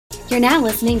You're now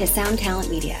listening to Sound Talent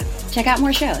Media. Check out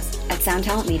more shows at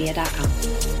soundtalentmedia.com.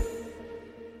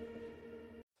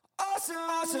 Awesome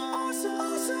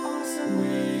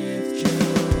with Joe.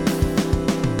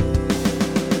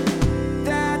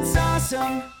 That's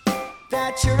awesome.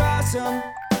 That you're awesome.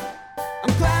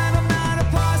 I'm glad I'm not a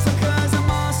possum 'cause I'm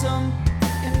awesome.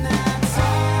 And that's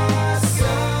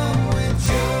awesome with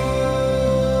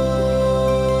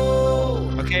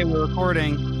Joe. Okay, we're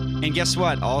recording. And guess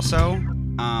what? Also,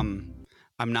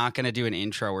 I'm not going to do an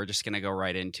intro. We're just going to go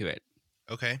right into it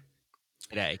Okay,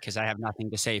 today because I have nothing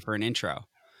to say for an intro.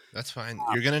 that's fine.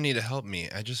 You're gonna need to help me.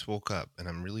 I just woke up and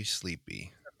I'm really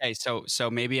sleepy. Okay, so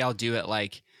maybe I'll do it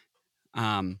like,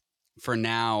 for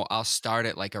now, I'll start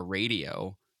it like a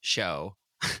radio show.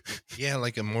 Yeah,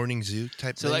 like a morning zoo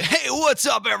type So thing. like, hey, what's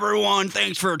up, everyone?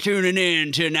 Thanks for tuning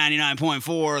in to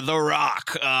 99.4 The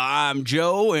Rock. I'm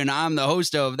Joe, and I'm the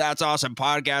host of That's Awesome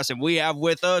Podcast, and we have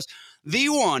with us the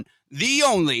one, the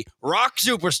only rock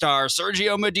superstar,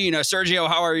 Sergio Medina. Sergio,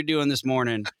 how are you doing this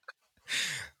morning?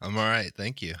 I'm all right,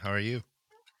 thank you. How are you?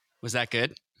 Was that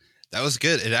good? That was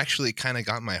good. It actually kind of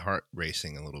got my heart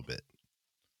racing a little bit.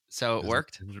 So it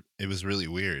worked? It was really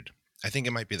weird. I think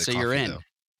it might be the So coffee, you're in? though.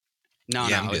 No,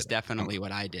 Yeah, no, I'm it was good. definitely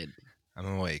what I did. I'm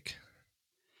awake.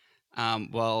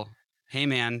 Well, hey,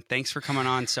 man, thanks for coming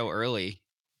on so early.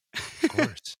 Of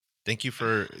course. Thank you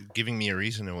for giving me a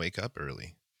reason to wake up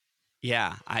early.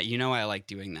 Yeah, I like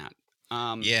doing that.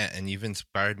 Yeah, and you've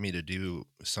inspired me to do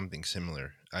something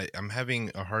similar. I'm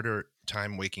having a harder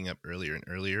time waking up earlier and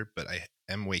earlier, but I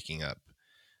am waking up.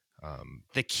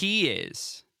 The key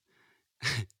is,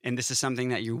 and this is something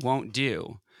that you won't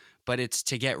do, but it's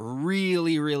to get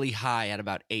really, really high at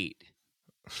about 8.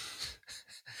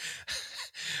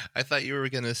 I thought you were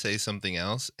going to say something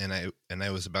else, and I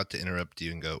was about to interrupt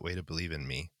you and go, "Way to believe in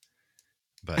me."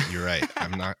 But you're right.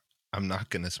 I'm not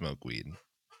going to smoke weed.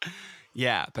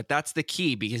 Yeah, but that's the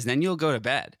key because then you'll go to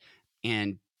bed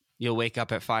and you'll wake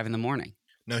up at 5 in the morning.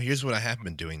 No, here's what I have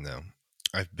been doing though.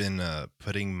 I've been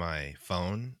putting my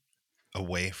phone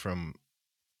away from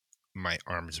my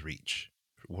arm's reach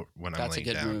when I'm That's a laying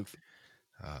good down. move.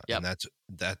 And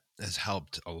that has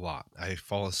helped a lot. I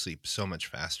fall asleep so much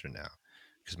faster now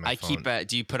because my phone.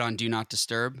 Do you put on Do Not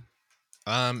Disturb?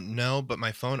 No, but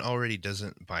my phone already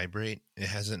doesn't vibrate. It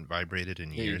hasn't vibrated in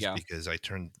There you years go. because I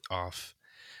turned off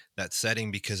that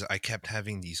setting because I kept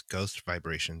having these ghost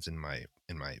vibrations in my.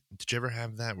 Did you ever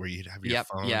have that where you'd have your Yep.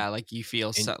 phone? Yeah, like you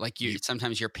feel and like you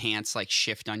sometimes your pants like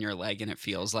shift on your leg and it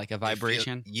feels like a it feel-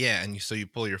 vibration. yeah, and so you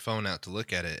pull your phone out to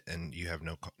look at it, and you have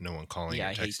no one calling Yeah,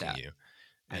 or I hate texting that. you.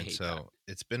 I And hate so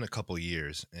it's been a couple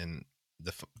years, and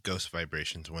the ghost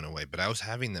vibrations went away, but I was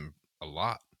having them a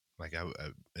lot, like I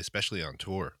especially on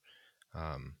tour.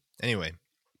 Anyway,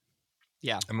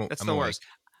 Yeah, I'm that's I'm the awake. worst.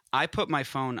 I put my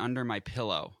phone under my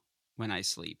pillow when I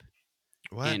sleep.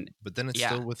 What? And But then it's yeah.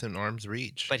 still within arm's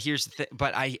reach. But here's the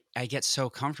but I get so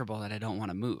comfortable that I don't want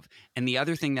to move. And the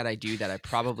other thing that I do that I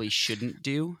probably shouldn't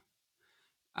do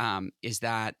is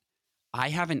that I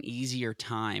have an easier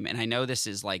time, and I know this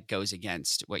is like goes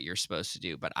against what you're supposed to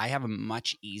do, but I have a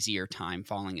much easier time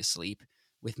falling asleep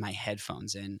with my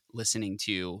headphones in, listening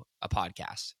to a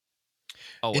podcast.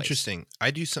 Always. Interesting.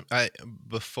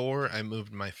 Before I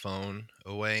moved my phone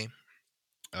away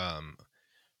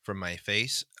from my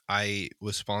face, I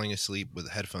was falling asleep with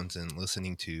headphones in,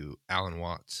 listening to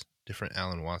different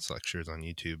Alan Watts lectures on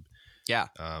YouTube. Yeah.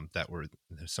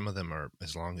 Some of them are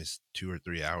as long as 2 or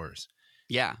 3 hours.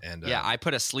 Yeah. And yeah. I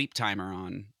put a sleep timer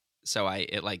on, so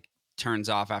it like turns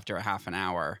off after a half an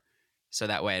hour. So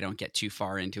that way I don't get too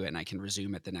far into it and I can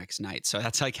resume it the next night. So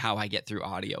that's like how I get through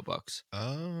audiobooks.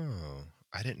 Oh,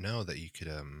 I didn't know that you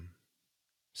could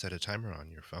set a timer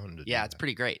on your phone to do Yeah, it's that.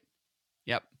 pretty great.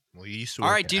 Yep. Well, you used to All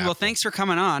work right, at dude. Well, Apple. thanks for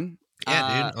coming on.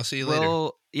 Yeah, dude. I'll see you later.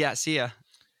 Yeah, see ya.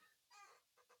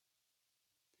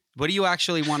 What do you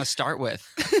actually want to start with?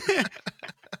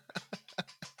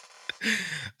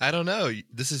 I don't know.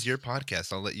 This is your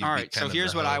podcast. I'll let you. All be right. So kind of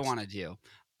here's the what I host. want to do.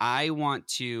 I want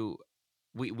to.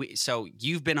 So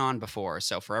you've been on before.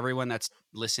 So for everyone that's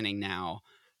listening now,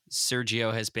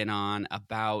 Sergio has been on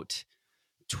about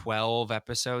 12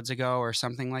 episodes ago or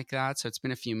something like that. So it's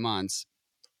been a few months.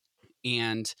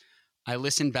 And I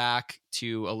listened back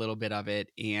to a little bit of it,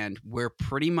 and we're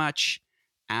pretty much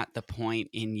at the point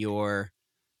in your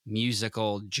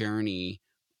musical journey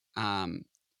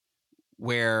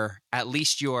where at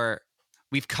least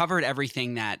we've covered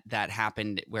everything that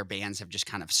happened where bands have just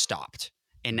kind of stopped.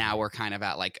 And now we're kind of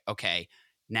at like, okay,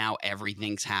 now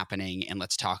everything's happening and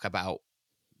let's talk about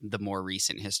the more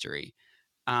recent history.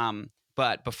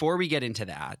 But before we get into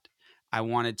that, I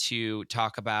wanted to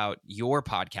talk about your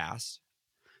podcast,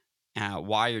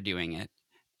 why you're doing it.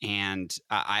 And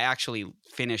I actually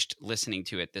finished listening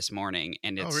to it this morning,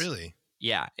 and Oh, it's really?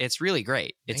 it's really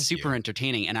great. It's Thank super you.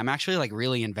 entertaining, and I'm actually like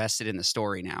really invested in the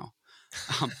story now.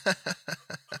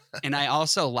 And I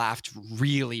also laughed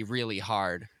really, really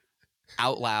hard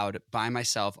out loud by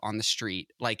myself on the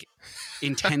street, like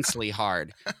intensely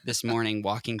hard this morning,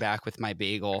 walking back with my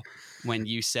bagel when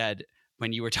you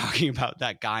were talking about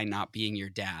that guy not being your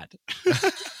dad.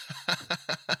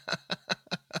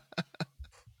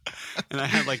 And I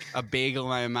had like a bagel in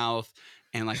my mouth,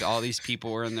 and like all these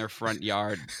people were in their front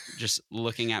yard just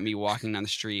looking at me walking down the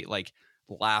street, like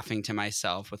laughing to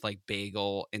myself with like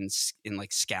bagel and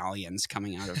like scallions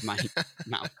coming out of my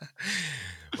mouth.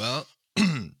 Well,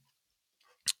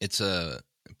 it's a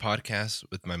podcast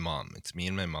with my mom. It's me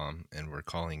and my mom, and we're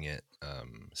calling it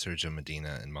Sergio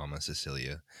Medina and Mama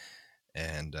Cecillia.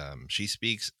 And she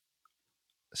speaks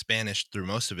Spanish through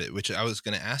most of it, which I was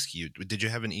going to ask you. Did you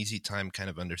have an easy time kind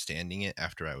of understanding it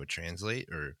after I would translate,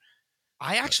 or?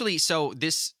 I actually,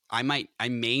 I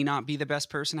may not be the best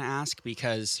person to ask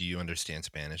because, Do you understand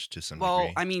Spanish to some well,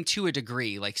 degree? I mean, to a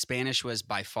degree, like Spanish was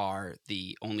by far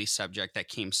the only subject that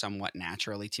came somewhat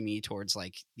naturally to me towards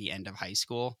like the end of high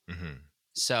school. Mm-hmm.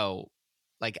 So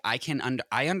like I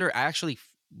actually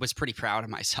was pretty proud of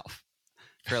myself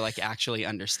for like actually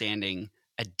understanding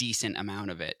a decent amount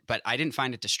of it, but I didn't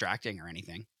find it distracting or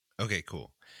anything. Okay,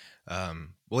 cool.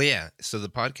 Well, yeah. So the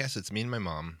podcast, it's me and my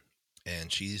mom,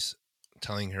 and she's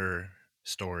telling her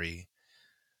story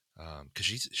because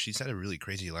she's had a really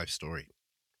crazy life story.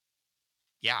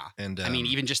 Yeah. And I mean,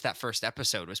 even just that first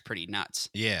episode was pretty nuts.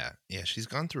 yeah, she's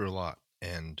gone through a lot,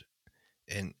 and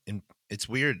it's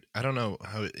weird. I don't know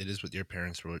how it is with your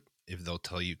parents, if they'll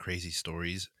tell you crazy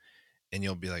stories, and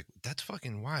you'll be like, "That's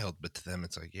fucking wild," but to them,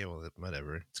 it's like, "Yeah, well,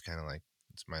 whatever." It's kind of like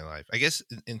it's my life. I guess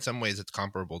in some ways, it's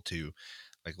comparable to,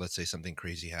 like, let's say something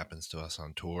crazy happens to us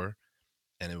on tour,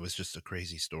 and it was just a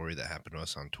crazy story that happened to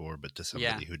us on tour, but to Yeah.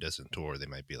 somebody who doesn't tour, they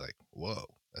might be like, "Whoa,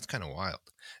 that's kind of wild."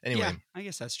 Yeah, Anyway, I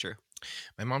guess that's true.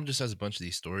 my mom just has a bunch of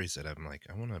these stories that I'm like,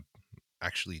 I want to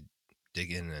actually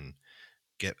dig in and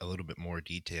get a little bit more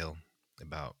detail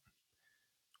about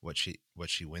what she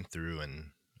went through,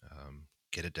 and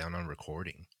get it down on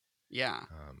recording. Yeah.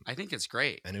 I think it's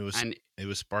great. And it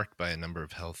was sparked by a number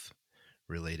of health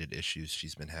related issues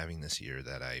she's been having this year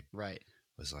that I right.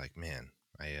 was like, man,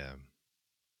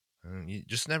 you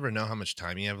just never know how much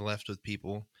time you have left with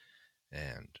people,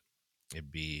 and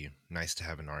it'd be nice to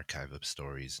have an archive of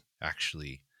stories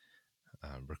actually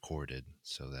recorded,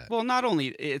 so that. Well, not only,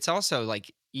 it's also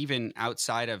like even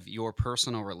outside of your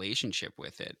personal relationship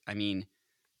with it. I mean,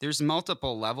 there's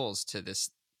multiple levels to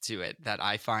it that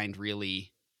I find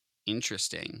really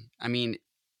interesting. I mean,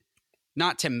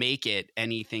 not to make it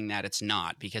anything that it's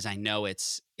not, because I know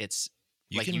it's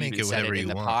You like can you make even it said whatever it in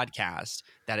you the want. podcast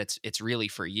that it's really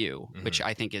for you, which Mhm.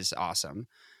 I think is awesome.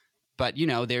 But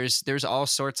there's all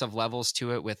sorts of levels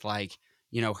to it with like,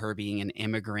 her being an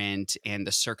immigrant and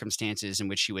the circumstances in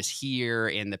which she was here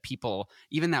and the people,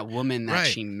 even that woman that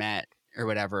Right. she met or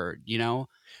whatever,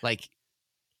 like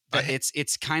I ha-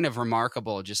 it's kind of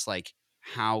remarkable just like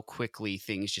how quickly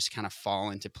things just kind of fall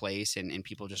into place and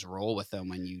people just roll with them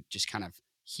when you just kind of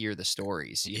hear the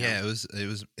stories, Yeah,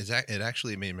 it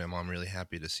actually made my mom really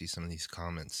happy to see some of these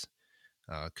comments,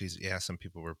 because some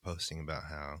people were posting about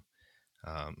how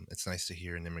it's nice to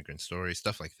hear an immigrant story,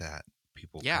 stuff like that.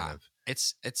 People kind Yeah, of.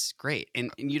 it's great.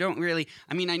 And you don't really,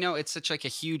 I mean, I know it's such like a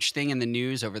huge thing in the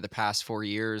news over the past 4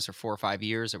 years or 4 or 5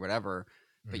 years or whatever,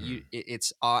 but Mhm.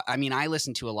 it's I mean, I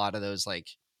listen to a lot of those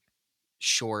like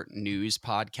short news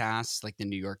podcasts, like the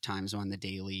New York Times one, the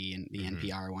Daily, and the Mhm.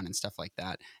 NPR one and stuff like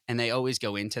that. And they always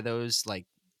go into those like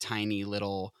tiny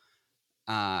little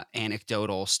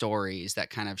anecdotal stories that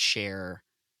kind of share,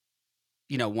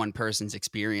 one person's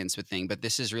experience with thing. But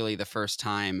this is really the first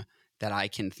time that I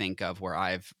can think of where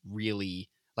I've really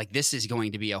like, this is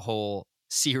going to be a whole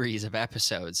series of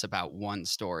episodes about one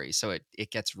story. So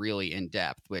it gets really in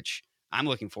depth, which I'm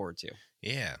looking forward to.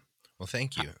 Yeah. Well,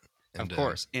 thank you. Of And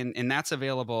course. And that's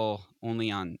available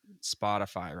only on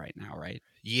Spotify right now, right?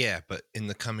 yeah, but in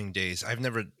the coming days, I've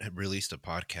never released a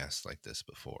podcast like this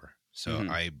before, so Mhm.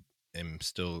 I am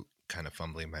still kind of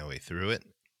fumbling my way through it.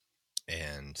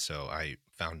 And so I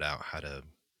found out how to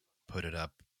put it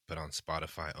up, but on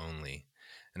Spotify only.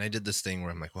 And I did this thing where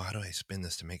I'm like, well, how do I spin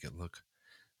this to make it look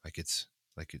like it's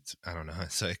I don't know.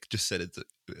 So I just said it's a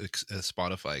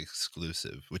Spotify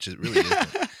exclusive, which it really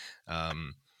isn't.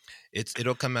 um,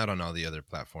 it'll come out on all the other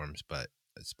platforms, but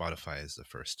Spotify is the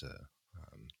first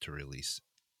to release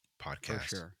For podcast.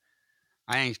 sure.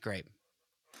 I think it's great.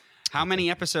 How Well, many thank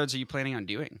you. episodes are you planning on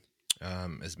doing?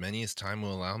 As many as time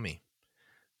will allow me.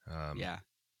 Yeah.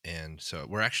 And so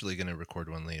we're actually going to record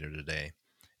one later today,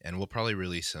 and we'll probably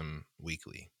release them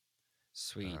weekly.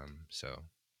 Sweet. So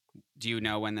do you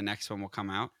know when the next one will come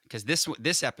out? Because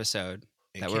this episode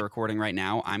it that we're recording right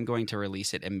now, I'm going to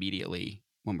release it immediately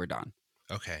when we're done.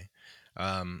 Okay.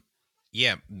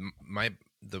 Yeah,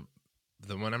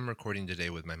 the one I'm recording today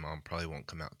with my mom probably won't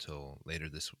come out till later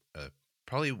this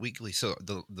probably weekly. So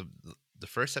the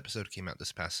first episode came out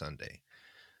this past Sunday.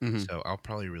 Mm-hmm. So I'll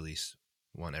probably release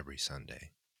one every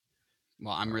Sunday.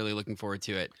 Well, I'm really looking forward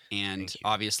to it, and you.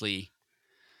 obviously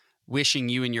wishing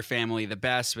you and your family the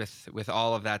best with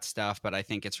all of that stuff. But I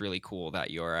think it's really cool that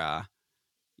you're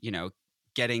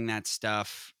getting that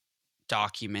stuff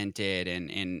documented,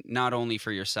 and not only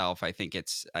for yourself. I think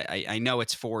I know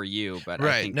it's for you, but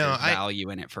I think there's value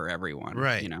in it for everyone.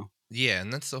 Right. Yeah,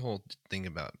 and that's the whole thing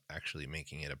about actually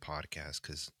making it a podcast,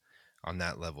 because on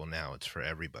that level now it's for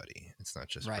everybody. It's not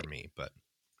just for me, but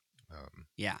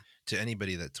to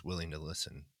anybody that's willing to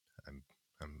listen.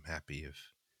 I'm happy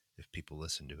if people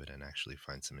listen to it and actually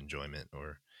find some enjoyment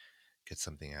or get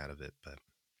something out of it. But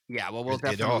yeah, well, we'll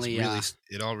definitely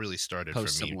it all really started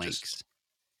post from me. Some links.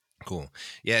 Cool.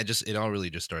 Yeah, it all really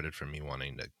just started from me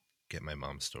wanting to get my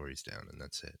mom's stories down, and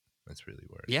that's it. That's really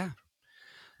where it started.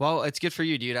 Well, it's good for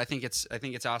you, dude. I think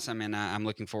it's awesome, and I'm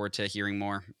looking forward to hearing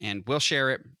more. And we'll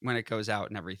share it when it goes out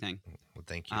and everything. Well,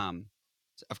 thank you.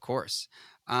 Of course.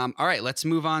 All right, let's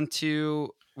move on to.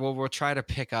 Well, we'll try to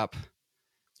pick up.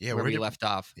 Yeah, where we left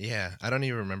off. Yeah, I don't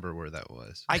even remember where that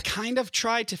was. I kind of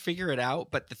tried to figure it out,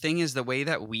 but the thing is, the way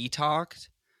that we talked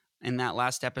in that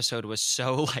last episode was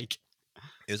so like.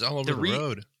 It was all over the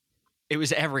road. It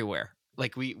was everywhere.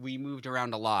 Like we moved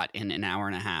around a lot in an hour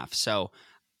and a half. So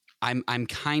I'm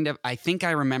kind of. I think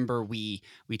I remember we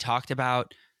talked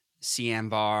about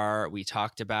Cianvar. We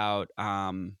talked about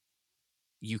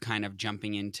you kind of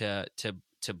jumping into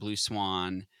Blue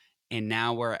Swan, and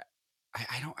now we're.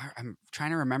 I'm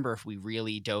trying to remember if we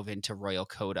really dove into Royal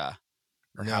Coda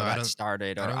or how that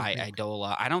started, or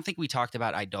Eidola. I don't think we talked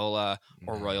about Eidola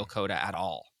or Royal Coda at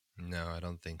all. No, I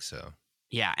don't think so.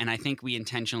 Yeah, and I think we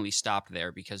intentionally stopped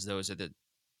there because those are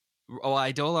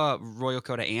Eidola, Royal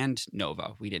Coda, and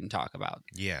Nova we didn't talk about.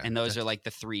 Yeah. And those are like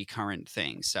the three current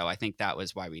things. So I think that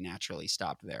was why we naturally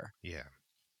stopped there. Yeah.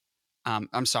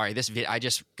 I'm sorry. I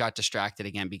just got distracted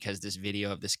again because this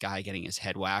video of this guy getting his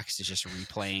head waxed is just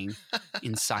replaying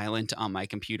in silent on my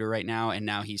computer right now, and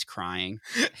now he's crying.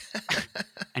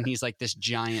 And he's like this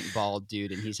giant bald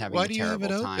dude, and he's having a terrible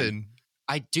time. Why do you have it open?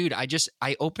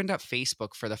 I opened up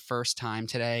Facebook for the first time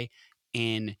today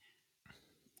in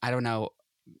I don't know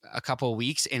a couple of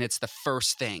weeks, and it's the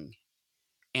first thing,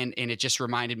 and it just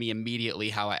reminded me immediately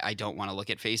how I don't want to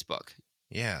look at Facebook.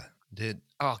 Yeah.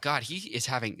 Oh God, he is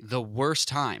having the worst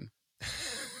time.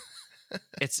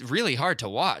 It's really hard to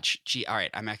watch. Gee, all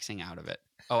right, I'm Xing out of it.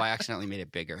 Oh, I accidentally made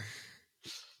it bigger.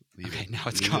 Now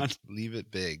it's gone. Leave it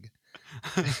big.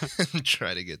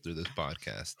 Try to get through this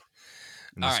podcast.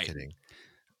 I'm just kidding.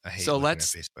 I hate looking at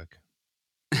Facebook.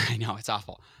 I know, it's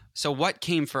awful. So what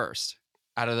came first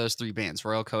out of those three bands?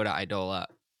 Royal Coda, Eidola.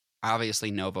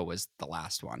 Obviously, Nova was the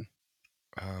last one.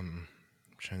 I'm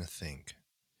trying to think.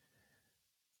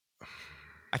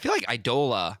 I feel like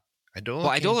Eidola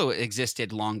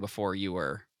existed long before you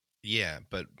were. Yeah,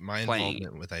 but my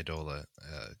involvement with Eidola,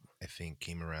 I think,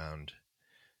 came around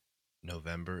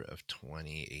November of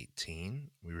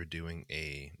 2018. We were doing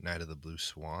a Night of the Blue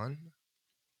Swan,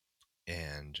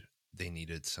 and they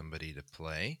needed somebody to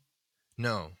play.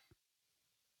 No,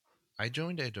 I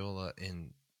joined Eidola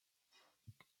in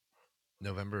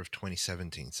November of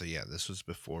 2017. So yeah, this was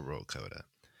before Royal Coda.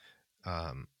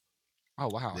 Oh,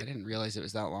 wow. I didn't realize it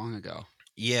was that long ago.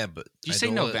 Yeah, but... Did you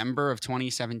say November of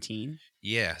 2017?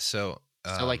 Yeah, so...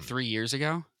 So like 3 years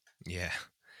ago? Yeah.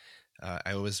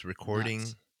 I was recording...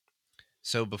 Nuts.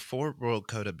 So before Royal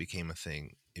Coda became a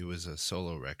thing, it was a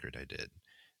solo record I did.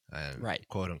 Right.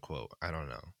 Quote unquote. I don't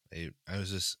know. I was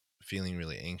just feeling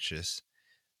really anxious.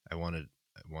 I wanted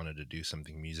to do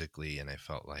something musically, and I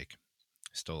felt like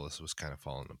Stolas was kind of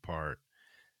falling apart.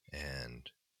 And...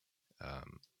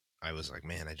 I was like,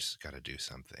 man, I just got to do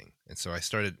something. And so I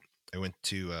went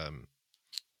to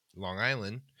Long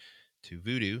Island to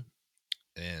Voodoo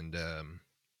and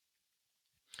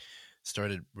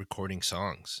started recording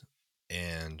songs.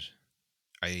 And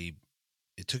it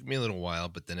took me a little while,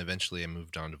 but then eventually I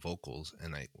moved on to vocals,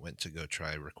 and I went to go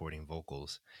try recording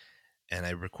vocals. And I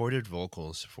recorded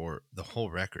vocals for the whole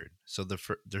record. So there's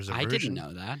a version. I didn't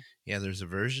know that. Yeah, there's a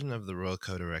version of the Royal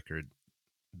Coda record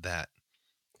that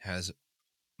has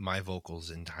my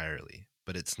vocals entirely,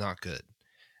 but it's not good.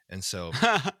 And so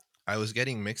I was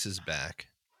getting mixes back,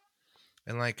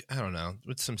 And like, I don't know,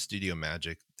 with some studio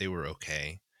magic, they were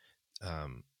okay.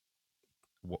 Um,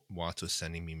 Watts was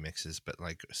sending me mixes, but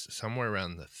like somewhere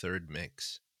around the third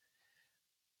mix,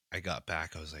 I got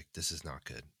back. I was like, this is not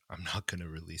good. I'm not going to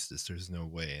release this. There's no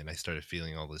way. And I started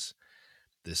feeling all this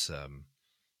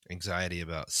anxiety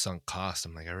about sunk cost.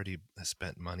 I'm like, I already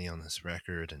spent money on this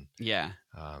record, and Yeah.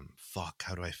 fuck,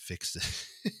 how do I fix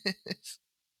this?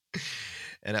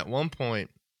 And at one point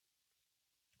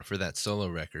for that solo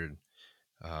record,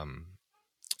 um,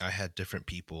 I had different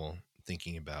people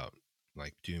thinking about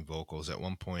like doing vocals. At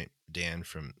one point, Dan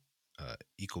from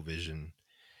Ecovision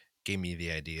gave me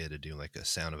the idea to do like a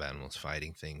Sound of Animals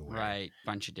Fighting thing where, Right.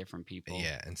 Bunch of different people.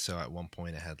 yeah. And so at one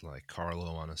point I had like Carlo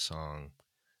on a song.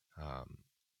 Um,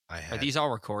 I Are had, these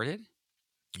all recorded?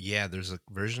 yeah, there's a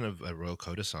version of a Royal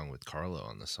Coda song with Carlo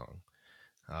on the song.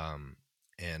 Um,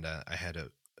 and I had a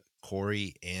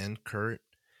Corey and Kurt,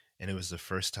 and it was the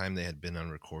first time they had been on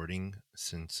recording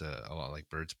since a lot like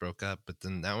Birds broke up. But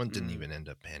then that one didn't even end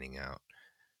up panning out.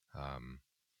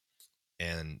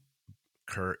 And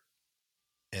Kurt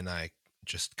and I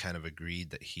just kind of agreed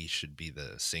that he should be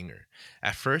the singer.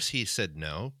 At first, he said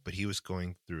no, but he was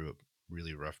going through a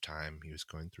really rough time. He was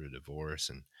going through a divorce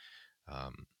and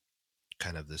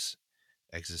kind of this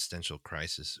existential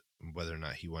crisis, whether or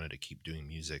not he wanted to keep doing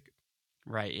music.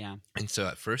 Right. Yeah. And so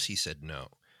at first he said no.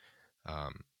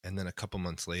 And then a couple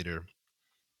months later,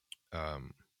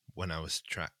 when I was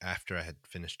after I had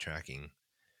finished tracking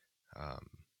um,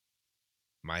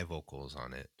 my vocals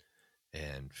on it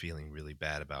and feeling really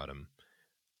bad about him,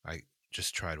 I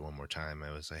just tried one more time.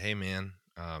 I was like, hey man,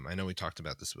 I know we talked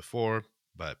about this before,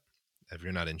 but if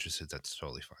you're not interested, that's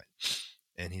totally fine.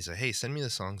 And he's like, hey, send me the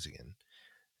songs again.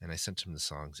 And I sent him the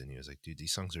songs, and he was like, dude,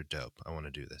 these songs are dope. I want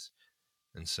to do this.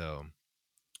 And so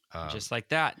Just like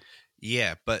that.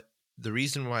 yeah, but the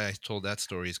reason why I told that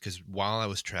story is because while I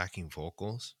was tracking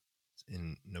vocals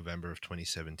in November of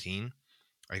 2017,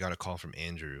 I got a call from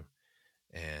Andrew,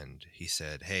 and he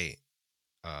said, hey,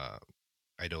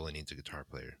 Eidola needs a guitar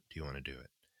player. Do you want to do it?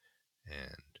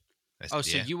 And I said,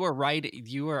 So yeah. you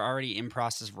were already in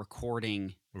process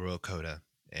recording Royal Coda.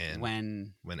 And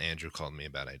when Andrew called me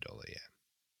about Eidola, yeah.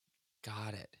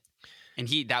 Got it. And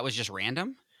that was just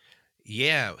random?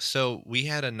 Yeah, so we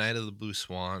had a Night of the Blue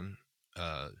Swan.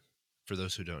 For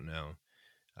those who don't know,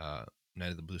 Night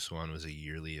of the Blue Swan was a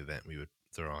yearly event we would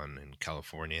throw on in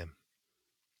California,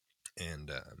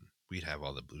 and we'd have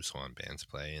all the Blue Swan bands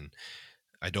play. And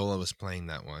Eidola was playing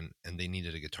that one, and they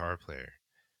needed a guitar player,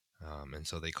 and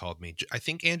so they called me. I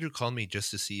think Andrew called me just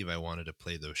to see if I wanted to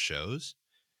play those shows.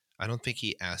 I don't think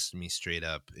he asked me straight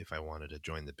up if I wanted to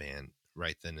join the band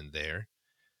right then and there.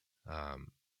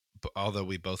 But although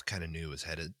we both kind of knew it was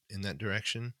headed in that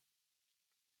direction,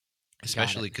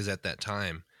 especially because at that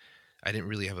time I didn't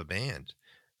really have a band.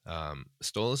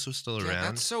 Stolas was still around.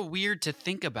 That's so weird to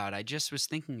think about. I just was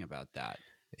thinking about that.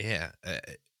 Yeah,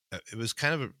 it was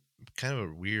kind of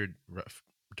a weird, rough,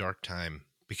 dark time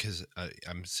because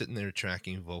I'm sitting there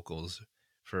tracking vocals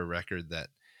for a record that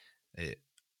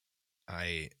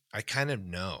I kind of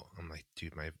know. I'm like,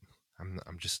 dude,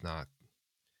 I'm just not.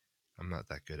 I'm not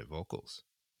that good at vocals.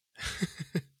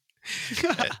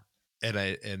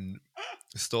 and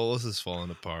Stolas is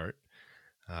falling apart.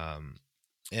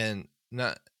 And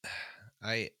not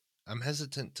I'm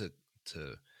hesitant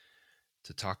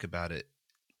to talk about it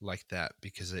like that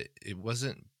because it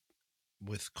wasn't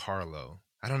with Carlo.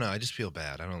 I don't know. I just feel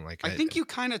bad. I don't like. I think you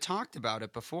kind of talked about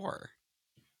it before.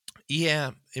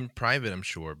 Yeah, in private, I'm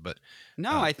sure, but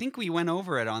no, I think we went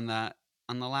over it on the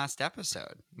last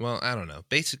episode. Well, I don't know.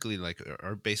 Basically, like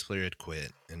our bass player had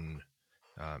quit, and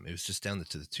it was just down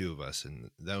to the two of us, and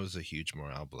that was a huge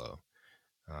morale blow.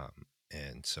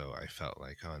 And so I felt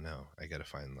like, oh no, I got to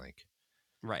find like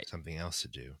something else to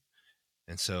do.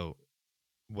 And so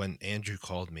when Andrew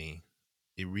called me,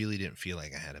 it really didn't feel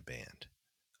like I had a band.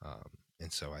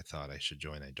 And so I thought I should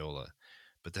join Eidola.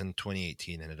 But then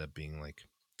 2018 ended up being like,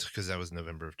 because that was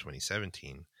November of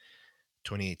 2017.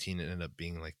 2018 ended up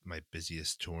being like my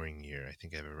busiest touring year I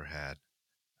think I've ever had.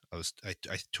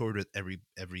 I toured with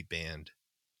every band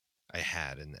I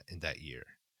had in that year.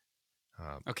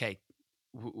 Okay.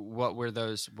 What were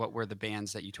the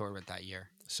bands that you toured with that year?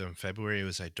 So in February it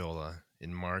was Eidola.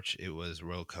 In March it was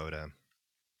Royal Coda.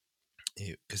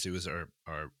 Because it was our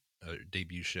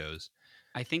debut shows.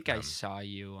 I think I saw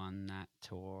you on that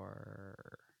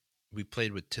tour. We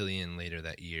played with Tillian later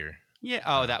that year. Yeah.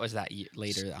 Oh, that was that year,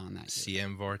 later on that year.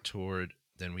 CMVAR toured.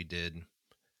 Then we did.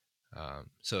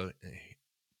 So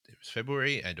it was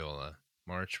February Eidola,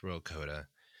 March Royal Coda.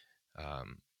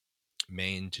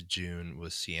 May into June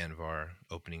was CNVAR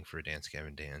opening for Dance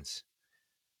Gavin Dance.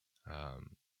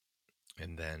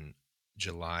 And then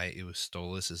July, it was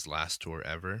Stolas' last tour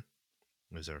ever.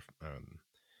 It was our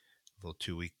little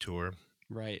 2-week tour.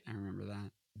 Right. I remember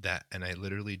that. And I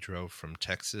literally drove from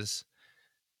Texas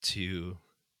to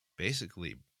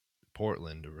basically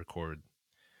Portland to record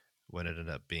what ended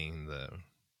up being the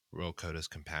Royal Coda's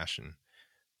Compassion,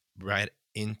 right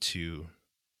into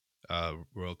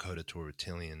Royal Coda tour with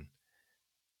Tillian,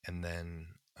 and then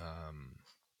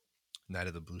Night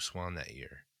of the Blue Swan that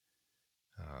year.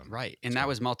 Right. And so, that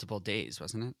was multiple days,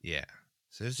 wasn't it? Yeah.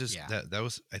 So it was just, Yeah. that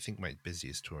was, I think, my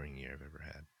busiest touring year I've ever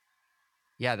had.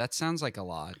 Yeah, that sounds like a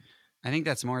lot. I think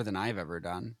that's more than I've ever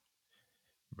done.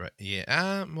 Right.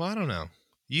 Yeah. Well, I don't know.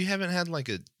 You haven't had like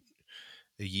a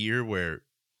year where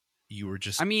you were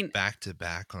just back to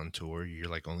back on tour. You're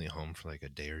like only home for like a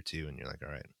day or two, and you're like,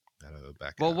 all right, gotta go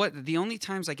back. Well, the only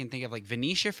times I can think of, like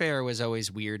Venetia Fair was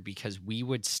always weird because we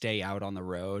would stay out on the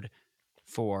road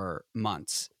for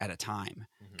months at a time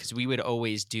because we would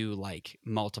always do like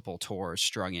multiple tours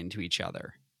strung into each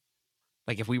other.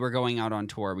 Like if we were going out on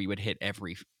tour, we would hit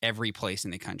every place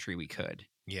in the country we could.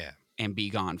 Yeah. And be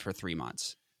gone for 3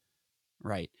 months.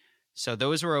 Right. So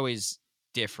those were always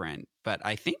different. But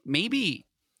I think maybe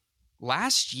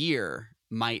last year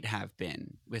might have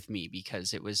been with me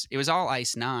because it was all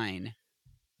Ice 9.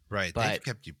 Right. They've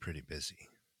kept you pretty busy.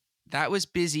 That was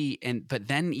busy. But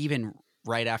then even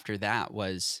right after that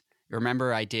was,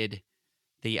 remember I did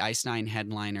the Ice 9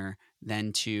 headliner,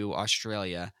 then to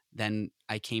Australia. Then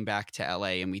I came back to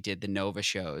LA and we did the Nova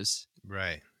shows.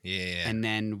 Right. Yeah. And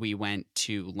then we went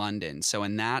to London. So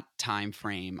in that time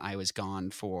frame, I was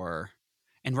gone for,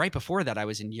 and right before that, I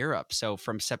was in Europe. So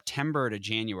from September to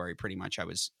January, pretty much I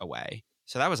was away.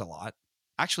 So that was a lot.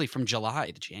 Actually, from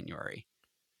July to January,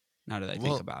 now that I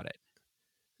think about it.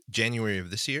 January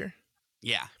of this year?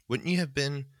 Yeah. Wouldn't you have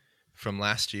been from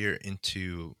last year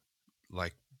into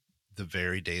like the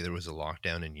very day there was a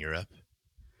lockdown in Europe?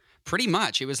 Pretty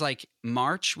much. It was like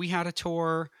March, we had a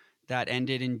tour that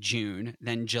ended in June.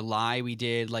 Then July, we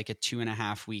did like a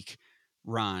 2.5 week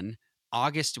run.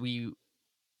 August, we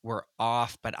were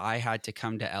off, but I had to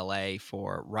come to LA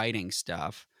for writing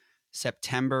stuff.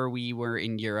 September, we were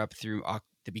in Europe through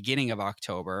the beginning of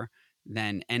October.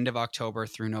 Then end of October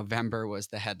through November was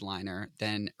the headliner.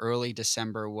 Then early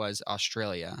December was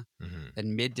Australia. Mm-hmm.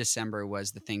 Then mid-December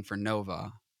was the thing for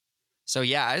Nova. So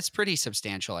yeah, it's pretty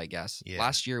substantial, I guess. Yeah.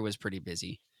 Last year was pretty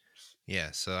busy.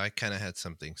 Yeah, so I kind of had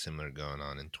something similar going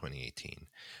on in 2018.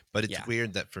 But it's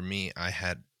weird that for me, I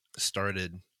had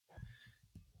started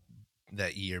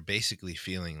that year basically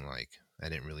feeling like I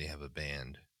didn't really have a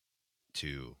band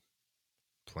to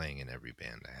playing in every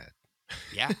band I had.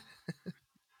 Yeah.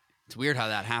 It's weird how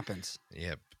that happens.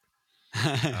 Yep.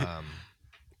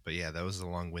 But yeah, that was a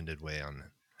long-winded way on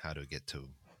how to get to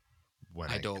when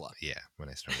Eidola. When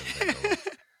I started with Eidola.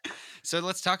 So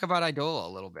let's talk about Eidola a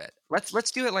little bit.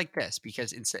 Let's do it like this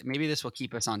because maybe this will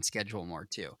keep us on schedule more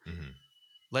too. Mm-hmm.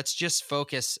 Let's just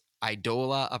focus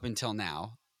Eidola up until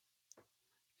now,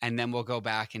 and then we'll go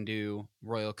back and do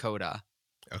Royal Coda.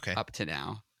 Okay. Up to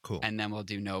now. Cool. And then we'll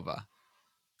do Nova.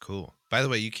 Cool. By the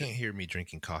way, you can't hear me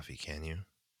drinking coffee, can you?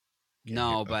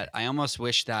 No, but I almost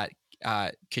wish that.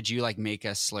 Could you like make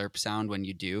a slurp sound when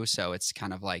you do? So it's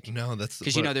kind of like, no, that's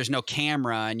because there's no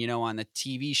camera, and on the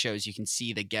TV shows you can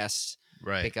see the guests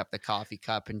pick up the coffee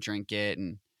cup and drink it,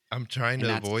 and I'm trying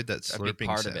to avoid that slurping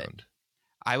part sound. Of it.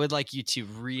 I would like you to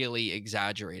really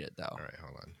exaggerate it, though. All right,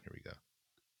 hold on. Here we go.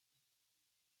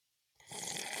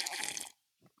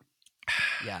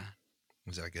 Yeah.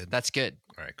 Was that good? That's good.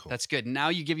 All right, cool. That's good. Now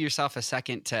you give yourself a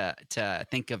second to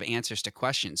think of answers to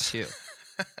questions too.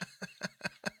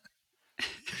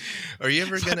 Are you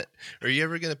ever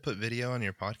gonna put video on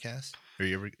your podcast? Are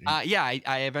you ever? Yeah,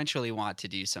 I eventually want to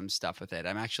do some stuff with it.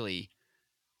 I'm actually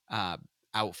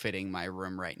outfitting my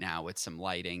room right now with some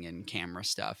lighting and camera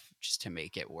stuff just to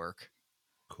make it work.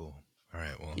 Cool. All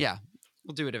right. Well. Yeah,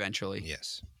 we'll do it eventually.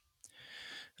 Yes.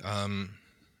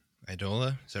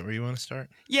 Eidola, is that where you want to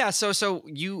start? Yeah. So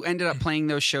you ended up playing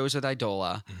those shows with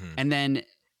Eidola, mm-hmm. and then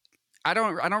I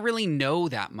don't really know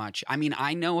that much. I mean,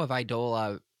 I know of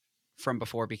Eidola from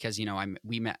before because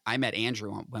I met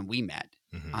Andrew when we met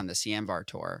mm-hmm. on the Cianvar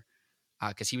tour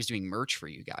because he was doing merch for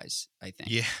you guys, I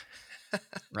think. Yeah.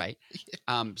 Right.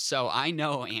 Yeah. So I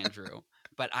know Andrew,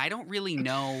 but I don't really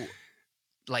know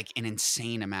like an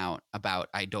insane amount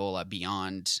about Eidola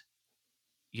beyond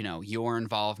your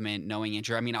involvement, knowing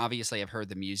Andrew. I mean, obviously I've heard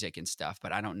the music and stuff,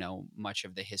 but I don't know much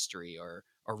of the history or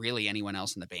really anyone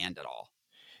else in the band at all.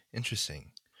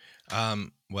 Interesting.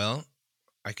 Well,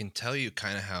 I can tell you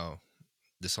kind of how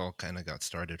this all kind of got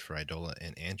started for Eidola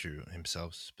and Andrew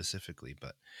himself specifically,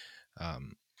 but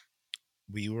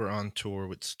we were on tour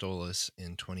with Stolas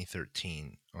in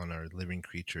 2013 on our Living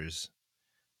Creatures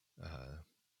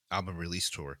album release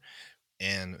tour.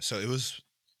 And so it was,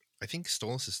 I think,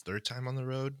 Stolas' third time on the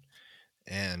road.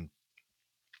 And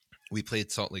we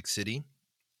played Salt Lake City,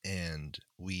 and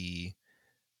we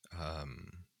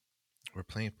were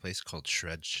playing a place called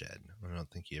Shred Shed. I don't know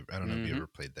if you ever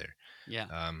played there.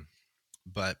 Yeah.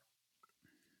 But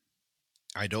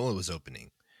Eidola was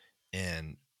opening.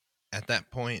 And at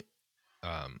that point,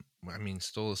 I mean,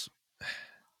 Stolas,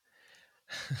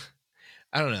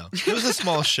 I don't know. It was a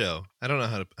small show. I don't know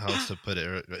how else to put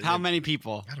it. How many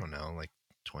people? I don't know, like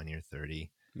 20 or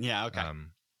 30. Yeah, okay.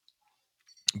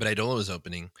 But Eidola was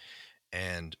opening,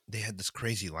 and they had this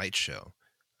crazy light show.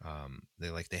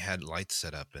 They had lights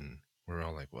set up, and we're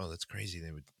all like, "Whoa, that's crazy!"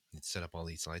 They'd set up all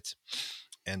these lights,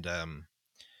 and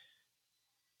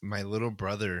my little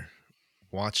brother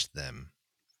watched them,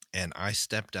 and I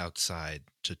stepped outside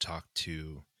to talk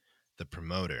to the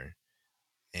promoter,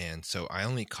 and so I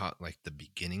only caught like the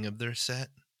beginning of their set,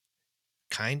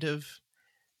 kind of,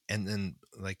 and then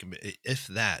like if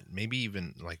that, maybe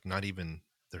even like not even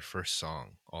their first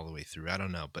song all the way through. I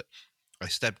don't know, but I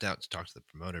stepped out to talk to the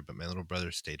promoter, but my little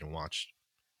brother stayed and watched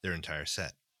their entire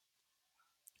set.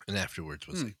 And afterwards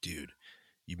was like, dude,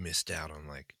 you missed out on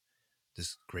like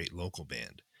this great local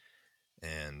band.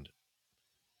 And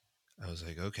I was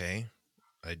like, okay,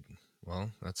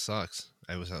 well, that sucks.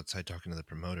 I was outside talking to the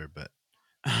promoter, but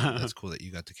that's cool that you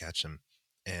got to catch them.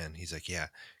 And he's like, yeah,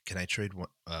 can I trade one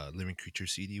Living Creature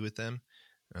CD with them?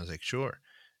 And I was like, sure.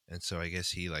 And so I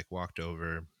guess he like walked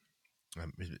over.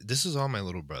 This is all my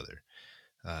little brother.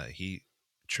 He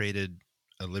traded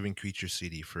a Living Creature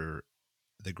CD for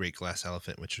The Great Glass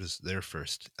Elephant, which was their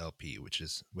first LP,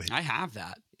 I have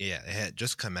that. Yeah, it had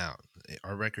just come out.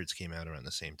 Our records came out around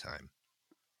the same time.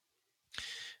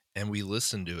 And we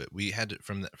listened to it. We had to,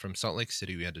 from Salt Lake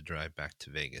City, we had to drive back to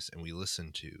Vegas, and we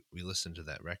listened to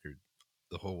that record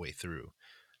the whole way through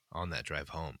on that drive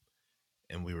home.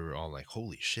 And we were all like,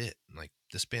 holy shit, like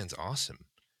this band's awesome.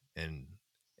 And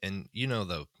you know,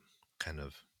 the kind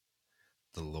of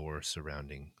the lore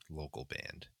surrounding local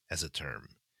band as a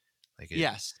term.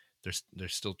 Yes. They're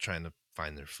still trying to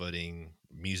find their footing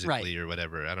musically or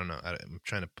whatever. I don't know. I'm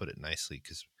trying to put it nicely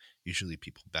because usually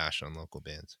people bash on local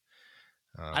bands.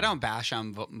 I don't bash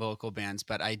on local bands,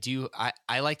 but I do.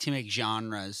 I like to make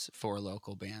genres for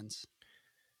local bands.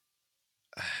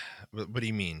 What do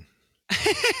you mean?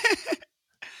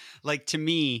 Like, to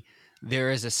me,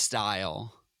 there is a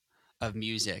style of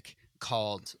music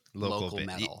called local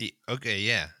metal. Okay,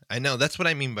 yeah. I know. That's what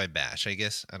I mean by bash, I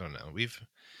guess. I don't know.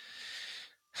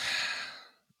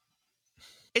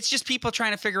 It's just people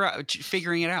trying to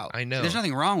figuring it out. I know. There's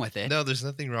nothing wrong with it. No, there's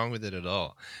nothing wrong with it at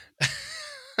all.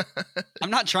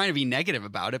 I'm not trying to be negative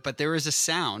about it, but there is a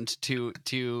sound to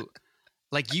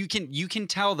like you can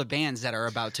tell the bands that are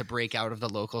about to break out of the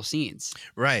local scenes.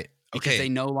 Right. Because they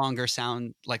no longer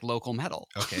sound like local metal.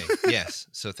 Okay. Yes.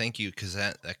 So thank you, because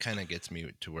that kind of gets me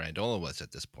to where Eidola was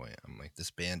at this point. I'm like, this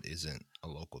band isn't a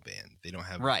local band. They don't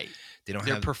have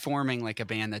They're performing like a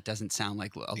band that doesn't sound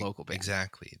like a local band.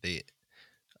 Exactly.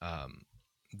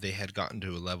 They had gotten to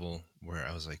a level where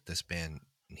I was like, this band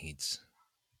needs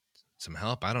some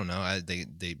help. I don't know. They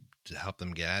to help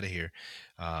them get out of here.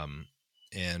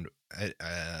 And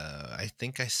I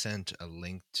think I sent a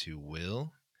link to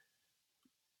Will.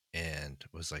 And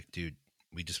was like, dude,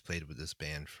 we just played with this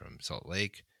band from Salt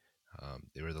Lake.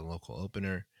 They were the local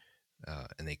opener,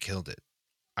 and they killed it.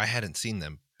 I hadn't seen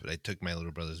them, but I took my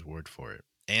little brother's word for it.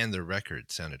 And their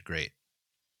record sounded great.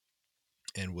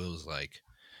 And Will was like,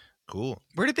 cool.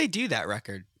 Where did they do that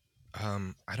record?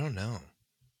 I don't know.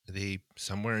 They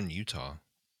somewhere in Utah.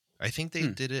 I think they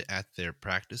did it at their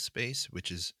practice space,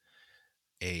 which is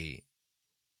a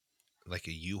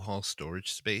U-Haul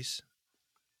storage space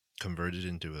converted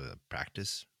into a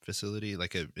practice facility.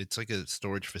 It's like a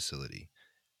storage facility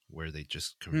where they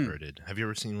just converted. Have you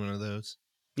ever seen one of those?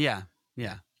 Yeah.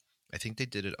 I think they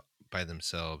did it by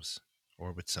themselves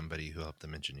or with somebody who helped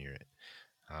them engineer it.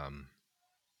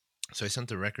 So I sent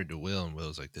the record to Will, and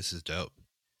Will's like, this is dope.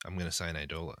 I'm going to sign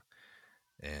Eidola.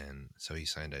 And so he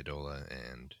signed Eidola,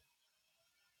 and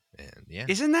yeah.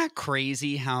 Isn't that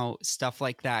crazy how stuff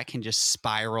like that can just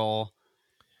spiral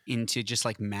into just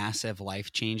like massive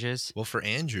life changes? Well, for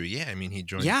Andrew, yeah. I mean, he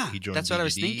joined that's DDD what I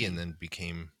was thinking. and then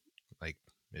became like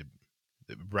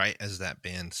right as that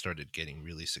band started getting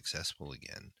really successful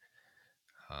again.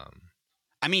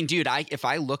 I mean, dude, if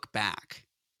I look back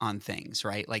on things,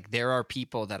 right? Like, there are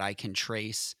people that I can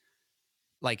trace.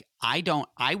 Like,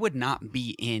 I would not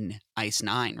be in Ice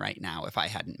 9 right now if I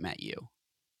hadn't met you.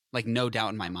 Like, no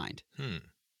doubt in my mind.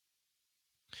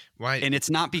 Why? And it's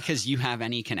not because you have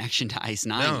any connection to Ice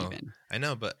Nine. No, Even I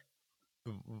know, but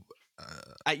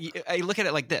I look at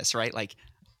it like this, right? Like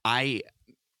I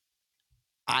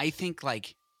think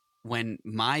like when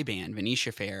my band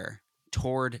Venetia Fair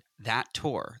toured that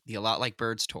tour, the A Lot Like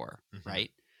Birds tour,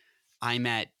 right? I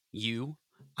met you,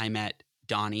 I met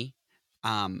Donnie.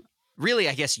 Really,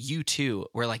 I guess you two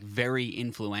were like very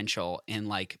influential in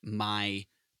like my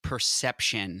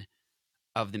perception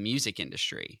of the music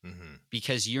industry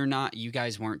because you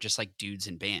guys weren't just like dudes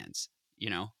in bands,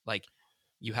 like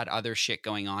you had other shit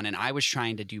going on, and I was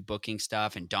trying to do booking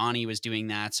stuff and Donnie was doing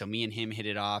that. So me and him hit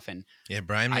it off, and yeah,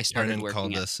 Brian I started McTernan working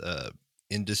called us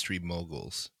industry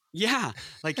moguls. Yeah.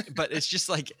 Like, but it's just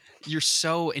like, you're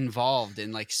so involved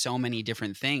in like so many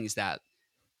different things that,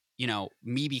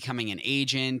 me becoming an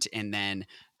agent and then,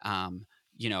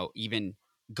 even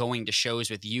going to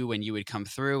shows with you when you would come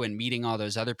through and meeting all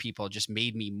those other people just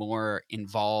made me more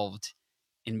involved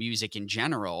in music in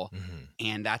general.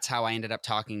 And that's how I ended up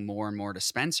talking more and more to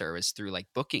Spencer, was through like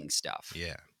booking stuff.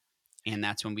 Yeah. And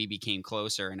that's when we became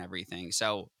closer and everything.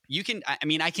 So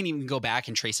I can even go back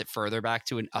and trace it further back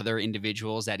to other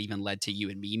individuals that even led to you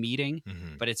and me meeting.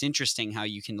 But it's interesting how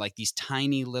you can, like, these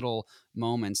tiny little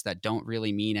moments that don't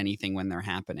really mean anything when they're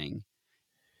happening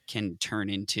can turn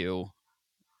into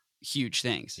huge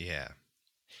things. Yeah.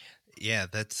 Yeah.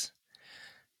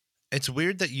 It's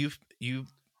weird that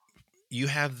you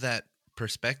have that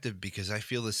perspective, because I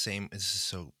feel the same. This is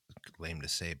so lame to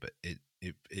say, but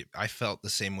I felt the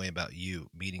same way about you,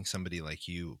 meeting somebody like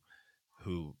you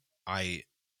who I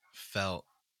felt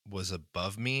was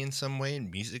above me in some way in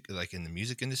music, like in the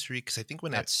music industry. Because I think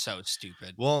That's so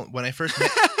stupid. Well, when I first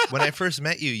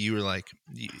met you, you were like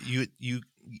you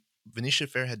Venetia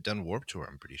Fair had done Warped Tour,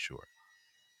 I'm pretty sure.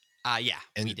 Yeah,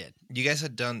 and we did.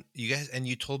 And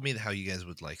you told me how you guys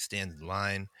would like stand in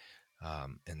line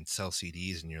and sell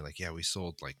CDs, and you're like, yeah, we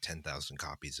sold like 10,000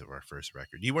 copies of our first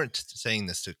record. You weren't saying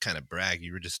this to kind of brag.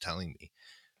 You were just telling me,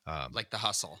 like the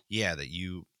hustle. Yeah, that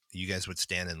you guys would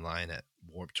stand in line at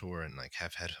Warped Tour and like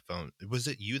have headphones. Was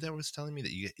it you that was telling me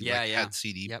that you had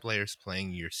CD players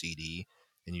playing your CD?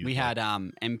 And we had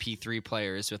MP3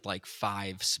 players with like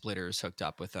 5 splitters hooked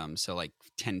up with them, so like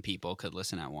 10 people could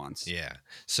listen at once. Yeah,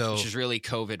 so which is really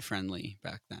COVID friendly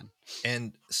back then.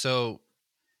 And so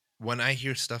when I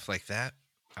hear stuff like that,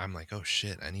 I'm like, oh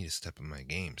shit, I need to step in my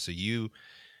game. So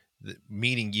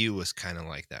meeting you was kind of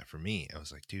like that for me. I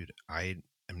was like, dude, I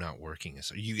am not working.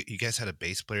 So you guys had a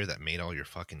bass player that made all your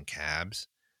fucking cabs,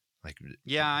 like.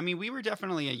 Yeah, I mean, we were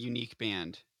definitely a unique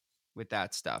band with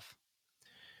that stuff,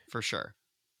 for sure.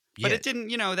 But it didn't,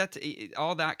 that's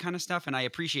all that kind of stuff. And I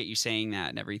appreciate you saying that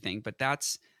and everything, but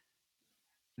that's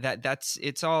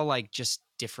it's all like just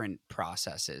different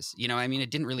processes. I mean,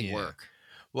 it didn't really work.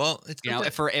 Well, it's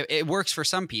it works for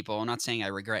some people. I'm not saying I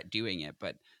regret doing it,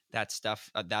 but that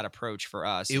stuff, that approach for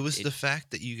us, it was the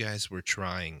fact that you guys were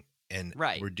trying and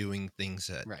were doing things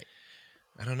that,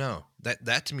 I don't know,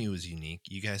 that to me was unique.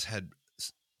 You guys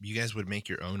would make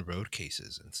your own road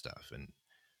cases and stuff, and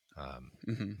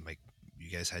like you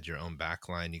guys had your own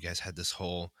backline. You guys had this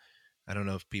whole, I don't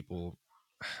know if people,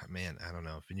 man, I don't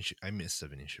know. I miss the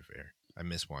Venetia Fair. I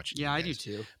miss watching. Yeah, I do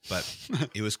too. But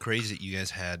it was crazy that you guys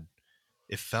had.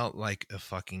 It felt like a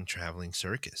fucking traveling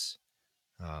circus,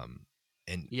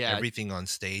 and everything on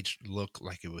stage looked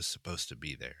like it was supposed to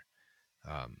be there.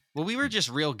 Well, we were just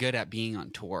real good at being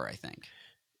on tour, I think.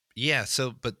 Yeah.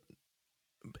 So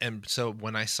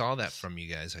when I saw that from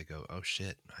you guys, I go, oh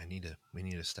shit, we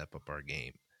need to step up our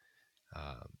game.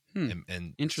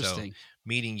 And interesting. So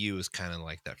meeting you is kind of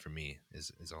like that for me.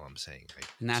 Is all I'm saying.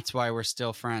 And that's why we're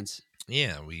still friends.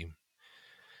 Yeah, we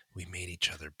made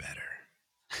each other better.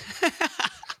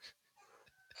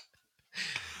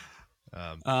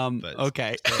 But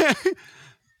okay.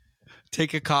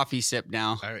 Take a coffee sip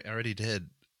now. I already did.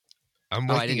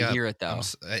 I didn't hear it though.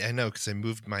 I know, because I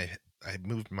moved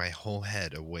my whole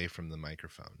head away from the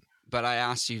microphone. But I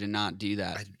asked you to not do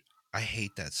that. I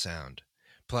hate that sound.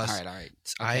 Plus, all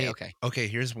right. Okay.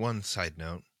 Here's one side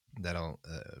note that I'll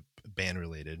band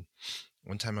related.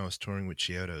 One time I was touring with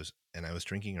Chiodos and I was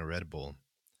drinking a Red Bull,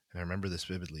 and I remember this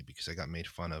vividly because I got made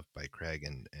fun of by Craig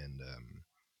and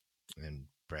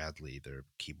Bradley, their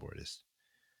keyboardist.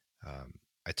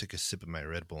 I took a sip of my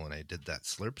Red Bull and I did that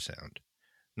slurp sound,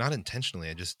 not intentionally.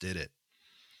 I just did it,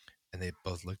 and they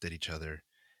both looked at each other,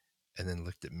 and then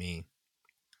looked at me,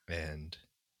 and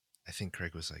I think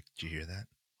Craig was like, "Did you hear that?"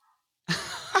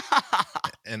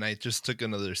 And I just took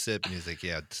another sip, and he's like,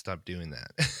 "Yeah, stop doing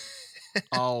that."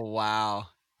 Oh wow!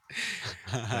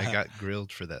 And I got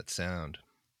grilled for that sound.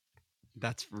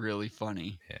 That's really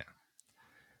funny. Yeah.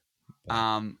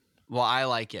 Well, I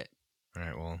like it. All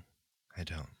right. Well, I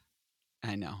don't.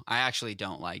 I know. I actually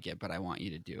don't like it, but I want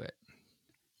you to do it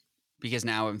because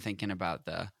now I'm thinking about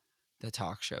the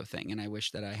talk show thing, and I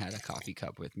wish that I had a coffee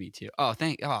cup with me too. Oh,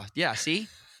 yeah. See,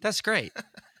 that's great.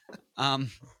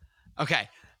 Okay.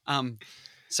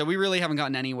 So we really haven't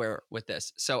gotten anywhere with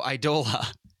this. So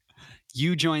Eidola,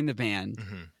 you joined the band.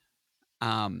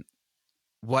 Mm-hmm.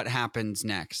 What happens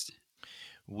next?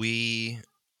 We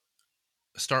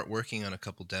start working on a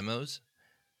couple demos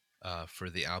for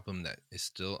the album that is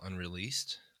still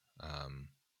unreleased.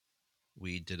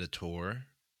 We did a tour.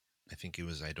 I think it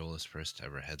was Eidola's first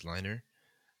ever headliner,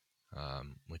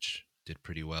 which did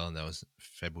pretty well. And that was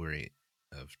February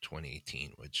of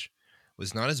 2018, which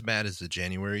was not as bad as the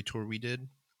January tour we did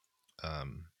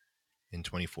in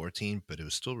 2014, but it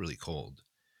was still really cold.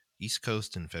 East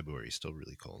Coast in February is still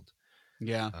really cold.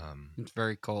 Yeah, it's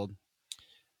very cold.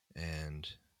 And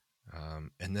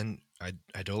then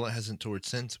Eidola hasn't toured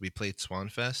since. We played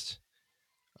Swanfest.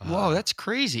 Whoa, that's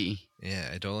crazy.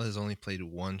 Yeah, Eidola has only played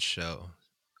one show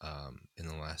in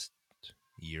the last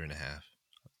year and a half.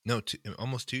 No,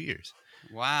 almost 2 years.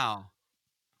 Wow,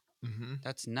 Mm-hmm.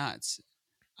 that's nuts.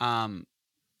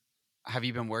 Have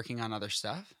you been working on other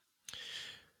stuff?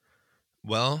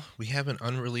 Well, we have an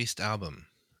unreleased album.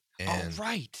 And,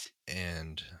 right.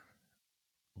 And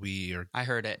we are. I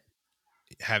heard it.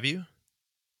 Have you?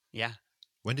 Yeah.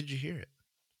 When did you hear it?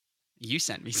 You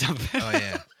sent me something. Oh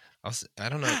yeah. I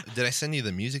don't know. Did I send you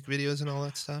the music videos and all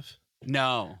that stuff?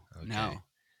 No. Okay. No.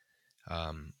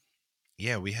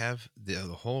 Yeah, we have the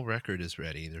whole record is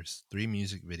ready. There's 3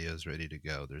 music videos ready to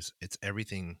go. It's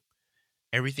everything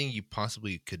you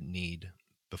possibly could need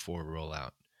before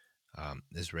rollout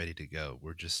is ready to go.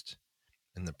 We're just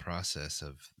in the process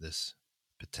of this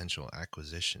potential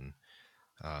acquisition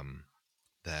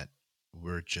that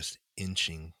we're just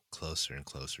inching closer and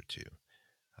closer to.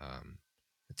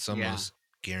 It's almost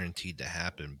guaranteed to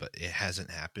happen, but it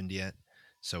hasn't happened yet.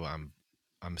 So I'm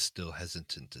still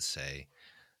hesitant to say,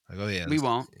 like, oh yeah, we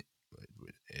won't.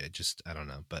 I don't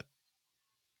know, but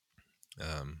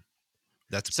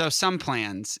that's so some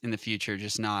plans in the future,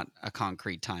 just not a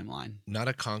concrete timeline. Not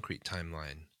a concrete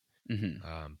timeline,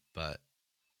 mm-hmm. But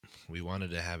we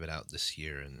wanted to have it out this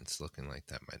year, and it's looking like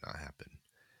that might not happen.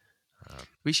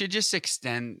 We should just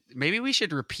extend. Maybe we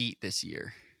should repeat this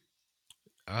year.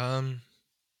 Like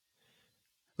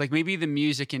maybe the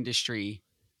music industry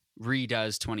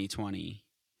redoes 2020,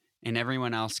 and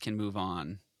everyone else can move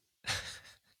on.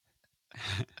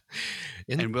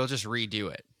 And we'll just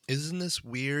redo it. Isn't this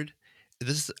weird?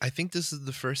 I think this is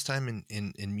the first time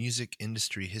in music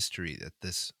industry history that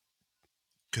this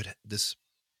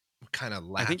kind of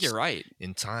lapse. I think you're right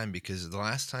in time, because the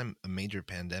last time a major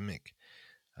pandemic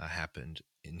happened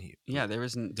there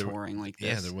wasn't touring like this.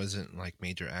 Yeah, there wasn't like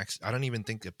major acts. I don't even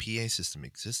think a PA system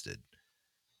existed.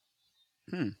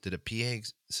 Did a PA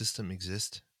system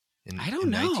exist I don't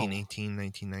know. 1918,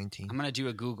 1919? I'm gonna do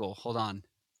a Google. Hold on.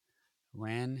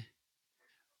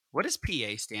 What does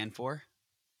PA stand for?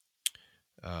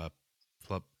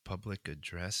 Public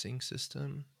addressing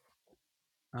system.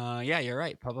 Yeah, you're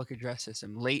right. Public address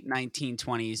system. Late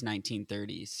 1920s,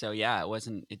 1930s. So yeah,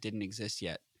 it didn't exist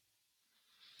yet.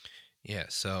 Yeah,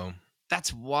 so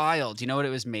that's wild. Do you know what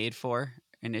it was made for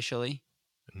initially?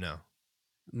 No.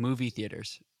 Movie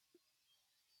theaters.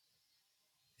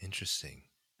 Interesting.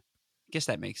 I guess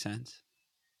that makes sense.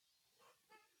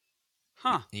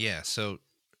 Huh. Yeah, so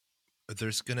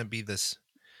there's going to be this,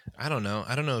 I don't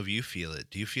know if you feel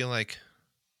it. Do you feel like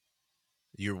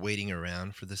you're waiting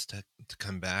around for this to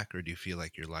come back, or do you feel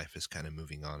like your life is kind of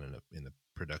moving on in a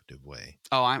productive way?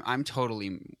 Oh, I'm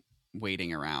totally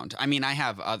waiting around. I mean, I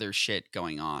have other shit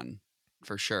going on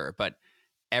for sure, but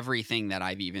everything that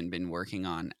I've even been working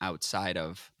on outside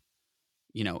of,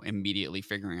 immediately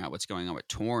figuring out what's going on with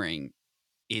touring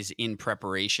is in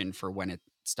preparation for when it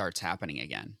starts happening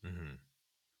again. Mm-hmm.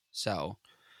 So,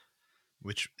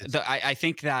 I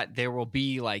think that there will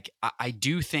be I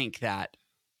do think that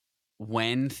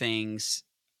when things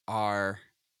are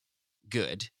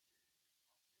good,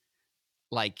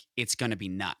 it's going to be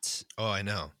nuts. Oh, I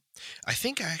know. I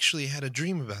think I actually had a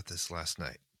dream about this last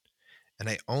night, and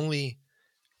I only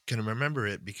can remember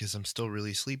it because I'm still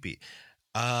really sleepy.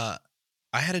 I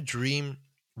had a dream.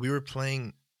 We were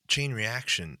playing Chain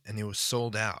Reaction, and it was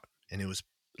sold out, and it was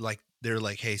like they're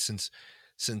like, "Hey, since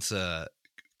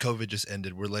COVID just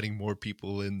ended, we're letting more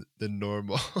people in than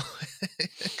normal."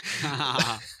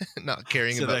 Not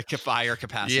caring so about the fire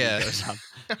capacity goes up.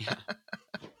 Yeah.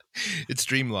 It's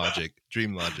dream logic.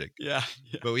 Yeah.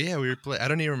 But yeah, we were playing. I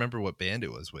don't even remember what band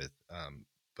it was with.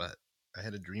 But I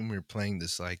had a dream we were playing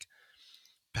this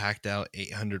packed out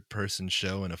 800 person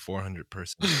show in a 400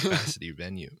 person capacity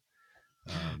venue.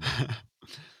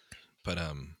 But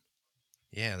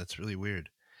yeah, that's really weird.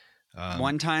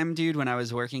 One time, dude, when I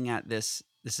was working at this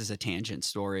is a tangent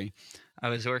story. I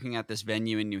was working at this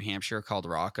venue in New Hampshire called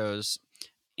Rocco's,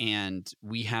 and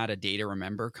we had a Day to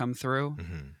Remember come through,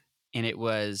 and it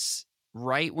was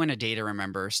right when a Day to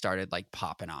Remember started like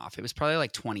popping off. It was probably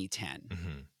like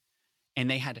 2010, and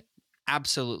they had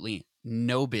absolutely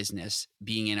no business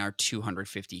being in our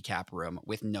 250 cap room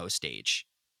with no stage.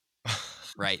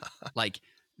 Right? Like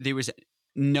there was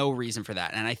no reason for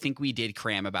that. And I think we did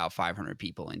cram about 500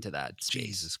 people into that space.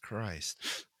 Jesus Christ.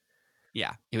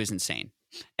 Yeah, it was insane.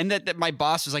 And that my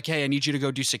boss was like, "Hey, I need you to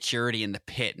go do security in the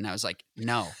pit." And I was like,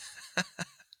 "No."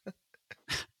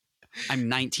 I'm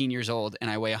 19 years old and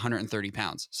I weigh 130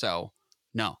 pounds. So,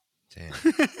 no. Damn.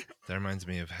 That reminds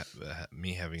me of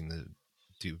me having to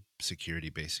do security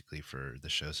basically for the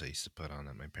shows I used to put on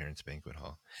at my parents' banquet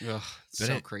hall. Ugh,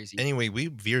 so crazy. Anyway, we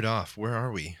veered off. Where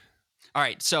are we? All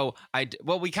right. So,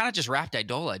 we kind of just wrapped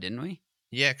Eidola, didn't we?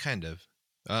 Yeah, kind of.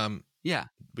 Yeah.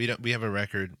 We have a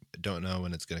record. Don't know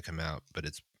when it's going to come out, but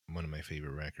it's one of my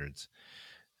favorite records.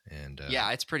 And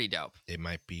yeah, it's pretty dope. It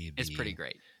might be. It's pretty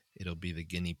great. It'll be the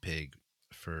guinea pig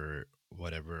for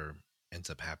whatever ends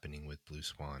up happening with Blue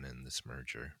Swan and this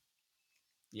merger.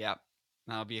 Yep.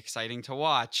 That'll be exciting to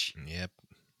watch. Yep.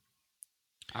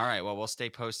 All right. Well, we'll stay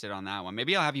posted on that one.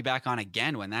 Maybe I'll have you back on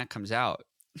again when that comes out.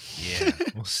 Yeah,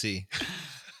 we'll see.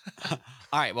 All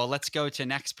right. Well, let's go to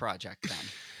next project then.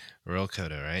 Royal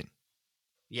Coda, right?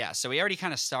 Yeah. So we already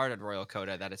kind of started Royal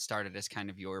Coda, that it started as kind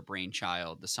of your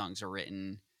brainchild. The songs are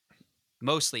written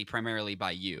primarily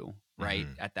by you, right?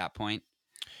 At that point.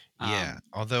 Yeah.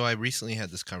 Although I recently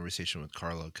had this conversation with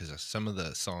Carlo because some of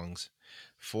the songs,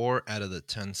 4 out of the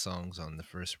 10 songs on the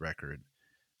first record,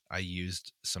 I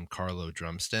used some Carlo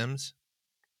drum stems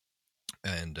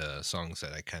and songs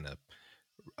that I kind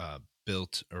of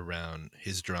built around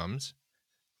his drums.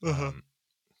 Well,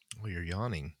 you're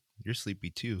yawning. You're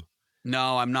sleepy too.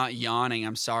 No, I'm not yawning.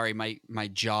 I'm sorry. My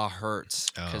jaw hurts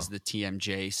because the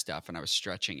TMJ stuff, and I was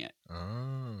stretching it.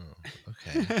 Oh,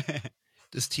 okay.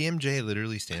 Does TMJ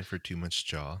literally stand for too much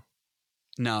jaw?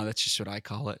 No, that's just what I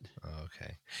call it. Oh,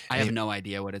 okay. I have no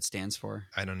idea what it stands for.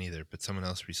 I don't either, but someone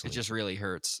else recently. It just really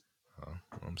hurts. Oh,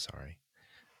 I'm sorry.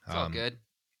 It's all good.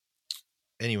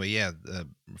 Anyway, yeah, the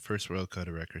first Royal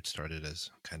Coda record started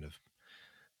as kind of,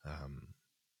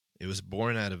 it was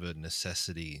born out of a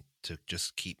necessity to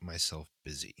just keep myself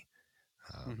busy,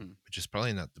 which is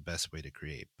probably not the best way to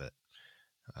create, but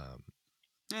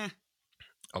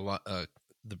a lot.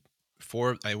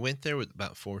 I went there with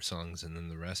about 4 songs, and then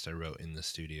the rest I wrote in the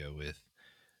studio with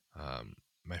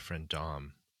my friend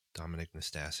Dominic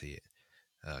Nastasi,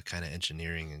 kind of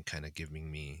engineering and kind of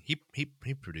giving me. He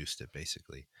produced it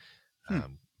basically,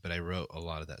 but I wrote a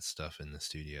lot of that stuff in the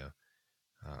studio.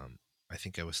 I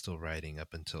think I was still writing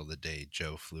up until the day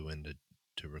Joe flew in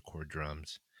to record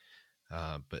drums.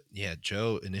 But yeah,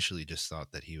 Joe initially just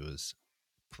thought that he was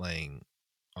playing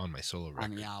on my solo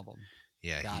record. On the album.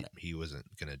 Yeah, he wasn't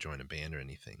going to join a band or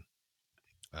anything.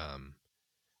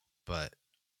 But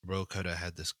Royal Coda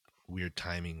had this weird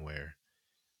timing where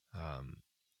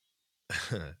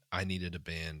I needed a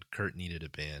band, Kurt needed a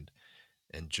band,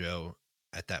 and Joe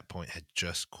at that point had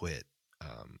just quit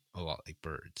A Lot Like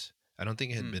Birds. I don't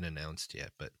think it had been announced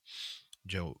yet, but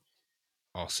Joe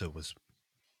also was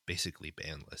basically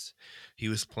bandless. He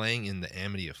was playing in the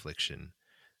Amity Affliction,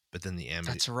 but then the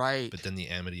Amity That's right. But then the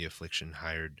Amity Affliction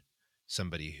hired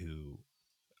somebody who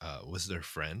was their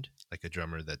friend, like a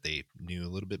drummer that they knew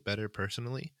a little bit better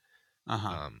personally.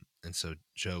 And so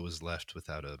Joe was left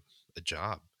without a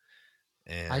job.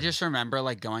 And I just remember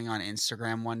like going on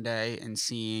Instagram one day and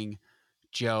seeing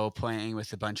Joe playing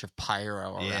with a bunch of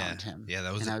pyro around him. Yeah,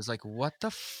 that was. And I was like, "What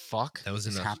the fuck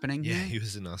is happening here?" Yeah, he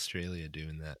was in Australia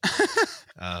doing that.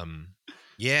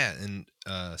 Yeah, and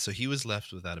so he was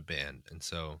left without a band, and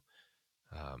so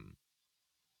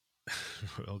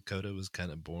Royal Coda was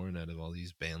kind of born out of all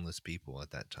these bandless people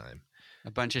at that time.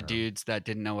 A bunch of dudes that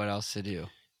didn't know what else to do.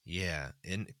 Yeah,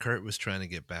 and Kurt was trying to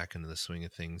get back into the swing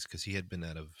of things because he had been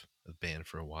out of a band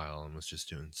for a while and was just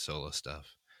doing solo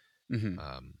stuff.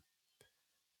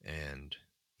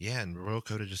 And Royal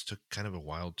Coda just took kind of a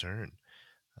wild turn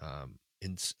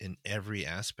in every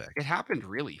aspect. It happened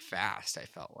really fast, I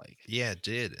felt like. Yeah, it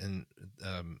did. And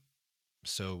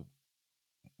so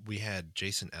we had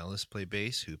Jason Ellis play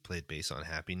bass, who played bass on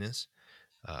Happiness,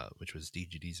 which was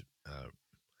DGD's, I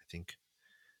think,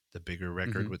 the bigger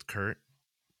record with Kurt.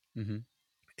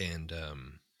 And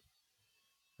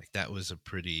like that was a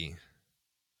pretty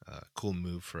cool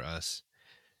move for us.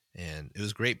 and it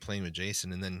was great playing with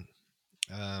Jason. And then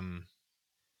and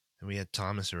we had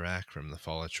Thomas Iraq from the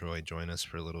Fall of Troy join us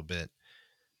for a little bit.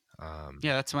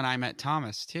 Yeah, that's when I met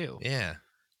Thomas too. Yeah,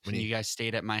 when And he you guys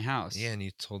stayed at my house. yeah, and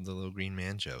you told the little green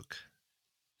man joke.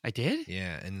 I did?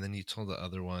 Yeah, and then you told the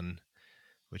other one,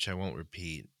 which I won't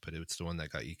repeat, but it's the one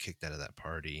that got you kicked out of that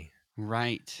party.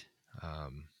 Right.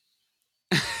 Um,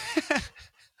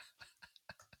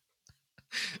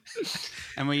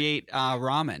 And we ate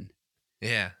ramen.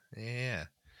 yeah, yeah.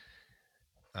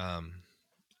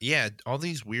 Yeah, all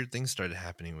these weird things started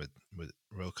happening with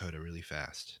Coda really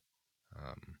fast.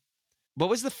 What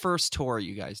was the first tour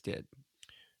you guys did?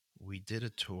 We did a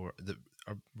tour.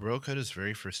 Coda's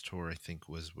very first tour, I think,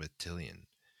 was with Tillian.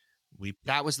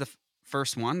 That was the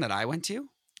first one that I went to?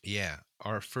 Yeah,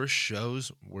 our first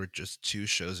shows were just 2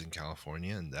 shows in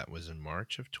California, and that was in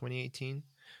March of 2018.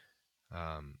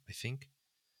 I think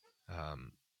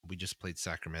we just played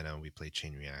Sacramento and we played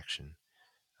Chain Reaction.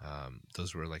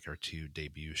 Those were like our 2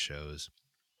 debut shows,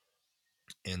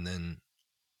 and then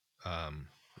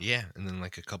and then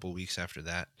like a couple weeks after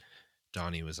that,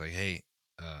 Donnie was like, "Hey,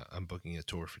 I'm booking a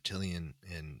tour for Tillian,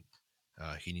 and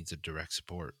he needs a direct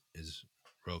support. Is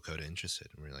Coda interested?"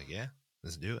 And we're like, "Yeah,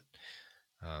 let's do it."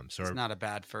 So It's not a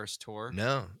bad first tour.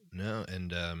 no,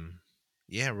 and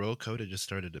Coda just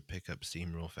started to pick up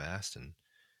steam real fast, and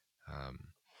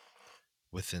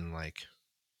within like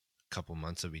a couple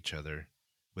months of each other,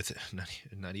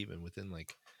 not even within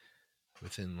like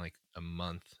a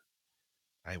month,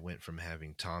 I went from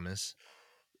having Thomas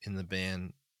in the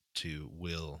band to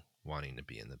Will wanting to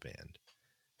be in the band.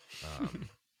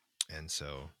 And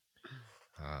so,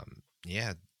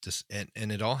 just,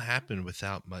 and it all happened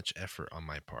without much effort on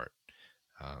my part.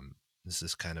 This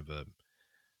is kind of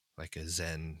like a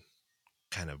Zen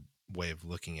kind of way of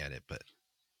looking at it, but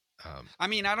I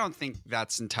mean, I don't think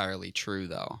that's entirely true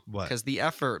though. What? Because the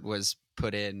effort was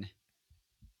put in,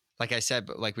 like I said,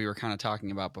 but like we were kind of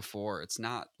talking about before, it's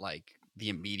not like the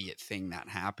immediate thing that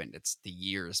happened. It's the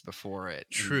years before it.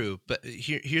 True, but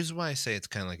here's why I say it's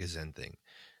kind of like a Zen thing.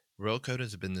 Coda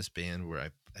has been this band where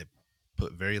I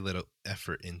put very little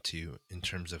effort into in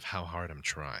terms of how hard I'm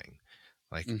trying.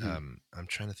 Like I'm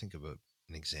trying to think of an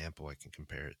example I can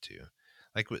compare it to.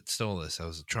 Like with Stolas, I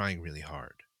was trying really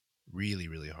hard, really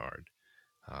really hard,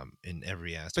 in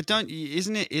every aspect. But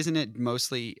isn't it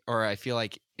mostly, or I feel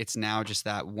like it's now just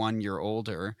that 1 year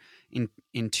older.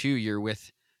 In 2, you're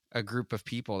with a group of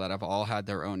people that have all had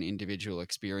their own individual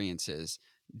experiences,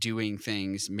 doing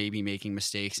things, maybe making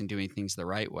mistakes and doing things the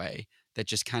right way. That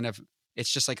just kind of,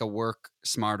 it's just like a work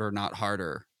smarter, not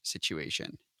harder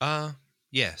situation.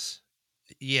 Yes,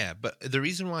 yeah, but the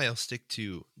reason why I'll stick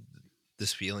to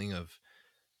this feeling of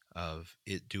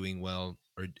it doing well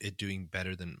or it doing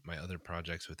better than my other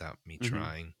projects without me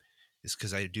trying is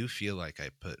because I do feel like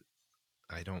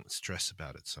I don't stress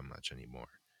about it so much anymore.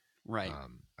 Right.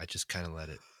 I just kind of let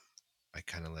it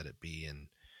be, and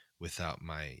without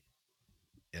my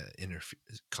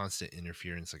constant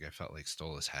interference, like I felt like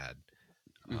Stolas had,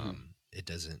 it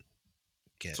doesn't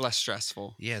get. It's less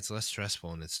stressful. Yeah, it's less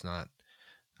stressful, and it's not.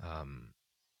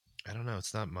 I don't know.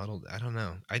 It's not muddled. I don't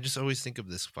know. I just always think of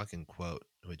this fucking quote,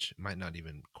 which might not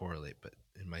even correlate, but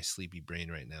in my sleepy brain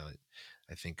right now,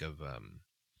 I think of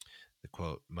the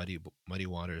quote: "Muddy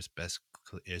water is best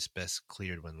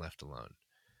cleared when left alone."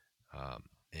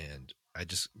 And I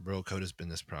just Coda's been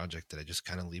this project that I just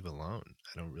kind of leave alone.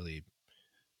 I don't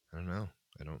know.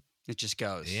 I don't. It just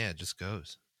goes. Yeah, it just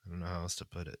goes. I don't know how else to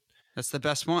put it. That's the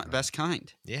best one, best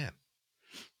kind. Yeah.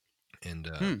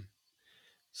 And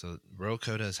so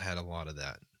Coda has had a lot of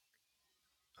that.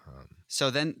 So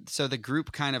the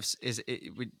group kind of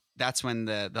that's when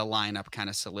the lineup kind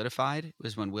of solidified,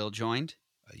 was when Will joined.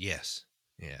 Yes.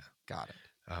 Yeah. Got it.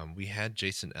 We had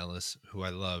Jason Ellis, who I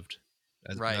loved,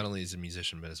 not only as a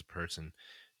musician but as a person.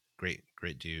 Great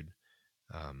dude.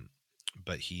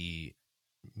 But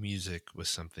music was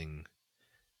something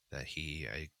that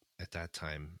I at that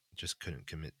time just couldn't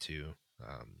commit to.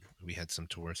 We had some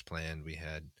tours planned. We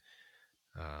had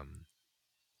a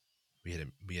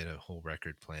whole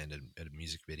record planned and a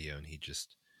music video, and he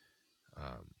just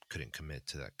couldn't commit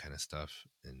to that kind of stuff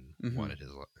and wanted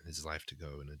his life to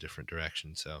go in a different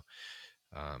direction. So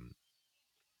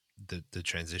the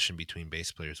transition between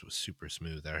bass players was super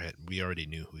smooth. We already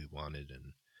knew who we wanted,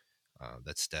 and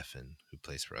that's Stefan, who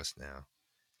plays for us now.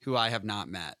 Who I have not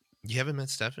met. You haven't met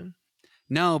Stefan?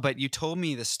 No, but you told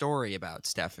me the story about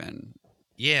Stefan.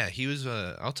 Yeah, he was.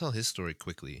 I'll tell his story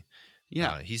quickly.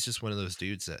 Yeah, he's just one of those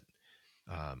dudes that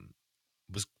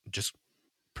was just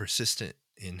persistent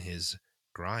in his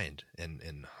grind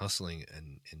and hustling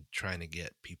and trying to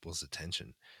get people's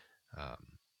attention.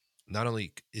 not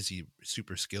only is he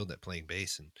super skilled at playing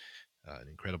bass and an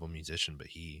incredible musician, but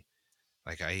he,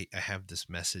 like, I have this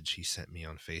message he sent me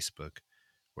on Facebook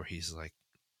where he's like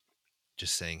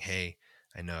just saying, "Hey,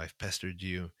 I know I've pestered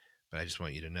you, but I just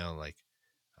want you to know, like,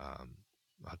 um,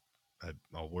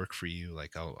 I'll work for you.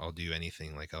 Like, I'll do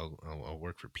anything. Like, I'll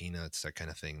work for peanuts, that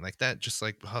kind of thing, like that. Just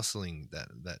like hustling, that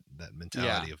Yeah.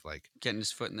 mentality of like, Getting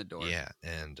his foot in the door. yeah."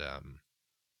 And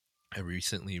I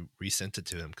recently resent it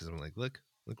to him because I'm like, look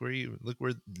where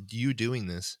you doing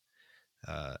this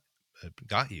uh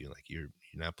got you. Like, you're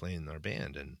now playing in our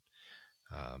band,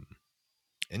 um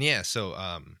and yeah, so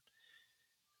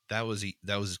that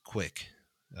was quick,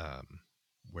 um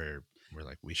where we're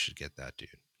like, we should get that dude.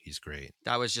 He's great.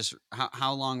 That was just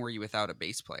how long were you without a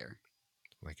bass player?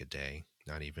 Like a day,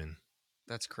 not even.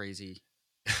 That's crazy.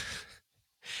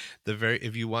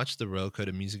 If you watch the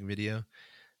Coda music video,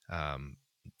 um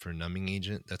for Numbing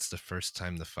Agent, that's the first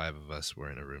time the five of us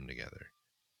were in a room together.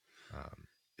 um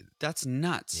That's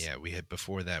nuts. yeah,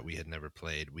 before that we had never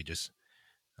played. We just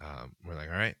we're like,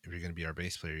 all right, if you're going to be our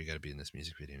bass player, you got to be in this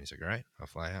music video. And he's like, all right, I'll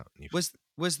fly out. And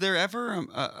Was there ever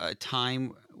a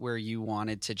time where you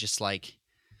wanted to just like,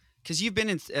 because you've been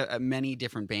in many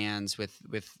different bands with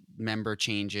member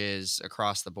changes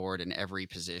across the board in every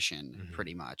position,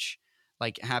 pretty much.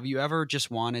 Like, have you ever just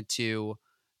wanted to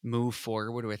move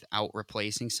forward without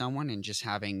replacing someone and just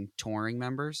having touring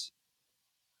members?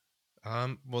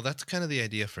 well, that's kind of the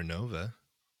idea for Nova.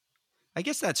 I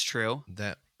guess that's true.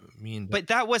 But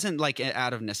that wasn't like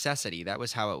out of necessity. That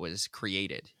was how it was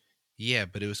created. Yeah,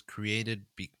 but it was created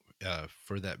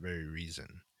for that very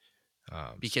reason.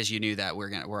 Because you knew that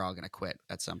we're all gonna quit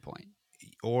at some point,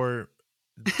 or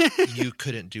you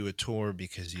couldn't do a tour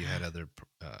because you had other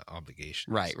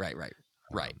obligations. Right.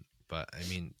 But I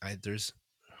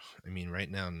mean, right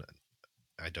now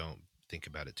I don't think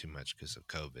about it too much because of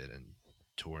COVID and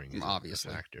touring is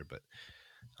obviously a factor. But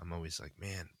I'm always like,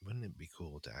 man, wouldn't it be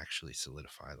cool to actually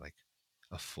solidify like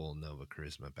a full Nova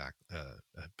Charisma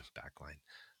backline,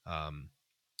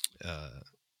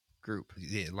 group,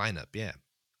 lineup?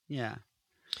 Yeah.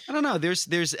 I don't know.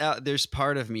 There's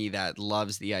part of me that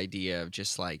loves the idea of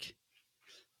just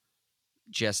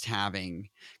having,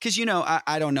 because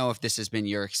I don't know if this has been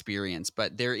your experience,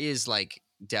 but there is like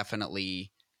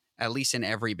definitely, at least in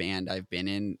every band I've been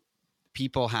in,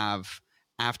 people have,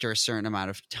 after a certain amount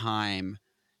of time,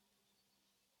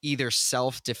 either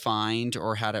self-defined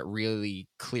or had it really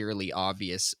clearly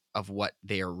obvious of what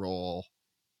their role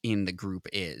in the group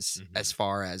is, as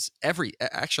far as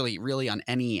actually really on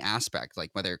any aspect,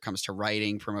 like whether it comes to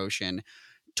writing, promotion,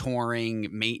 touring,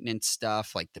 maintenance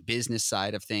stuff, like the business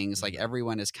side of things, like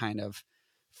everyone has kind of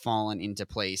fallen into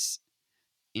place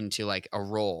into like a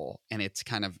role, and it's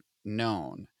kind of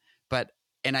known.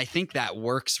 And I think that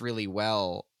works really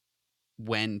well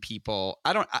when people,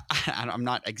 I'm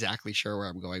not exactly sure where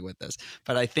I'm going with this,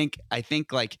 but I think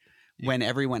like when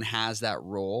everyone has that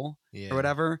role or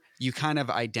whatever, you kind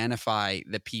of identify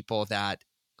the people that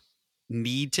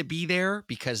need to be there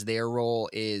because their role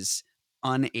is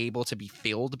unable to be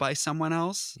filled by someone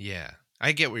else. Yeah,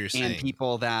 I get what you're saying. And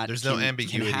people that there's no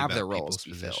ambiguity can have about their roles people's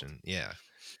be position. filled. Yeah.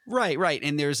 Right.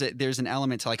 And there's an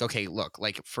element to like, okay, look,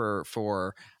 like for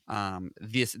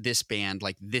this band,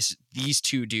 like these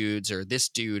two dudes, or this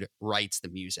dude writes the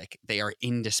music. They are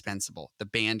indispensable. The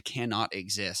band cannot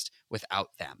exist without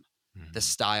them. The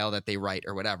style that they write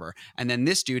or whatever. And then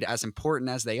this dude, as important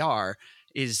as they are,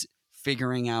 is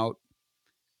figuring out,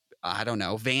 I don't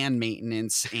know, van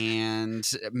maintenance and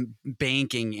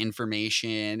banking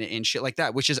information and shit like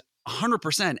that, which is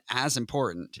 100% as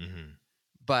important,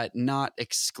 but not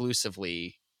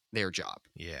exclusively their job.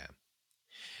 Yeah.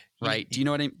 Right. Do you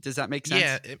know what does that make sense?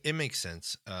 Yeah, it makes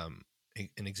sense. An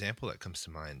example that comes to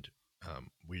mind,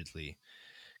 weirdly,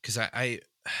 because I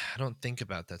don't think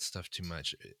about that stuff too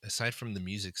much. Aside from the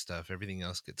music stuff, everything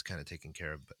else gets kind of taken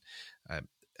care of. But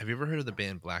have you ever heard of the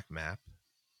band Black Map?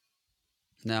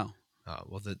 No.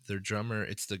 Well, their drummer,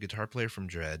 it's the guitar player from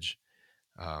Dredge.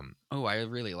 I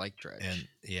really like Dredge. And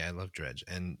yeah, I love Dredge.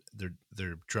 And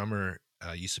their drummer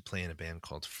used to play in a band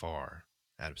called Far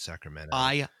out of Sacramento.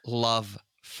 I love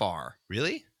Far.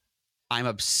 Really? I'm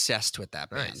obsessed with that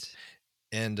band. Nice.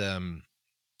 And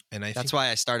that's why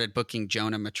I started booking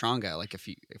Jonah Matronga like a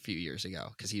few years ago,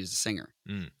 because he was a singer.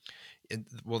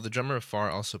 Well, the drummer of Far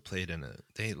also played in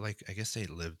I guess they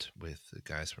lived with the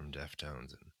guys from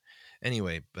Deftones. And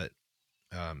anyway, but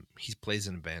he plays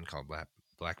in a band called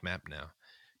Black Map now,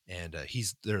 and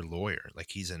he's their lawyer. Like,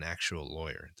 he's an actual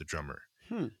lawyer, the drummer.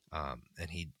 And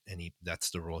he that's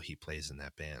the role he plays in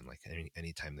that band. Like,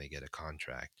 anytime they get a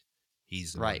contract,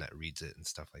 he's the one Right. that reads it and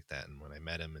stuff like that. And when I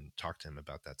met him and talked to him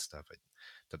about that stuff, I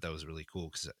thought that was really cool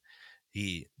because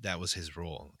that was his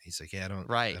role. He's like, yeah, I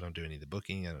don't do any of the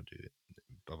booking, I don't do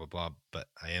blah blah blah, but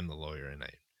I am the lawyer. And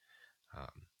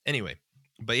anyway,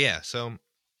 but yeah, so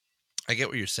I get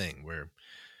what you're saying. Where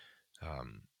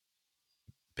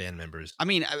band members, I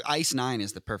mean, Ice Nine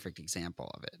is the perfect example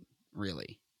of it,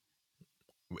 really.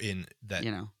 in that,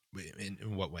 You know,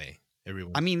 in what way?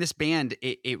 Everyone. I mean, this band,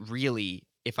 it really,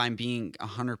 if I'm being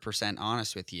 100%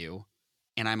 honest with you,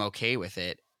 and I'm okay with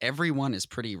it, everyone is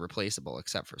pretty replaceable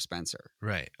except for Spencer.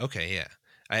 Right. Okay. Yeah.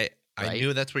 I Right?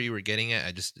 knew that's where you were getting at.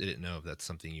 I just didn't know if that's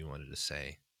something you wanted to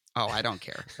say. Oh, I don't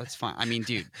care. That's fine. I mean,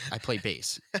 dude, I play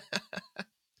bass.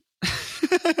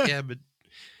 Yeah, but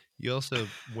you also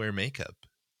wear makeup.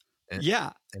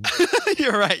 Yeah,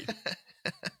 you're right.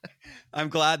 I'm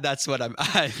glad that's what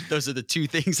those are the two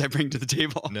things I bring to the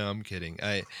table. No, I'm kidding.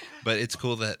 But it's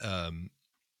cool that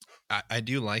I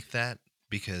do like that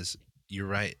because you're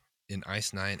right. In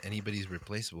Ice Nine, anybody's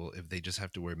replaceable. If they just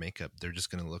have to wear makeup, they're just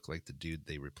going to look like the dude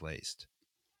they replaced.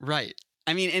 Right.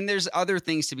 I mean, and there's other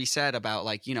things to be said about,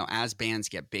 like, you know, as bands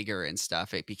get bigger and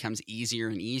stuff, it becomes easier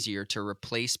and easier to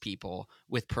replace people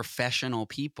with professional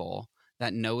people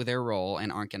that know their role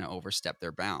and aren't going to overstep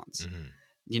their bounds. Mm-hmm.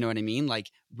 You know what I mean? Like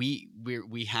we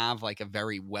have like a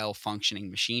very well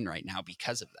functioning machine right now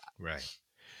because of that. Right.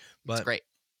 It's great.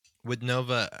 With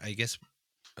Nova, I guess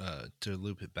to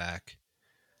loop it back.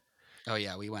 Oh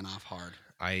yeah, we went off hard.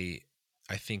 I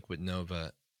think with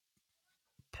Nova,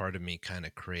 part of me kind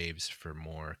of craves for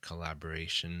more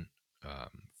collaboration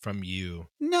from you.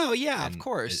 No, yeah, of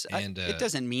course. And it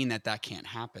doesn't mean that can't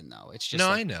happen, though. It's just no,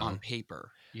 like I know. on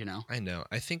paper, you know? I know.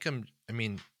 I think I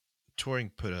mean, touring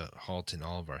put a halt in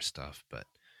all of our stuff, but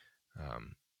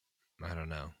I don't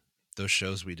know. Those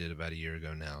shows we did about a year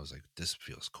ago now, I was like, this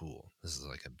feels cool. This is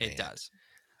like a band. It does.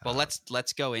 Well,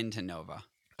 let's go into Nova.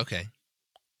 Okay.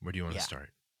 Where do you want to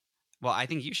start? Well, I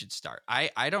think you should start.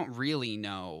 I don't really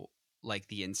know like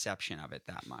the inception of it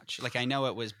that much. Like I know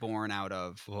it was born out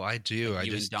of. Well, I do. Like,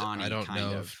 I don't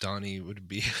know if Donnie would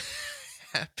be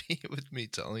happy with me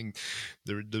telling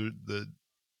the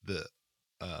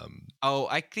Oh,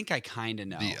 I think I kind of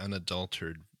know the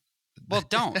unadulterated. Well,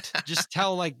 don't just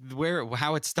tell like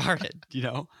how it started. You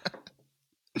know.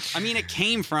 I mean, it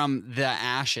came from the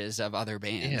ashes of other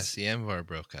bands. Yes, the Amvar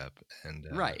broke up, and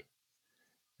right.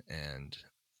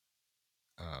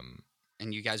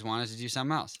 And you guys wanted to do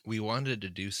something else. We wanted to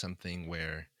do something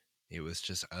where it was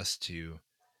just us two,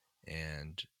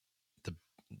 and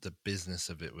the business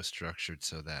of it was structured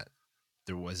so that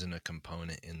there wasn't a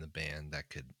component in the band that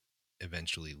could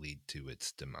eventually lead to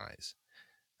its demise.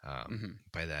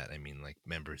 By that I mean like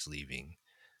members leaving.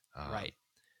 Right.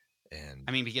 And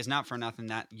I mean, because not for nothing,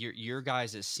 that your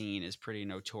guys' scene is pretty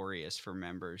notorious for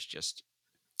members just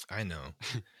I know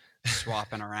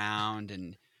swapping around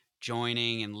and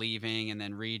joining and leaving and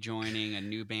then rejoining a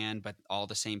new band, but all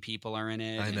the same people are in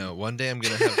it. I know. One day I'm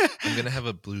gonna have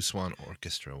a Blue Swan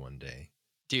orchestra one day.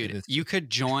 Dude, you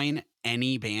could join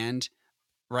any band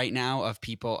right now of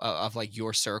people of like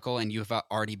your circle, and you've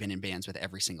already been in bands with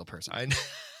every single person. I know.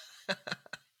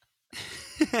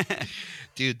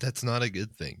 Dude, that's not a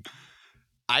good thing.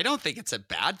 I don't think it's a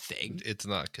bad thing. It's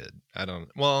not good.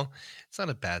 Well, it's not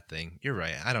a bad thing. You're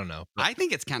right. I don't know. I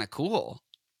think it's kind of cool.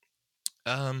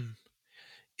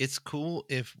 It's cool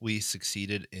if we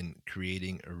succeeded in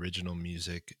creating original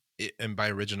music. And by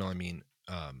original, I mean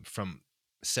from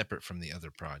separate from the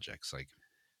other projects. Like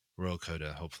Royal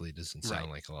Coda hopefully doesn't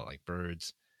sound like a lot like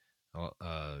Birds,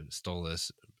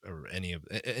 Stolas, or any.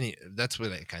 That's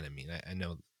what I kind of mean. I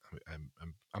know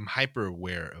I'm hyper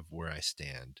aware of where I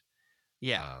stand.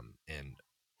 Yeah. And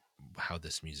how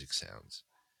this music sounds.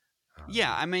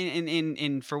 Yeah, I mean,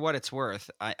 in for what it's worth,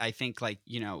 I think like,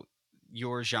 you know,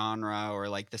 your genre or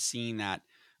like the scene that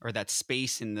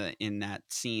space in that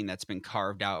scene that's been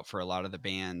carved out for a lot of the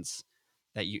bands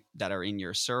that are in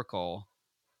your circle.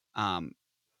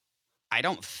 I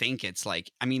don't think it's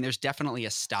like, I mean, there's definitely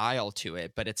a style to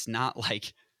it, but it's not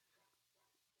like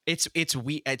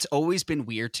it's always been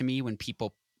weird to me when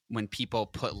people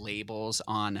put labels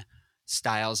on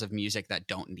styles of music that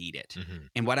don't need it. Mm-hmm.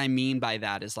 And what I mean by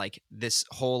that is like this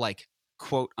whole like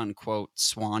quote unquote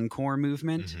swancore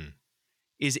movement Mm-hmm.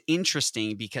 is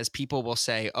interesting because people will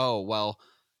say, oh, well,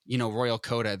 you know, Royal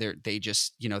Coda, they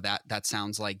just, you know, that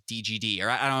sounds like DGD, or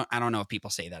I don't know if people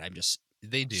say that. I'm just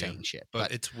saying shit,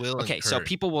 but it's Will. Okay. And So Kurt.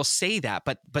 people will say that,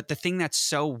 but the thing that's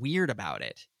so weird about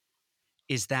it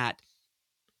is that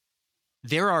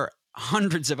there are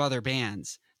hundreds of other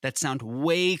bands that sound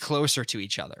way closer to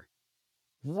each other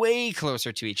way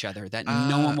closer to each other that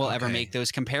no one will ever Okay. make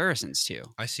those comparisons to.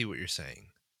 I see what you're saying.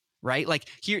 Right? Like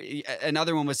here,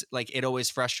 another one was like, it always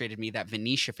frustrated me that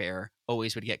Venetia Fair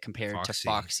always would get compared to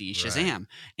Foxy Shazam. Right.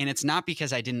 And it's not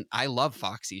because I love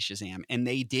Foxy Shazam, and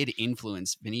they did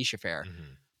influence Venetia Fair,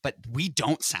 but we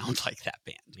don't sound like that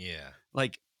band. Yeah.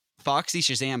 Like Foxy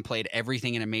Shazam played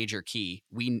everything in a major key.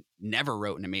 We never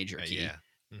wrote in a major key. Yeah.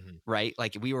 Right?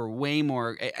 Like we were way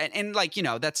more, and like, you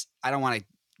know, that's, I don't want to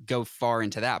go far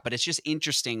into that, but it's just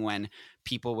interesting when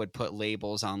people would put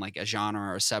labels on like a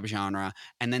genre or a subgenre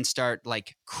and then start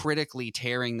like critically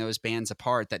tearing those bands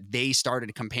apart that they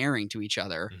started comparing to each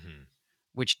other,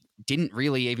 which didn't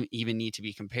really even need to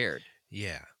be compared.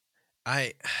 Yeah.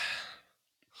 I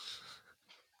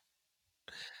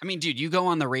mean, dude, you go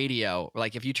on the radio,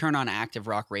 like if you turn on active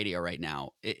rock radio right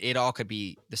now, it all could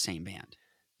be the same band.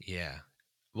 Yeah.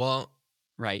 Well,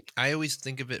 right. I always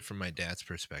think of it from my dad's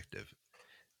perspective,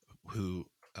 who,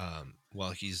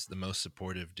 while he's the most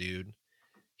supportive dude,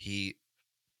 he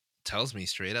tells me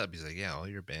straight up, he's like, yeah, all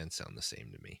your bands sound the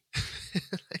same to me.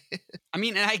 I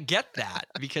mean, and I get that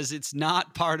because it's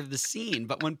not part of the scene,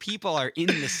 but when people are in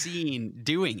the scene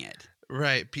doing it.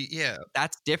 Right. Yeah.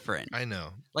 That's different. I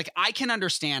know. Like, I can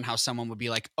understand how someone would be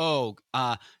like, oh,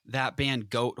 that band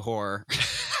Goat Whore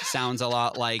sounds a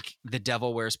lot like The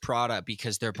Devil Wears Prada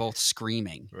because they're both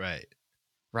screaming. Right.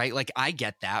 Right? Like, I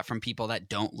get that from people that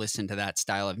don't listen to that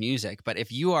style of music. But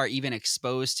if you are even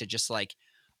exposed to just like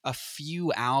a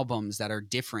few albums that are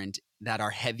different, that are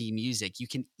heavy music, you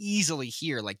can easily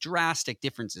hear like drastic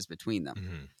differences between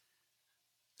them.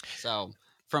 So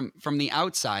from the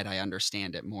outside, I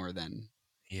understand it more than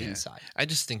inside. I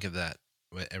just think of that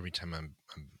every time I'm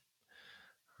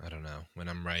I don't know, when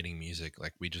I'm writing music.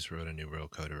 Like we just wrote a new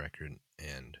Coda record,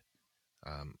 and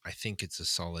I think it's a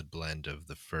solid blend of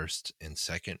the first and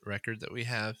second record that we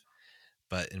have.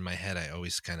 But in my head, I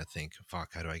always kind of think,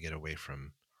 fuck, how do I get away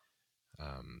from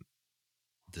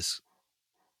this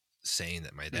saying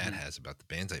that my dad has about the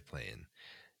bands I play in?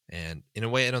 And in a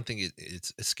way, I don't think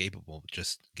it's escapable,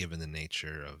 just given the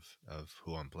nature of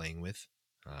who I'm playing with.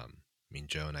 I mean,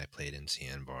 Joe and I played in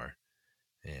CN Bar,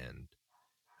 and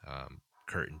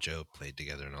Kurt and Joe played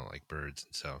together in All Like Birds.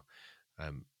 And so,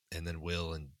 and then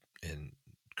Will and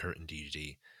Kurt and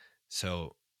DG.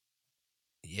 So,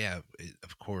 yeah,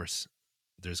 of course,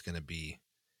 there's going to be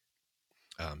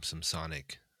some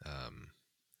sonic,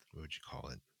 what would you call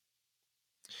it?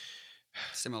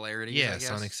 Similarities. Yeah,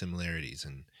 sonic similarities,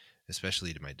 and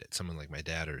especially to someone like my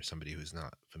dad or somebody who's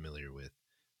not familiar with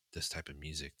this type of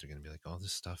music, they're gonna be like, "Oh,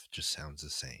 this stuff just sounds the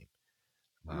same,"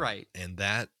 right? And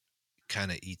that kind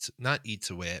of not eats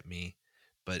away at me,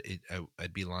 but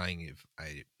I'd be lying if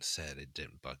I said it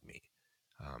didn't bug me.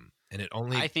 And it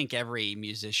only, I think every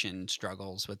musician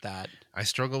struggles with that. I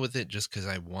struggle with it just because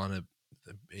I want to.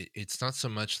 It's not so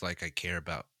much like I care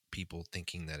about people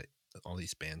thinking that all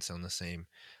these bands sound the same.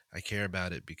 I care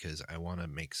about it because I want to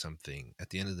make something. At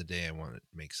the end of the day, I want to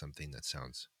make something that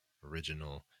sounds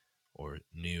original or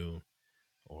new,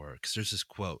 or because there's this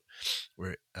quote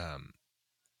where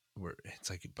it's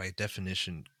like, by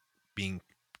definition, being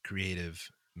creative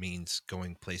means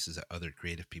going places that other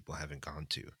creative people haven't gone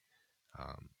to,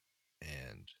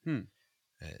 and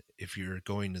if you're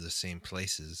going to the same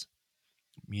places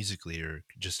musically or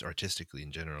just artistically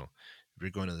in general, if you're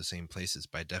going to the same places,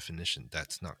 by definition,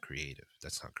 that's not creative.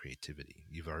 That's not creativity.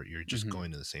 You're just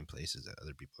going to the same places that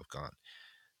other people have gone.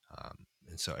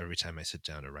 And so every time I sit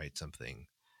down to write something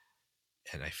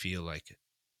and I feel like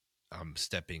I'm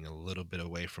stepping a little bit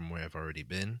away from where I've already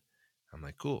been, I'm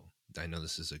like, cool, I know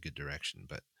this is a good direction,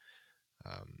 but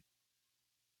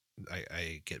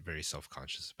I get very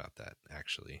self-conscious about that,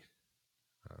 actually.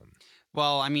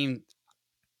 Well, I mean,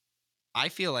 I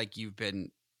feel like you've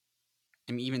been,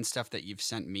 I mean, even stuff that you've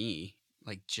sent me,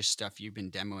 like just stuff you've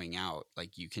been demoing out,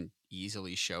 like you can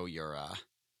easily show your,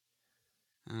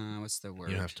 what's the word?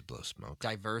 You don't have to blow smoke.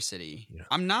 Diversity. Yeah.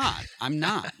 I'm not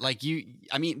like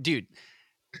I mean, dude,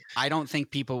 I don't think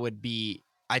people would be,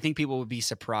 I think people would be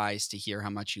surprised to hear how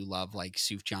much you love like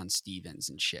Sufjan Stevens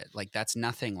and shit. Like that's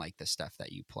nothing like the stuff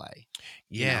that you play.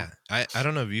 Yeah. You know? I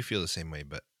don't know if you feel the same way,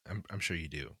 but I'm sure you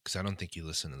do. Cause I don't think you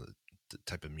listen to the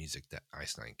type of music that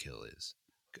Ice Nine Kill is.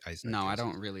 No, I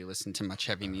don't really listen to much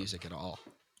heavy music at all.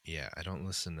 Yeah, I don't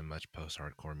listen to much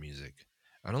post-hardcore music.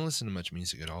 I don't listen to much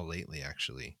music at all lately,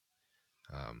 actually.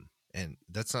 And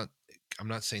that's not, I'm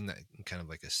not saying that in kind of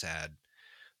like a sad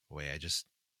way. I just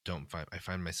I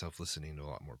find myself listening to a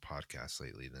lot more podcasts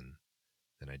lately than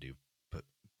I do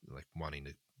like wanting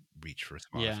to reach for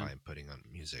Spotify and putting on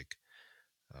music.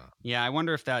 Yeah, I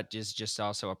wonder if that is just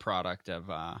also a product of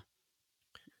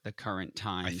the current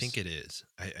times. I think it is.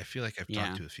 I feel like I've Yeah.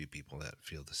 talked to a few people that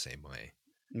feel the same way,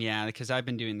 Yeah, because I've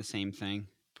been doing the same thing.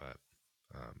 but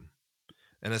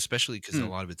and especially because a Hmm.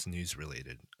 lot of it's news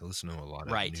related. I listen to a lot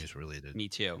of Right. news related Me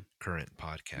too. current Me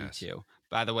podcasts. too.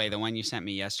 By the way, the one you sent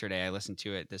me yesterday, I listened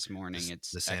to it this morning. The, It's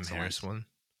the Sam excellent. Harris one,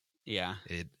 Yeah.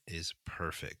 it is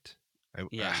perfect.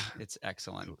 Yeah, it's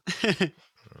excellent.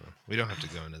 We don't have to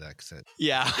go into that because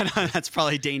Yeah, that's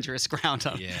probably dangerous ground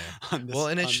on, yeah. on this. Well,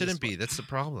 and it on this shouldn't be. one. That's the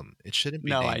problem. It shouldn't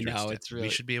be No, I dangerous. know. It's really. We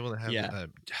should be able to have. Yeah.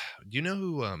 Do you know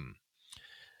who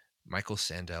Michael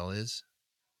Sandel is?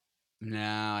 No,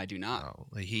 I do not. No,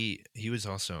 like he was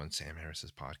also on Sam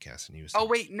Harris's podcast, and he was. Oh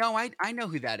wait, no, I know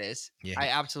who that is. Yeah, I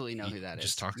absolutely know he who that is.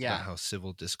 just talks Yeah, about how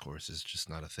civil discourse is just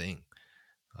not a thing.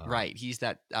 right. He's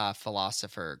that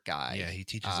philosopher guy. Yeah, he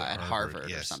teaches at Harvard or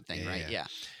yes. something, Yeah, right? Yeah.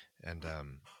 And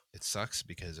it sucks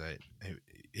because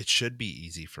it should be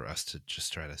easy for us to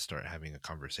just try to start having a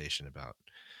conversation about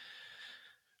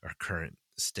our current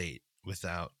state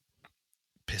without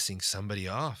pissing somebody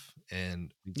off,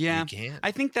 and we can't.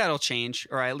 I think that'll change,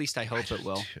 or at least I hope it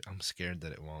will. I'm scared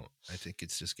that it won't. I think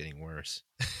it's just getting worse.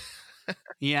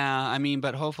 Yeah, I mean,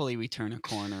 but hopefully we turn a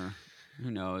corner.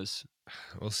 Who knows?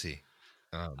 We'll see.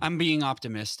 I'm being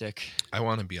optimistic. I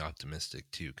want to be optimistic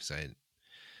too, because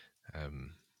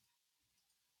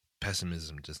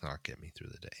pessimism does not get me through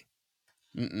the day.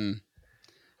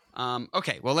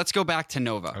 Okay, well, let's go back to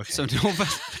Nova. Okay. So Nova.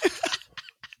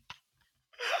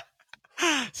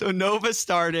 So Nova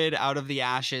started out of the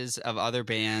ashes of other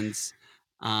bands,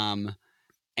 and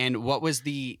what was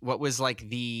like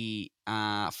the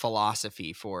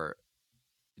philosophy for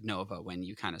Nova when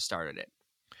you kind of started it?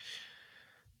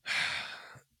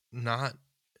 Not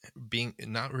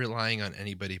relying on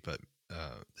anybody but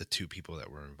the two people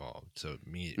that were involved. So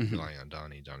me relying on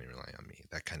Donnie relying on me.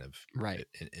 That kind of right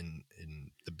in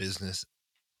the business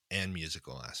and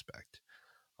musical aspect.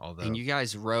 Although, and you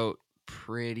guys wrote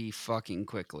pretty fucking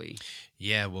quickly.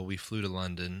 Yeah, well, we flew to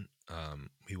London.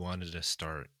 We wanted to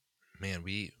start. Man,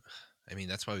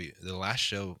 that's why the last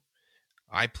show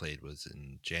I played was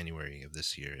in January of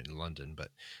this year in London.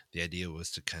 But the idea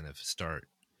was to kind of start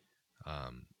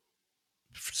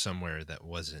somewhere that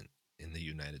wasn't in the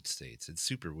United States. It's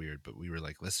super weird, but we were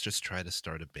like, let's just try to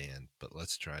start a band, but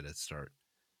let's try to start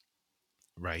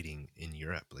writing in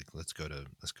Europe. Like, let's go to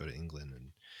England,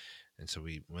 and so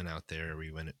we went out there. We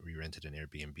rented an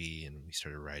Airbnb, and we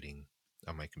started writing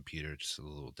on my computer, just a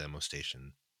little demo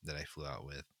station that I flew out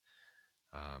with.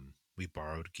 We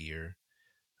borrowed gear.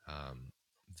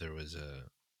 There was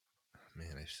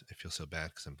I feel so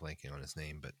bad because I'm blanking on his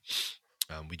name, but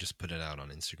we just put it out on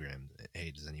Instagram.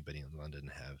 Hey, does anybody in London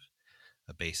have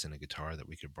a bass and a guitar that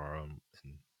we could borrow?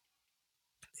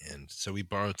 And so we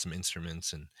borrowed some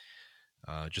instruments and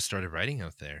just started writing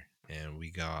out there. And we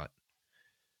got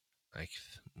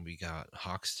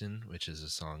Hoxton, which is a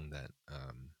song that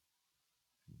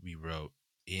we wrote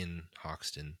in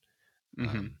Hoxton.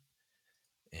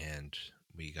 And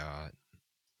we got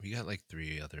like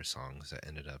 3 other songs that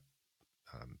ended up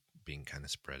being kind of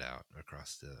spread out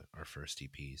across our first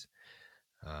EPs.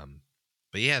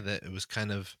 But yeah, it was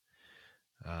kind of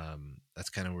that's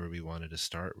kind of where we wanted to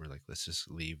start. We're like, let's just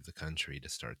leave the country to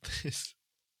start this.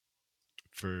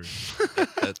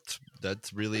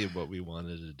 That's really what we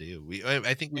wanted to do.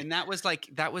 I think and that was like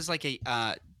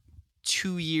a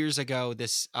 2 years ago.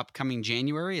 This upcoming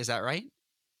January, is that right?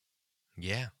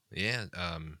 Yeah.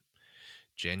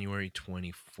 January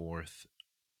 24th,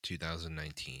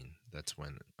 2019. That's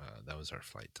when that was our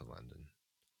flight to London.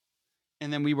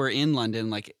 And then we were in London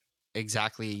like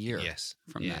exactly a year. Yes.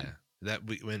 From then. That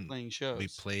when playing shows. We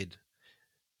played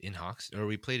in Hoxton, or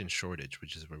we played in Shoreditch,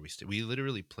 which is where we stayed. We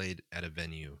literally played at a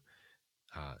venue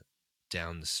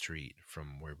down the street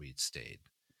from where we'd stayed.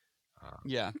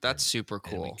 Yeah, that's super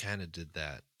cool. And we kind of did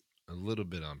that a little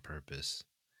bit on purpose.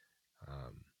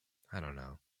 I don't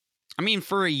know. I mean,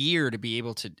 for a year to be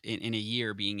able to, in a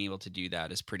year, being able to do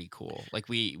that is pretty cool. Like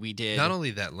we did not only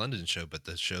that London show, but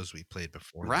the shows we played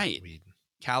before. Right.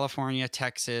 California,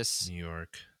 Texas, New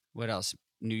York. What else?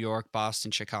 New York, Boston,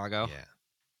 Chicago. Yeah.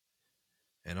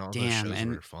 And all those shows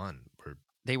were fun.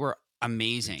 They were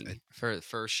amazing for the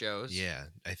first shows. Yeah.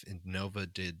 I think Nova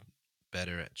did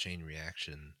better at Chain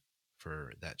Reaction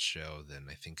for that show than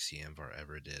I think Cianvar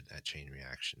ever did at Chain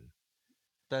Reaction.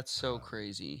 That's so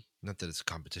crazy. Not that it's a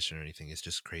competition or anything. It's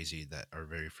just crazy that our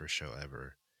very first show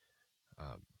ever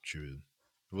drew.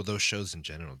 Well, those shows in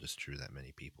general just drew that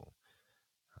many people.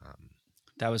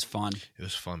 That was fun. It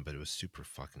was fun, but it was super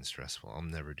fucking stressful. I'm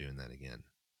never doing that again.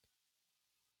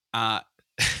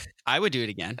 I would do it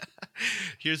again.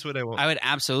 Here's what I won't. I would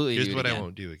absolutely. Here's do it what again. I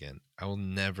won't do again. I will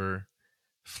never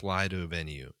fly to a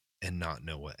venue and not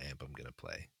know what amp I'm gonna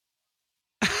play.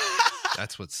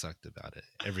 That's what sucked about it.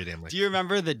 Every day I'm like, Do you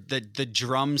remember the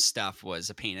drum stuff was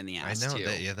a pain in the I ass know too?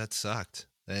 that. Yeah, that sucked.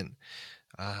 Then,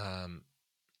 I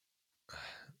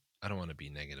don't want to be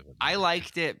negative about I it.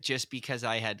 liked it just because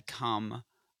I had come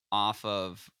off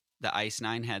of the Ice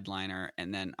Nine headliner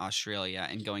and then Australia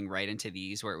and going right into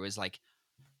these where it was like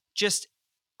just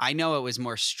I know it was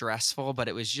more stressful, but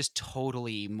it was just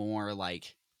totally more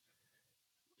like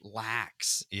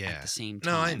lax Yeah. at the same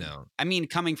No, I time. know. I mean,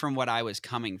 coming from what I was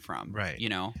coming from, Right. you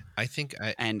know, I think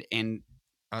and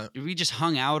uh, we just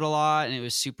hung out a lot and it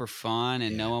was super fun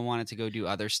and Yeah. no one wanted to go do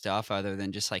other stuff other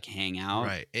than just like hang out.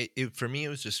 right. It for me, it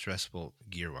was just stressful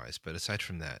gear wise, but aside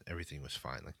from that, everything was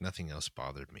fine. Like nothing else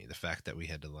bothered me. The fact that we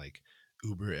had to like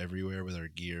Uber everywhere with our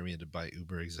gear, we had to buy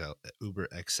Uber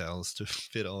XLs to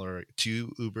fit all our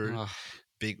two Ugh.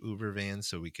 big Uber vans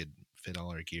so we could fit all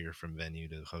our gear from venue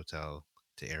to hotel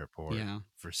to airport Yeah.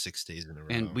 for 6 days in a row.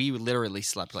 And we literally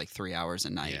slept like 3 hours a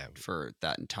night Yeah. for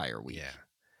that entire week. Yeah.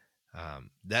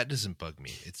 That doesn't bug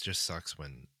me. It just sucks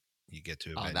when you get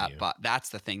to a venue. That's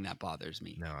the thing that bothers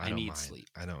me. No, I I don't need mind. sleep.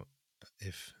 I don't.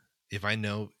 If I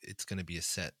know it's going to be a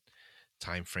set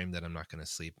time frame that I'm not going to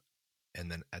sleep, and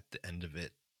then at the end of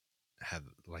it have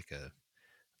like a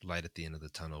light at the end of the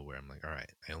tunnel where I'm like, all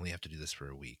right, I only have to do this for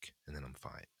a week, and then I'm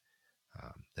fine.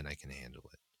 Then I can handle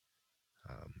it.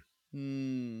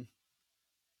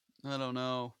 I don't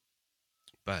know.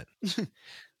 But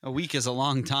A week is a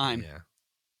long time. yeah.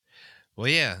 Well,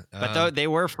 yeah. But they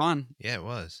were fun. Yeah, it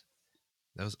was.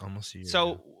 That was almost a year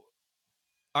So, ago.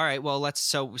 all right. Well,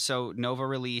 so Nova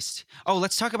released. Oh,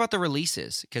 let's talk about the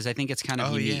releases because I think it's kind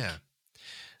of unique. Yeah.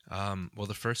 Well,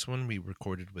 the first one we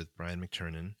recorded with Brian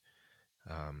McTurnan,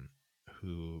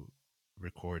 who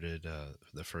recorded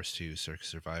the first two Circus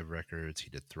Survive records. He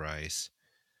did Thrice.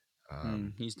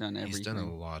 He's done everything. He's done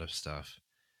a lot of stuff.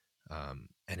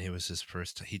 And it was his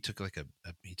first. He took like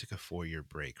he took a 4-year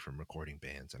break from recording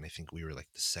bands, and I think we were like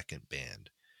the second band.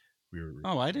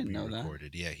 I didn't know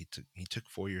recorded. Yeah, he took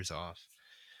 4 years off.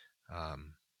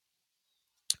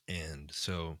 And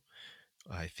so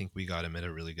I think we got him at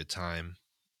a really good time,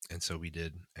 and so we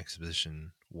did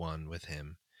Exposition 1 with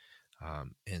him.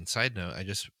 And side note, I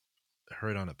just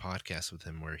heard on a podcast with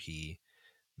him where he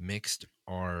mixed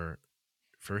our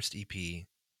first EP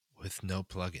with no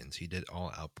plugins. He did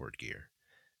all outboard gear.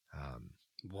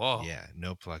 Whoa. Yeah,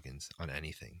 no plugins on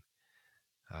anything.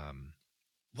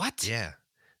 What? Yeah,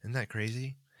 isn't that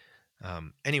crazy?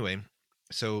 Anyway,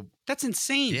 so That's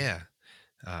insane. yeah,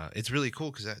 it's really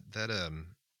cool because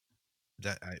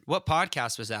What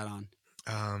podcast was that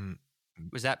on?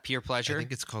 Was that Pure Pleasure? I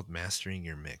think it's called Mastering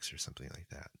Your Mix or something like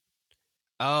that.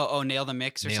 Oh, Nail the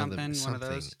Mix or something. One of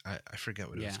those. I forget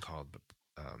what it was called, but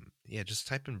yeah, just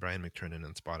type in Brian McTurnan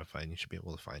on Spotify and you should be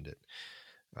able to find it.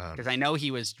 Because I know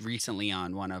he was recently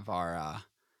on one of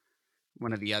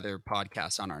the other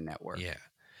podcasts on our network. Yeah.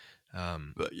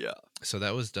 But yeah. So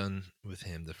that was done with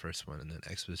him, the first one, and then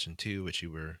Expedition 2, which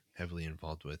you were heavily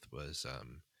involved with, was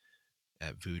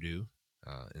at Voodoo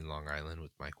in Long Island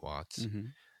with Mike Watts,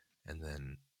 and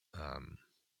then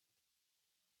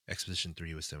Expedition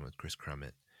 3 was done with Chris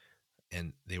Crummett,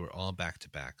 and they were all back to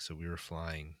back. So we were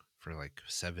flying for like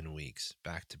 7 weeks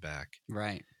back to back.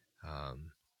 Right.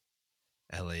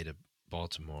 LA to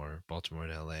Baltimore, Baltimore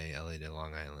to LA to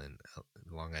Long Island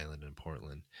and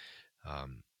Portland.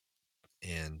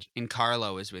 And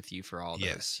Carlo is with you for all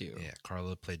those too. Yeah,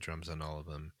 Carlo played drums on all of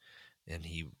them, and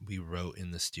we wrote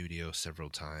in the studio several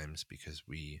times because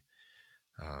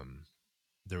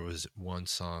there was one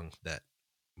song that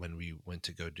when we went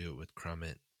to go do it with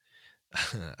Crummett,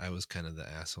 I was kind of the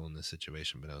asshole in this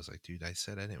situation, but I was like, dude, I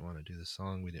said I didn't want to do the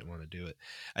song. We didn't want to do it.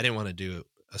 I didn't want to do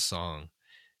a song,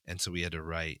 and so we had to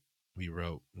write. We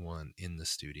wrote one in the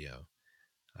studio.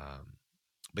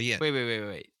 But yeah.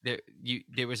 Wait.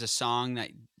 There was a song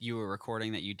that you were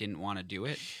recording that you didn't want to do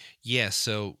it? Yeah,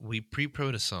 so we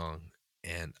pre-pro'd a song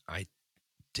and I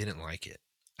didn't like it.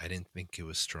 I didn't think it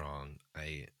was strong.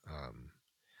 I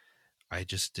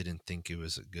just didn't think it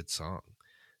was a good song.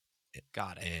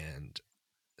 Got it. And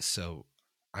so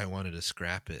I wanted to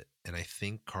scrap it, and I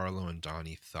think Carlo and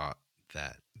Donnie thought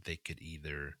that they could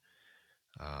either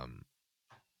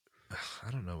I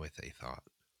don't know what they thought.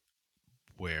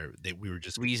 Where we were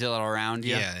just weasel it around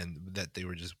you. Yeah, and that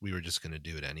we were just going to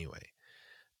do it anyway.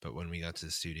 But when we got to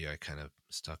the studio, I kind of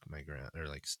stood my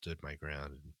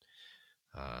ground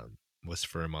and was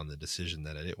firm on the decision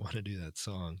that I didn't want to do that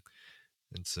song.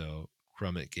 And so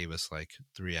Crummett gave us like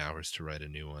 3 hours to write a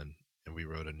new one, and we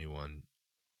wrote a new one.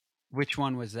 Which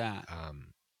one was that?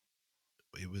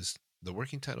 It was the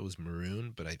working title was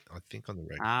Maroon, but I think on the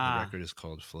Ah, record is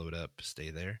called Float Up, Stay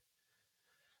There.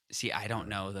 see, I don't Um,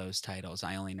 know those titles.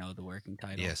 I only know the working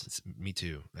yes, titles. me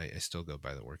too. I still go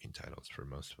by the working titles for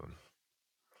most of them.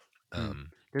 Hmm.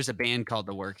 There's a band called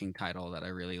The Working Title that I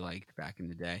really liked back in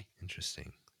the day.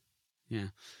 Interesting. Yeah.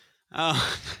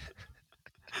 Oh.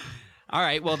 All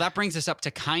right. Well, that brings us up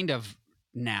to kind of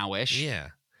nowish,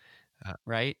 Yeah.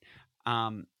 right?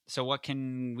 So what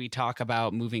can we talk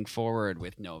about moving forward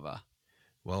with Nova?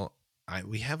 Well,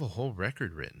 we have a whole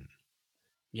record written.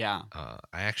 Yeah. I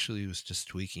actually was just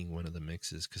tweaking one of the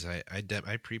mixes because I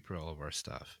pre-pro all of our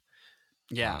stuff.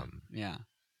 Yeah. Um, Yeah.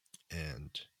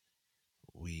 and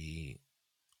we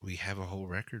have a whole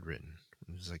record written.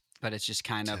 It was like But it's just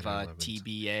kind 10 of or a 11.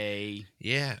 TBA.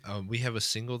 Yeah, we have a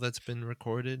single that's been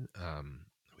recorded.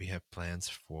 We have plans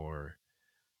for.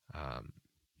 Um,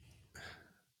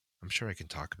 I'm sure I can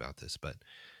talk about this, but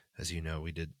as you know,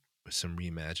 we did some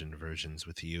reimagined versions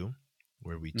with you,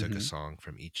 where we took a Mhm. song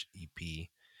from each EP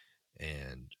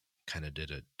and kind of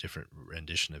did a different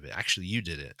rendition of it. Actually, you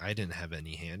did it. I didn't have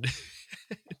any hand.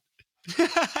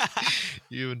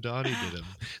 You and Donnie did them.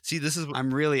 See, this is what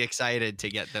I'm really excited to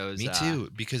get those me too,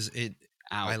 because I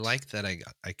out. like that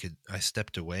I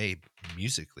stepped away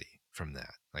musically from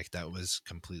that. Like that was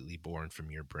completely born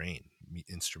from your brain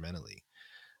instrumentally.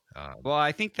 Well,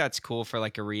 I think that's cool for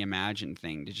like a reimagined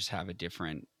thing to just have a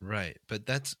different Right, but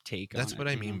that's take on what it,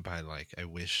 I you know? mean by like I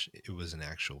wish it was an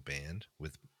actual band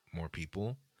with more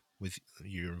people with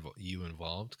you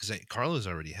involved, because Carlo's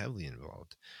already heavily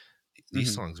involved.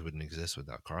 These Mhm. songs wouldn't exist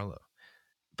without Carlo.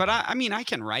 But I mean, I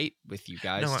can write with you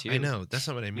guys No, I too. know that's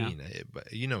not what I You know? mean,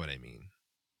 but you know what I mean.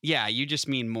 Yeah, you just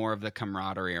mean more of the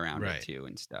camaraderie around it Right. too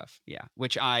and stuff. Yeah,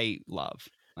 which I love.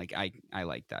 Like I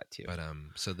like that too. But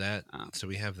Um, so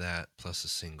we have that plus a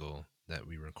single that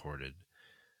we recorded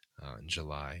in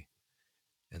July,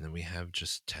 and then we have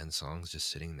just 10 songs just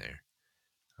sitting there,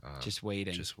 just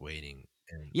waiting. just waiting.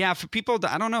 And Yeah, for people,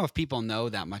 I don't know if people know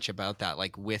that much about that.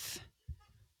 Like with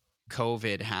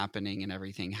COVID happening and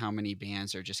everything, how many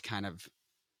bands are just kind of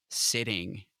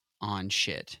sitting on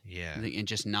shit yeah, and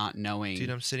just not dude, knowing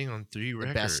I'm sitting on 3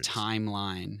 the best records.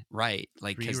 timeline, right?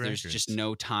 Like 3 because there's just records.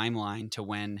 no timeline to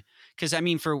when. Because I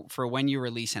mean, for when you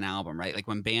release an album, right? Like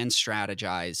when bands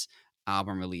strategize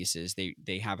album releases,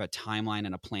 they have a timeline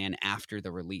and a plan after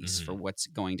the release for Mhm. what's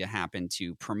going to happen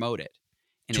to promote it,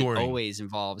 and it Touring. always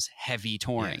involves heavy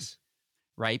touring. Yes.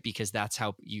 Right? Because that's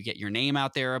how you get your name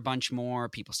out there a bunch more.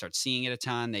 People start seeing it a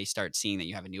ton. They start seeing that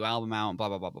you have a new album out and blah,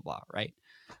 blah, blah, blah, blah. Right.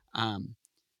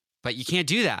 But you can't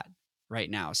do that right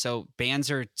now. So bands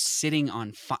are sitting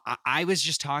on. I was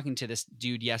just talking to this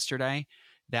dude yesterday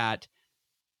that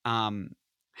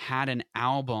had an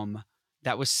album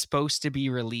that was supposed to be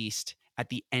released at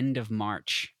the end of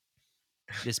March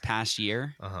this past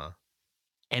year. Uh-huh.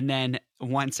 And then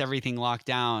once everything locked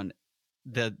down,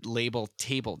 the label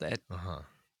tabled it. Uh-huh.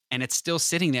 And it's still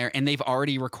sitting there, and they've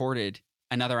already recorded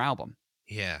another album.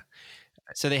 Yeah.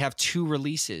 So they have 2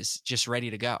 releases just ready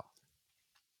to go.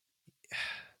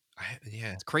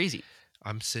 Yeah. It's crazy.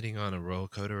 I'm sitting on a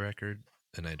Coda record,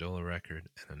 an Eidola record,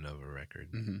 and a Nova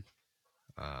record. Mm-hmm.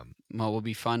 Um, Well, it will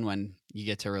be fun when you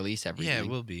get to release everything. yeah, it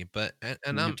will be, but and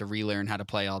you have to relearn how to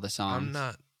play all the songs. I'm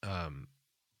not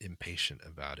impatient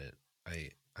about it.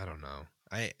 I don't know.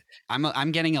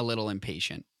 I'm getting a little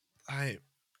impatient. I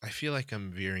feel like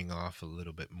I'm veering off a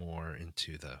little bit more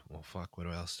into the, well, fuck, what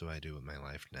else do I do with my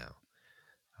life now?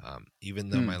 Even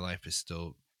though my life is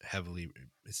still heavily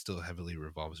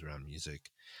revolves around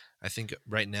music. I think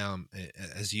right now,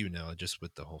 as you know, just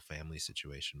with the whole family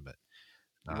situation, but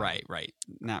Right.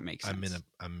 That makes sense.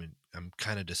 I'm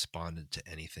kind of despondent to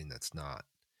anything that's not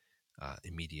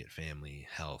immediate family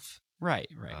health. Right.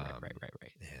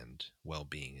 And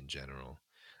well-being in general.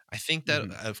 I think that,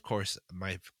 of course,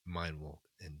 my mind will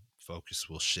and focus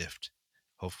will shift,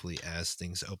 hopefully, as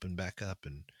things open back up.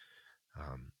 And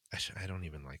I don't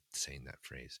even like saying that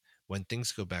phrase. When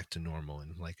things go back to normal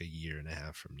in like a year and a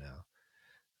half from now,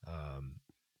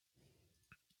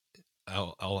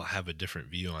 I'll have a different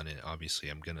view on it. Obviously,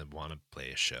 I'm gonna want to play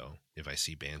a show if I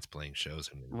see bands playing shows.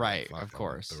 I'm gonna be like, Right. "Fuck, Of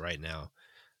course. But right now,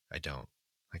 I don't.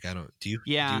 Like, I don't. Do you?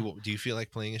 Yeah. Do you feel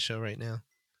like playing a show right now?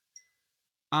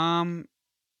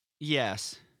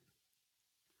 Yes.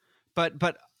 But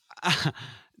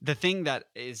the thing that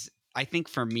is, I think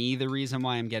for me, the reason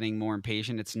why I'm getting more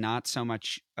impatient, it's not so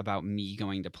much about me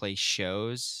going to play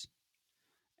shows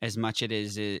as much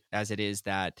as it is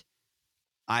that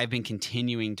I've been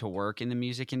continuing to work in the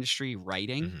music industry,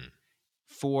 writing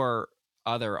for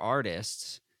other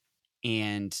artists.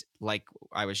 And like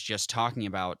I was just talking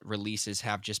about, releases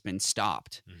have just been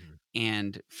stopped. Mhm.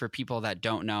 And for people that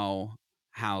don't know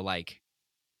how like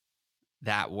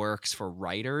that works for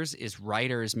writers, is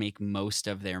writers make most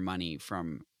of their money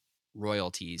from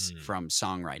royalties from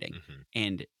songwriting. Mhm.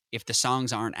 And if the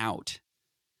songs aren't out,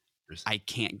 There's- I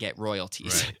can't get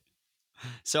royalties. Right.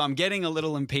 So I'm getting a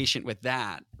little impatient with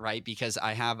that, right? Because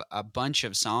I have a bunch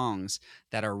of songs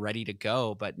that are ready to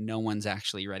go, but no one's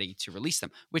actually ready to release them,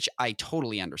 which I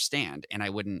totally understand. And I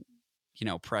wouldn't,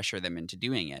 pressure them into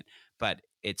doing it. But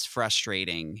it's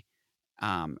frustrating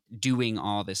doing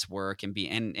all this work and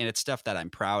and it's stuff that I'm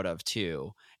proud of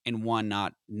too. And one,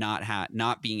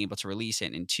 not being able to release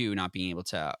it, and two, not being able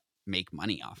to make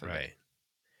money off of it. Right.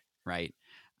 Right.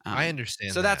 I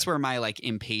understand So that's that. where my like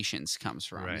impatience comes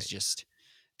from. Right. Is just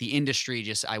the industry.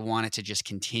 I want it to just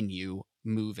continue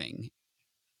moving.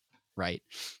 Right.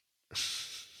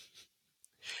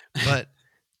 But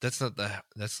that's not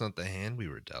the hand we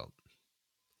were dealt.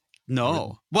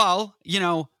 No. Well,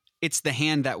 it's the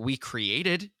hand that we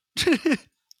created.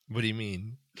 What do you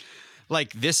mean?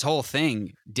 Like this whole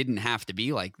thing didn't have to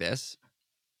be like this.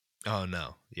 Oh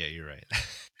no. Yeah, you're right.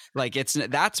 Like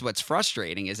that's what's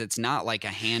frustrating, is it's not like a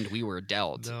hand we were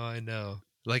dealt. No, I know.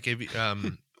 Like if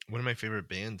one of my favorite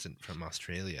bands from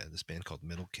Australia, this band called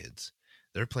Middle Kids,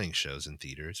 they're playing shows in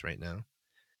theaters right now.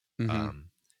 Mhm.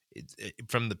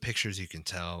 From the pictures you can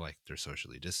tell, like they're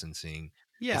socially distancing.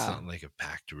 Yeah. It's not like a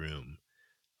packed room.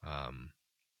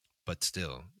 But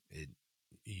still,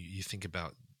 you think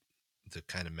about the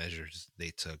kind of measures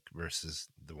they took versus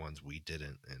the ones we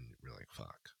didn't, and we're like,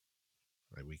 fuck.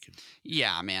 Like we could.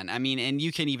 Yeah, man. I mean, and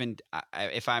you can even,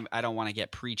 I don't want to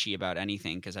get preachy about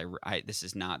anything, because this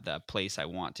is not the place I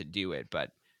want to do it,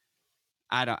 but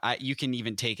you can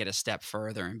even take it a step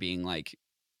further and being like,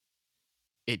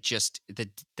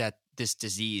 that this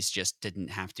disease just didn't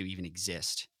have to even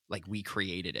exist. Like we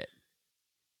created it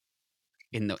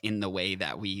in the way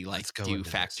that we like Let's go do into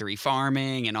factory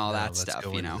farming and all No, that let's stuff,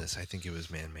 go into this. I think it was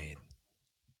man-made.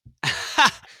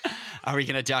 Are we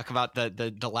going to talk about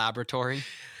the laboratory?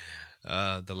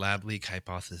 The lab leak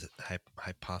hypothesis.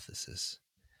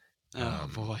 Oh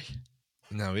boy.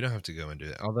 No, we don't have to go into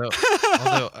it. Although,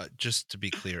 just to be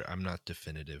clear, I'm not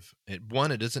definitive. It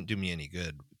doesn't do me any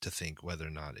good to think whether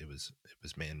or not it was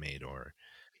man-made or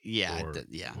Yeah, or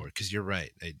because you're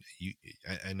right.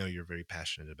 I know you're very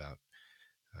passionate about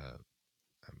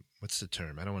what's the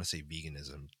term? I don't want to say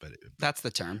veganism, but that's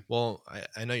the term. Well,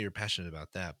 I know you're passionate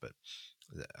about that, but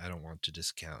I don't want to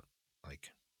discount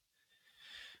like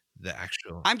the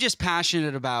actual. I'm just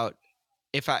passionate about,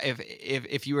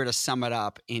 if you were to sum it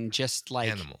up in just like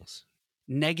animals,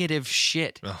 negative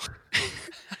shit. Oh.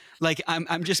 Like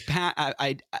I'm just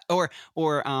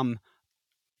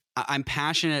I'm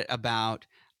passionate about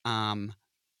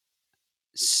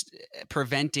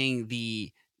preventing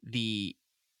the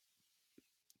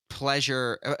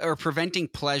pleasure, or preventing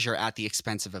pleasure at the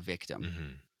expense of a victim. Mm-hmm.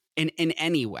 In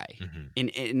any way. Mm-hmm.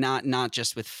 in not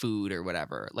just with food or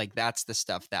whatever. Like that's the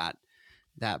stuff that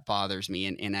bothers me,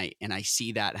 and I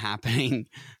see that happening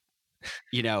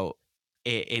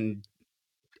in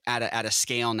at a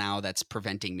scale now that's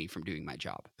preventing me from doing my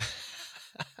job.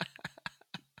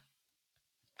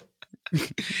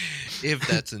 If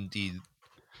that's indeed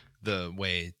the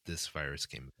way this virus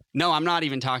came about. No, I'm not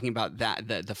even talking about that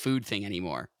the food thing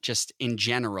anymore. Just in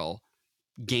general,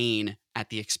 gain at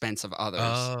the expense of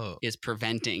others is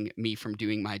preventing me from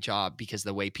doing my job, because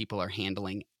the way people are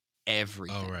handling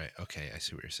everything. Oh, right. Okay, I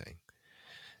see what you're saying.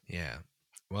 Yeah.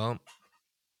 Well,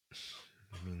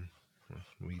 I mean,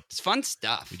 it's fun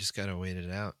stuff. We just gotta wait it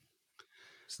out.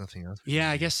 There's nothing else. Yeah,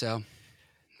 I guess so.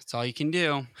 That's all you can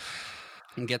do.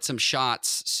 And get some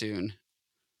shots soon.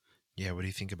 Yeah. What do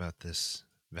you think about this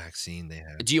vaccine they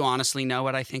have? Do you honestly know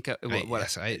what I think?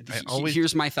 Yes, I always.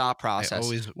 Here's my thought process. I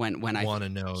always when I want to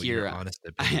know your honest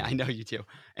opinion. I know you do,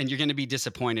 and you're going to be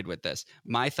disappointed with this.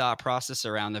 My thought process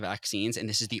around the vaccines, and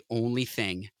this is the only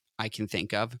thing I can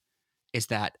think of, is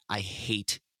that I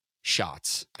hate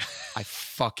shots. I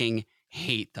fucking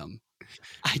hate them.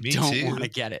 I don't want to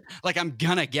get it. Like I'm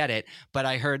gonna get it, but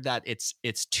I heard that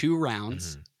it's 2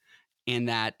 rounds, and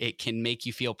that it can make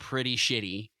you feel pretty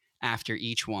shitty after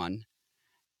each one.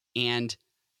 And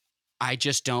I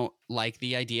just don't like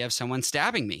the idea of someone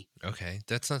stabbing me. Okay,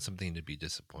 that's not something to be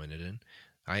disappointed in.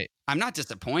 I'm not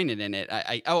disappointed in it.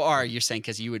 Or you're saying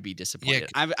because you would be disappointed.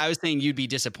 Yeah, I was saying you'd be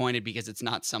disappointed because it's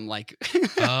not some like.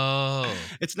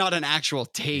 It's not an actual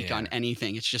take on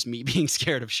anything. It's just me being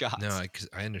scared of shots. No, because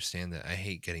I understand that. I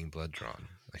hate getting blood drawn.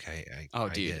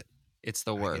 Like dude, it's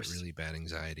the worst. I get really bad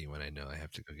anxiety when I know I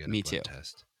have to go get a blood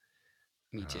test.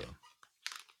 Me too.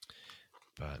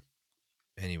 But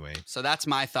Anyway, So that's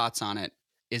my thoughts on it.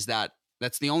 Is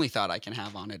that's the only thought I can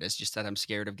have on it, is just that I'm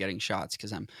scared of getting shots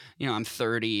because I'm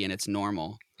 30 and it's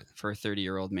normal for a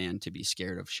 30-year-old man to be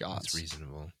scared of that's shots.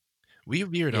 reasonable. We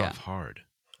veered Yeah. off hard.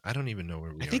 I don't even know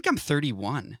where we I are. think I'm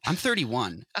 31. I'm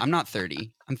 31. I'm not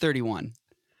 30. I'm 31.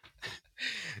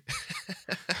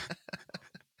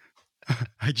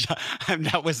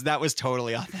 That was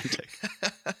totally authentic.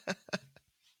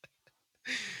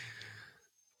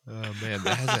 Oh man,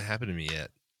 that hasn't happened to me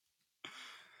yet.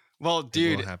 Well, It will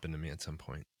dude, happen to me at some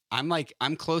point.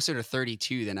 I'm closer to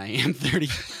 32 than I am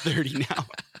 30 now.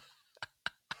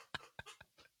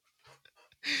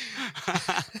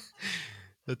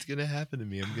 That's gonna happen to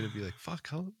me. I'm gonna be like, fuck,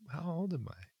 how old am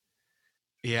I?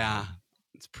 Yeah,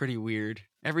 it's pretty weird.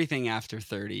 Everything after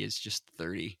 30 is just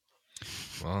 30.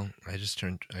 Well, I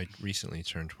recently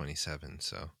turned 27,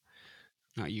 so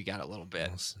Oh, you got a little bit.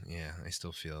 yeah, I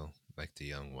still feel like the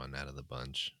young one out of the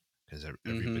bunch because Mm-hmm.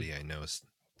 everybody I know is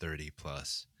 30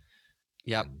 plus.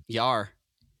 Yep, And- you are.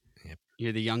 Yep.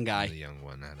 You're the young I'm guy. the young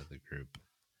one out of the group.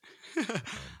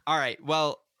 All right.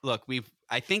 Well, look,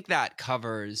 I think that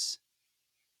covers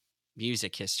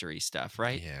music history stuff,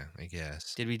 right? Yeah, I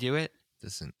guess. Did we do it?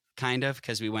 Doesn't Kind of,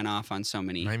 because we went off on so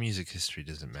many. my music history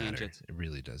doesn't matter. tangents. It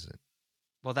really doesn't.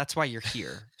 Well, that's why you're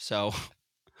here. So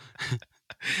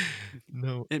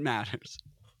No. it matters.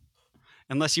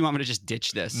 Unless you want me to just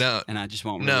ditch this. No. And I just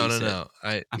won't No, release it. no.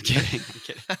 I'm kidding. I'm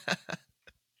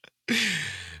kidding.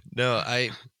 No,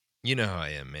 you know how I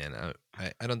am, man.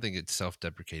 I don't think it's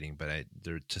self-deprecating, but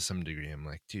to some degree I'm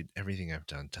like, dude, everything I've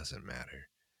done doesn't matter.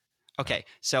 Okay.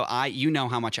 So you know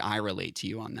how much I relate to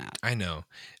you on that. I know.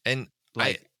 And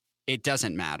Like it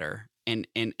doesn't matter. And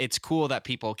it's cool that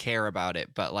people care about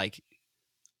it, but like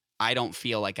I don't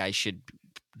feel like I should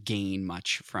gain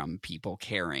much from people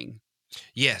caring.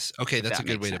 yes, okay, If that's a that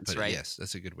good makes way sense, to put right? it. Yes,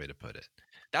 that's a good way to put it.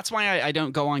 That's why I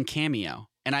don't go on Cameo.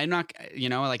 And I'm not,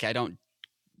 like I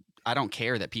don't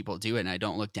care that people do it and I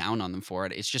don't look down on them for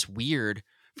it. It's just weird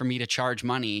for me to charge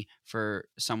money for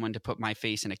someone to put my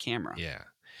face in a camera. Yeah.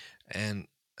 And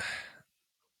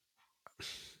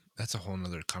that's a whole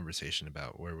nother conversation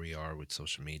about where we are with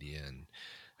social media and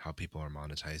how people are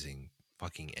monetizing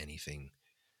fucking anything,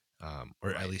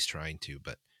 or at least trying to.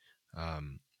 But I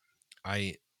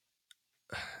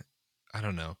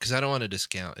don't know, because I don't want to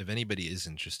discount if anybody is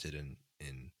interested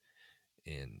in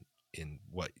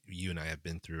what you and I have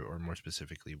been through, or more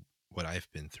specifically what I've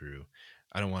been through.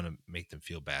 I don't want to make them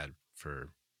feel bad for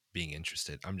being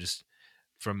interested. I'm just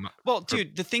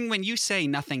Dude, the thing when you say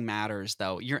nothing matters,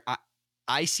 though,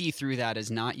 I see through that as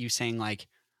not you saying like,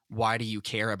 why do you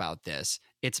care about this?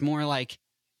 It's more like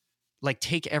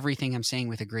take everything I'm saying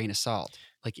with a grain of salt.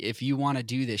 Like if you want to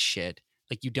do this shit,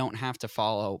 like you don't have to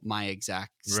follow my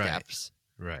exact steps.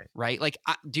 Right. Like,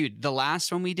 dude, the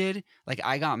last one we did, like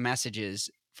I got messages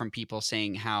from people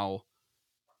saying how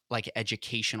like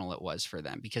educational it was for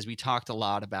them because we talked a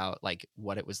lot about like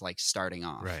what it was like starting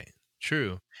off. Right.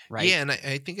 True. Right. Yeah, and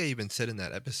I think I even said in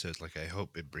that episode, like, I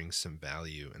hope it brings some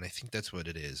value. And I think that's what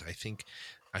it is. I think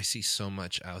I see so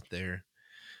much out there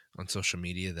on social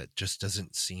media that just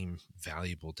doesn't seem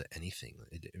valuable to anything.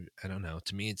 I don't know.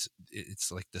 To me,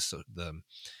 it's like the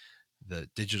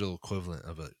digital equivalent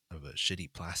of a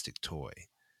shitty plastic toy.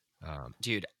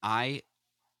 Dude, I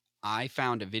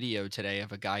found a video today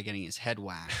of a guy getting his head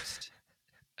waxed.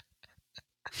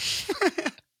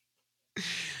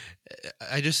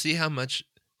 I just see how much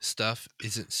stuff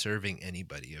isn't serving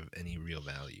anybody of any real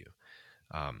value.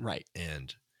 Right.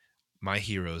 And my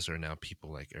heroes are now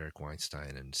people like Eric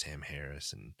Weinstein and Sam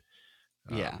Harris and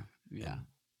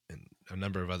and a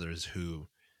number of others who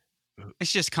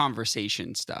it's just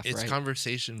conversation stuff. It's right?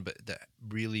 conversation, but that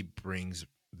really brings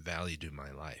value to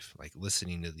my life. Like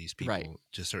listening to these people,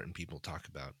 to certain people talk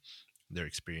about their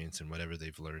experience and whatever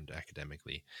they've learned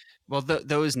academically. Well,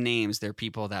 those names, they're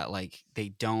people that like they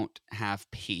don't have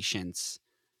patience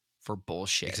for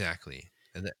bullshit. Exactly.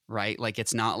 Right? Like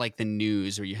it's not like the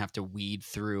news where you have to weed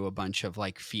through a bunch of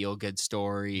like feel good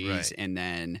stories and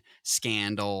then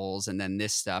scandals and then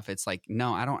this stuff. It's like,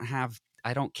 no, I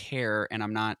don't care. And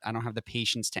I don't have the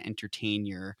patience to entertain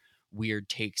your weird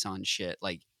takes on shit.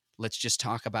 Like, let's just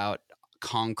talk about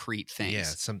concrete things.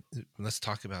 Yeah. Let's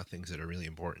talk about things that are really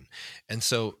important. And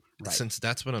so since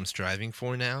that's what I'm striving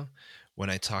for now, when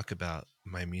I talk about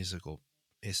my musical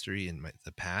history and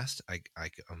the past,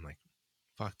 I'm like,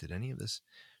 fuck, did any of this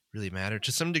really matter?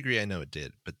 To some degree, I know it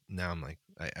did, but now I'm like,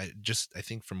 I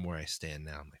think from where I stand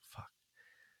now, I'm like, fuck,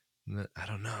 I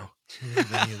don't know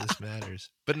if any of this matters,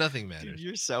 but nothing matters. Dude,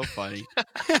 you're so funny.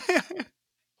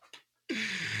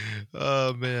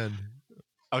 Oh man.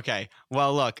 Okay.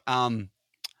 Well, look,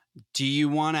 do you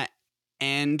want to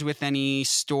end with any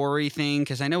story thing?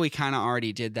 Because I know we kind of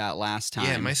already did that last time.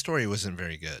 Yeah, my story wasn't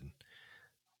very good.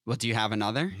 Well, do you have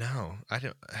another? No, I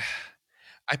don't.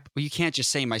 Well, you can't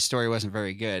just say my story wasn't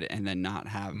very good and then not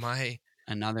have My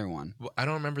another one. well, I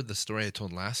don't remember the story I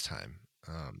told last time.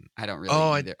 I don't really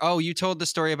oh, either. Oh, you told the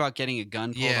story about getting a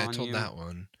gun pulled yeah, I on told you. that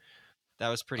one. That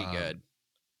was pretty good.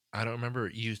 I don't remember.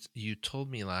 You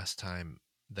told me last time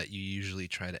that you usually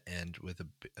try to end with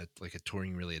like a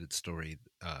touring related story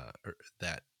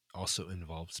that also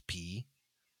involves pee.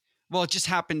 Well, it just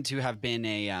happened to have been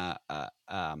a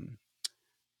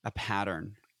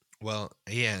pattern. Well,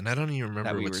 yeah, and I don't even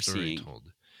remember we what were story seeing. I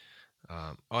told.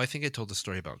 I think I told the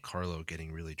story about Carlo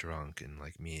getting really drunk and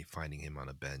like me finding him on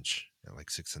a bench at like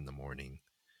 6 a.m.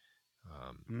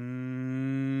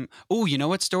 Oh, you know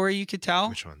what story you could tell?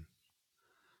 Which one?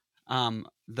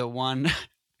 The one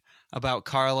about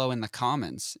Carlo in the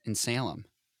Commons in Salem.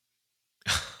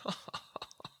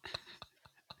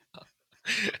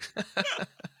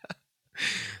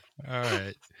 All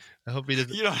right. I hope he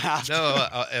doesn't. You don't have to. No,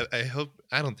 I hope.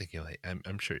 I don't think he'll.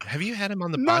 I'm sure. Have you had him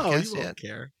on the No, podcast you yet? won't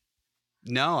care.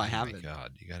 No, I Oh haven't. my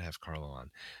God, you gotta have Carlo on.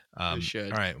 You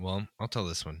should. All right. Well, I'll tell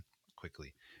this one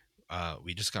quickly.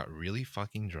 We just got really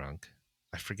fucking drunk.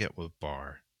 I forget what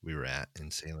bar we were at in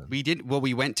Salem.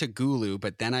 We went to Gulu,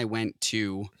 but then I went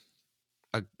to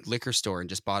a liquor store and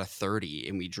just bought a 30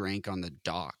 and we drank on the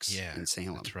docks in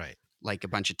Salem. That's right. Like a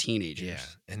bunch of teenagers. Yeah.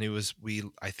 And it was,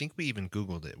 I think we even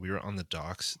Googled it. We were on the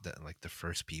docks that like the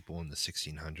first people in the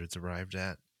 1600s arrived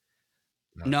at.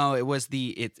 No, it was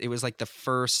it was like the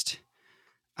first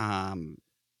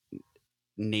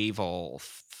naval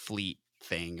fleet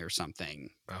thing or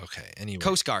something. Okay. Anyway.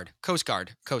 Coast Guard.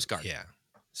 Yeah.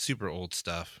 Super old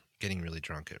stuff. Getting really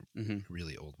drunk at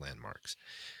really old landmarks.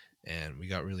 And we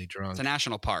got really drunk. It's a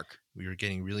national park. We were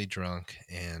getting really drunk,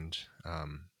 and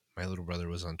my little brother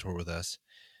was on tour with us.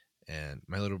 And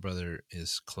my little brother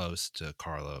is close to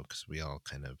Carlo because we all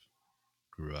kind of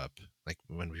grew up. Like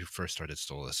when we first started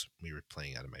Stolas, we were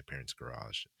playing out of my parents'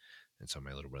 garage. And so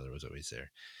my little brother was always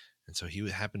there. And so he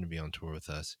happened to be on tour with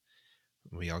us.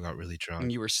 We all got really drunk.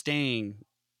 And you were staying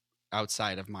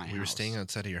outside of my house. We were staying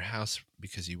outside of your house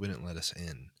because you wouldn't let us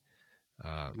in.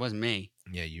 It wasn't me.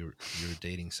 Yeah, you were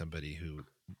dating somebody who...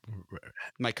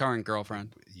 My current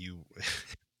girlfriend.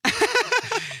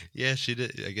 Yeah, she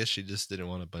did. I guess she just didn't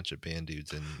want a bunch of band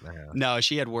dudes in the house. No,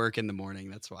 she had work in the morning.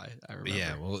 That's why I remember.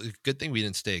 Yeah, well, good thing we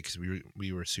didn't stay because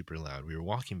we were super loud. We were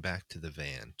walking back to the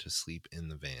van to sleep in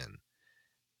the van,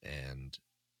 and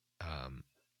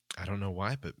I don't know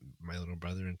why, but my little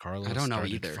brother and Carlo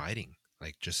started fighting.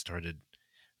 Like, just started.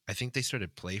 I think they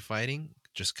started play fighting,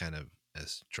 just kind of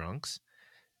as drunks,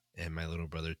 and my little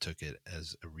brother took it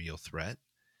as a real threat.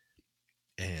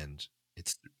 And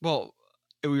it's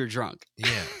we were drunk.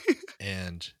 Yeah.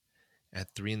 And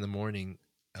at 3 a.m,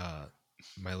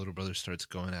 my little brother starts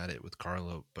going at it with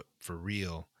Carlo, but for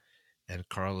real. And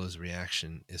Carlo's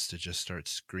reaction is to just start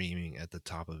screaming at the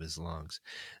top of his lungs,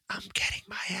 "I'm getting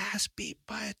my ass beat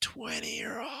by a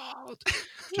 20-year-old."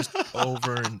 Just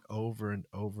over and over and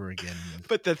over again.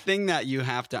 But the thing that you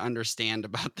have to understand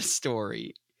about the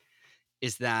story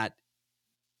is that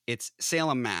it's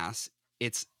Salem, Mass.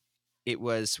 It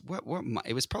was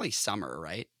it was probably summer,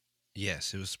 right?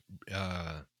 Yes, it was.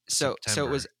 So it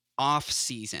was off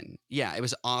season. Yeah, it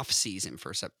was off season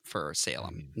for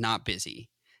Salem, not busy,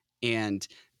 and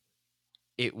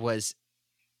it was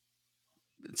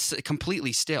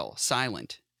completely still,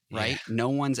 silent. Right? Yeah. No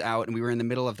one's out, and we were in the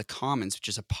middle of the Commons, which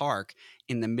is a park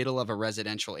in the middle of a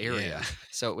residential area. Yeah.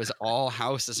 So it was all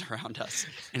houses around us,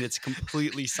 and it's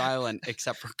completely silent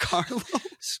except for Carlo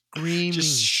screaming,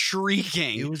 just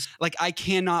shrieking. It was like, I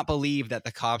cannot believe that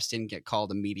the cops didn't get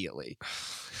called immediately.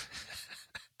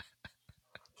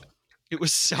 It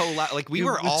was so loud. Like we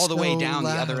were all the way down the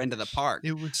other end of the park.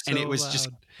 It was so and it was loud. Just,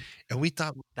 and we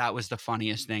thought that was the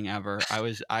funniest thing ever.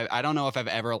 I don't know if I've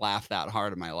ever laughed that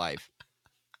hard in my life.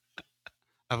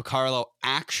 Of Carlo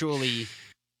actually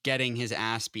getting his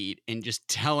ass beat and just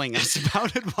telling us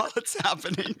about it while it's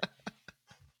happening.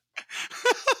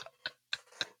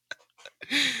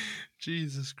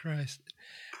 Jesus Christ.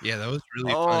 Yeah, that was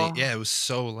really funny. Yeah, it was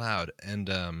so loud. And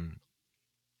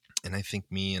I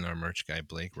think me and our merch guy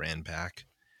Blake ran back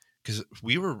because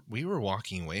we were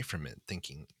walking away from it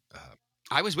thinking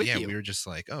I was with you. Yeah, we were just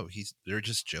like, oh, they're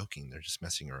just joking. They're just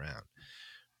messing around.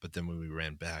 But then when we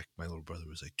ran back, my little brother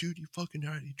was like, "Dude, you fucking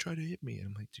tried to hit me." And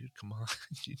I'm like, "Dude, come on.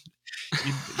 you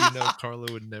know,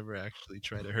 Carlo would never actually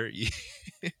try to hurt you."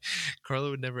 Carlo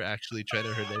would never actually try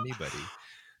to hurt anybody.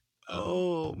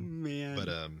 Oh man. But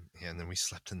yeah, and then we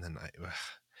slept in the night.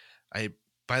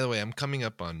 By the way, I'm coming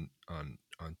up on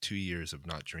 2 years of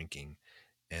not drinking,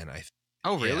 And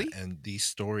Oh, yeah, really? and these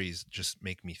stories just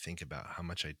make me think about how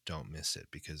much I don't miss it,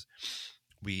 because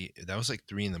that was like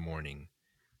 3 a.m,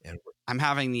 and I'm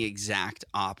having the exact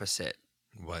opposite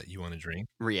what, you want to drink?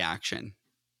 reaction.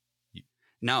 You-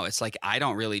 No, it's like I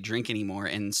don't really drink anymore,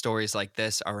 and stories like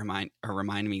this are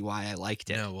reminding me why I liked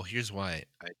it. No, well, here's why.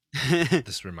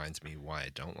 This reminds me why I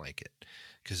don't like it,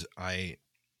 because I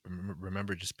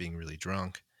remember just being really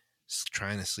drunk,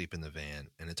 trying to sleep in the van,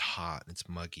 and it's hot, and it's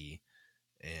muggy,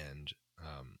 and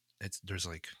there's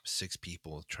like 6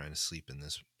 people trying to sleep in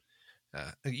this.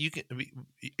 You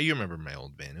remember my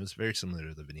old van? It was very similar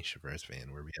to the Venetia Verse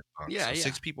van where we had bunks. Yeah, So yeah.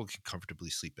 6 people can comfortably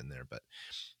sleep in there, but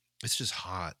it's just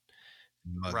hot,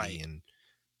 and muggy, Right.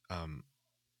 and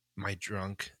my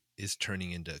drunk is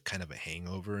turning into kind of a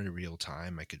hangover in real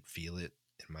time. I could feel it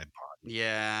in my body.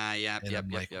 Yeah, yep, And yep, I'm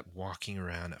yep, like yep. walking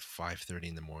around at 5:30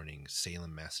 in the morning,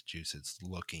 Salem, Massachusetts,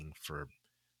 looking for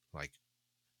like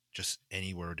just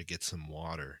anywhere to get some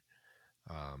water.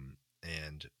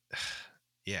 And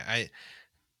yeah,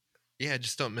 I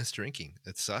just don't miss drinking.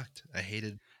 It sucked. I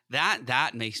hated.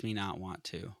 That makes me not want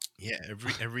to. Yeah,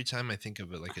 every time I think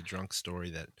of it, like a drunk story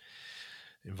that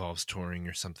involves touring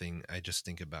or something, I just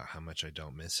think about how much I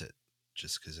don't miss it,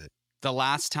 just because it. The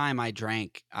last time I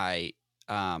drank, I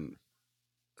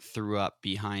threw up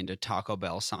behind a Taco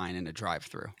Bell sign in a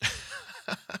drive-through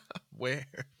Where?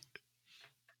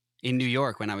 in New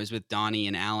York when I was with Donnie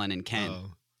and Alan and Ken,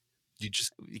 Oh, you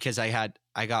just. because I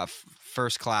got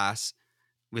first class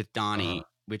with Donnie, Uh-huh.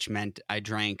 which meant I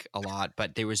drank a lot,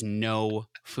 but there was no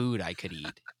food I could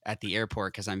eat at the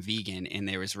airport because I'm vegan and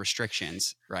there was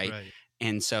restrictions, right? Right.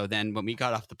 And so then when we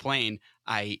got off the plane,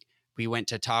 we went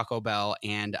to Taco Bell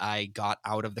and I got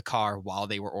out of the car while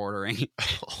they were ordering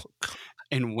Oh, God.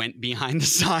 and went behind the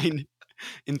sign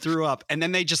and threw up. And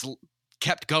then they just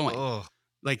kept going. Oh,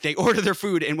 Like they ordered their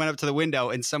food and went up to the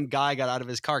window, and some guy got out of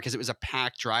his car because it was a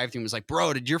packed drive-thru and was like,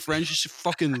 "Bro, did your friends just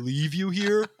fucking leave you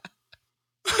here?"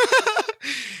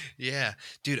 yeah,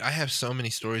 dude, I have so many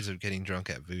stories of getting drunk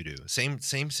at Voodoo. Same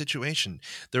situation.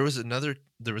 There was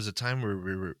a time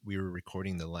where we were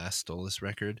recording the last Stolas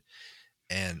record,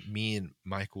 and me and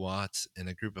Mike Watts and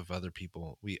a group of other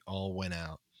people, we all went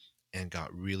out and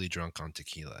got really drunk on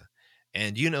tequila.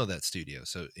 And you know that studio.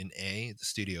 So in the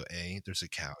studio A, there's a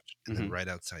couch, and then Mhm. right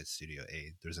outside studio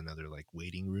A, there's another like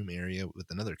waiting room area with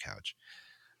another couch.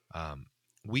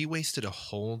 We wasted a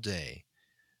whole day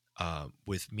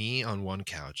with me on one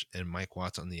couch and Mike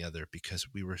Watts on the other,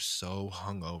 because we were so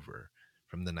hungover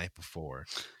from the night before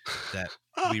that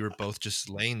we were both just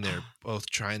laying there, both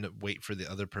trying to wait for the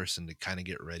other person to kind of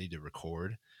get ready to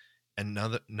record. And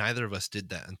neither of us did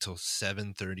that until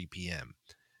 7:30 p.m.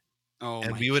 Oh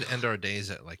And my we would God. end our days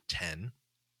at like 10.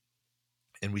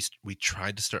 And we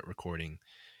tried to start recording,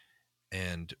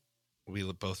 and we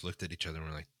both looked at each other and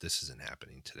were like, "This isn't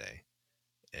happening today."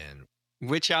 And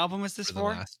Which album was this for the for?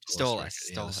 last Stolas record, Stolas.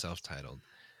 yeah, the Stolas. self-titled.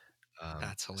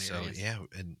 That's So hilarious. yeah,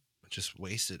 and just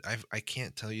wasted. I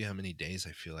can't tell you how many days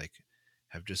I feel like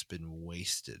have just been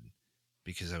wasted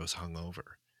because I was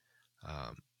hungover.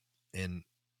 And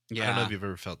I don't know if Yeah. you've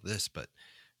ever felt this, but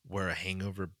where a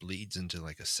hangover bleeds into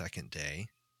like a second day.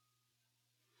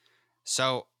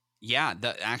 So yeah,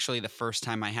 actually the first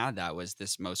time I had that was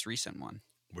this most recent one.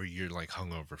 Where you're like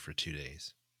hungover for 2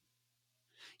 days.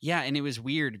 Yeah, and it was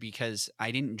weird because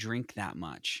I didn't drink that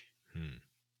much.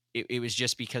 It was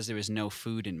just because there was no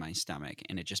food in my stomach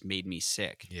and it just made me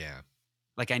sick. Yeah.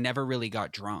 Like I never really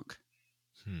got drunk,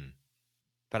 Hmm.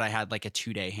 but I had like a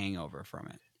 2-day hangover from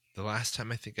it. The last time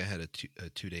I think I had a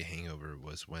 2-day hangover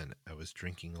was when I was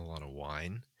drinking a lot of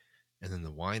wine, and then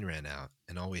the wine ran out,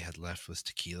 and all we had left was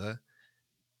tequila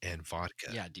and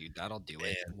vodka. Yeah, dude, that'll do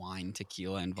it. And Wine,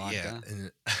 tequila, and yeah, vodka.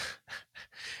 and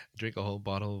drink a whole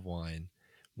bottle of wine,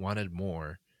 wanted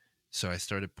more, so I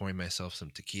started pouring myself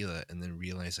some tequila, and then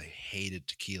realized I hated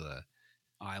tequila.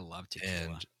 Oh, I love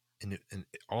tequila. And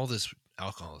all this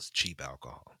alcohol is cheap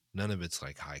alcohol. None of it's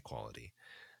like high quality.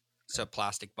 So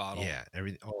plastic bottle. Yeah,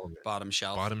 all of it. Bottom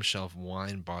shelf. Bottom shelf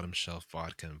wine, bottom shelf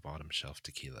vodka, and bottom shelf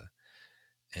tequila.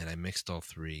 And I mixed all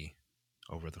three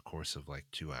over the course of like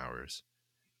 2 hours,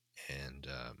 and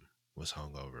was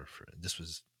hungover for. This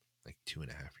was like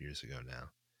 2.5 years ago now.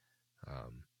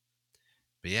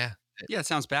 But yeah, Yeah, it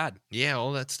sounds bad. yeah,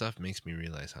 all that stuff makes me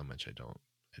realize how much I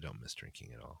don't miss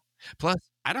drinking at all. Plus,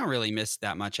 I don't really miss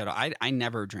that much at all. I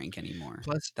never drink anymore.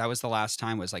 Plus, that was the last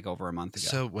time, was like over a month ago.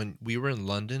 so when we were in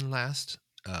London last,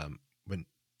 when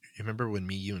you remember when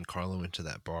me, you, and Carlo went to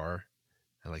that bar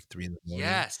at like 3 a.m.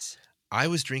 Yes. I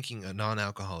was drinking a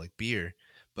non-alcoholic beer,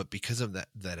 but because of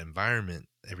that environment,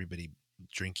 everybody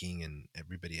drinking and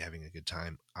everybody having a good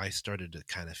time, I started to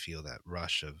kind of feel that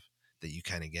rush of that you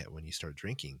kind of get when you start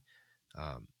drinking.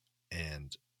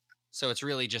 And So it's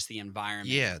really just the environment.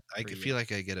 yeah, I for feel you.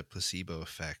 like I get a placebo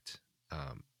effect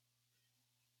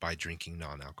by drinking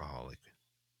non-alcoholic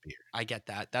beer. I get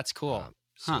that. That's cool.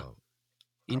 So Huh.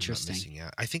 I'm Interesting. not missing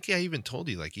out. I think I even told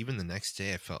you, like, even the next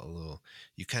day I felt a little,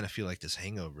 you kind of feel like this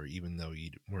hangover, even though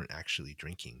you weren't actually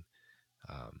drinking.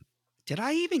 Did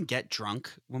I even get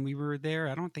drunk when we were there?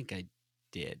 I don't think I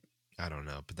did. I don't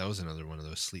know, but that was another one of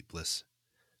those sleepless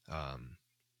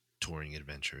touring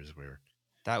adventures where,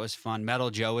 That was fun. Metal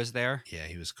Joe was there. yeah,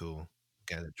 he was cool.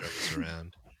 Guy that drove us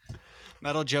around.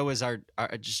 Metal Joe was our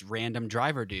just random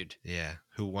driver dude. Yeah,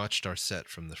 who watched our set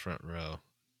from the front row.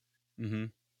 Mm-hmm.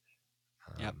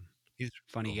 Yep. He was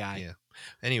Funny cool. guy. Yeah.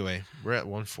 Anyway, we're at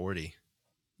 1:40.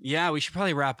 Yeah, we should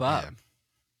probably wrap up. Yeah.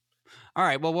 All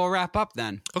right. Well, we'll wrap up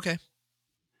then. Okay.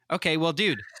 Okay. Well,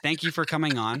 dude, thank you for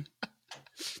coming on.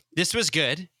 This was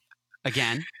good.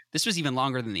 Again, this was even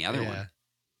longer than the other one.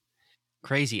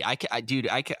 Crazy. I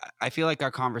feel like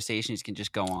our conversations can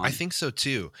just go on. I think so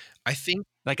too. I think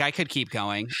like I could keep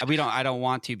going. I don't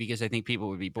want to because I think people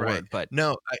would be bored, right. but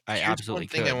no, I here's absolutely one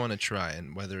thing could. I want to try,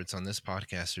 and whether it's on this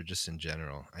podcast or just in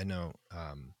general, I know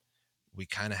we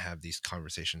kind of have these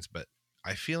conversations, but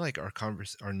I feel like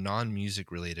our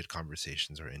non-music related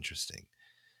conversations are interesting.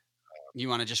 You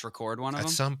want to just record one of At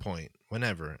them? some point,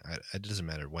 whenever, it doesn't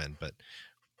matter when, but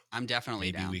I'm definitely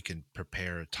maybe down. we can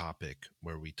prepare a topic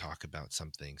where we talk about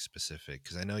something specific,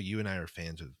 because I know you and I are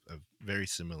fans of very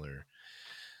similar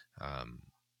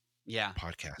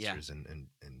podcasters and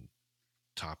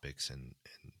topics and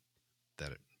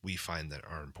that we find that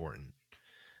are important.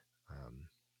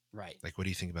 Right. Like, what do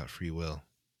you think about free will?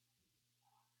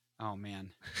 Oh man.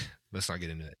 Let's not get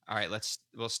into it. All right,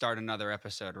 we'll start another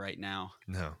episode right now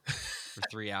No. for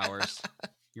 3 hours.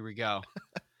 Here we go.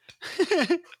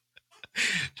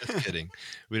 Just kidding.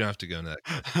 We don't have to go into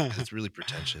that. It's really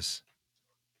pretentious.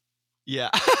 Yeah.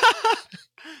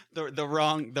 the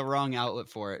wrong outlet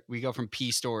for it. We go from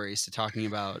pee stories to talking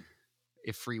about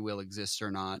if free will exists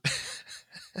or not.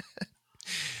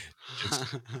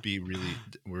 Just be really,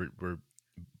 we're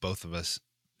both of us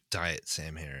diet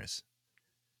Sam Harris.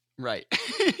 Right.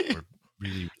 We're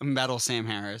really metal Sam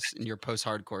Harris and your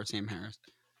post-hardcore Sam Harris.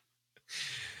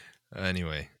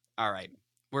 Anyway. All right.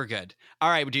 We're good. All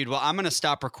right, dude. Well, I'm going to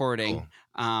stop recording.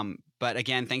 Cool. But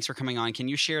again, thanks for coming on. Can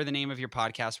you share the name of your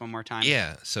podcast one more time?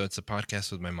 Yeah. So it's a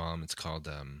podcast with my mom. It's called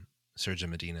Sergio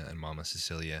Medina and Mama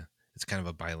Cecillia. It's kind of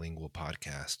a bilingual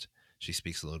podcast. She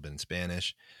speaks a little bit in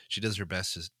Spanish. She does her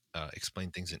best to explain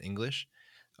things in English,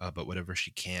 but whatever she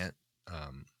can't,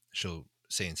 she'll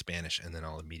say in Spanish, and then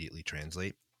I'll immediately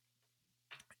translate.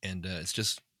 And it's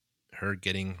just her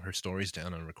getting her stories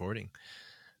down on recording.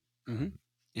 Mm-hmm.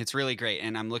 It's really great,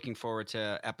 and I'm looking forward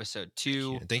to episode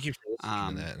 2. Thank you for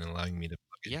listening to that and allowing me to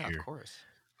plug it here.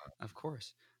 Of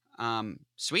course.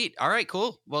 Sweet. All right,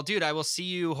 cool. Well, dude, I will see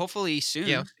you hopefully soon.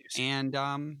 Yeah, I'll see you soon.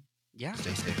 And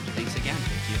Stay safe. Thanks again.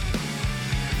 Thank you.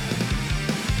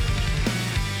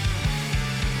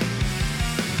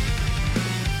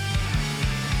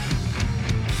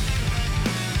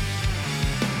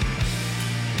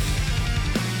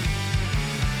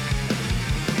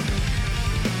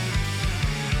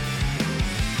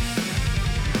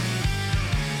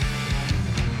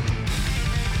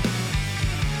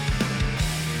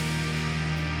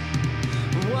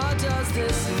 What does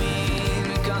this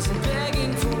mean? Constant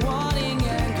begging for wanting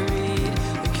and greed.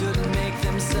 They couldn't make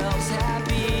themselves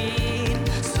happy,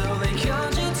 so they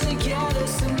conjured together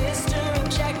sinister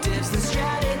objectives and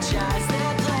strategized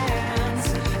their plans.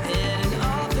 In an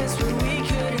office where we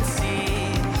couldn't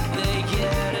see, they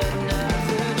get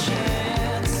another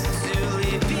chance to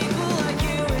leave people like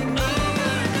you and me.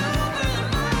 Over and over, the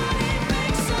money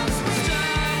makes us weak.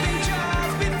 Stopping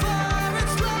jobs before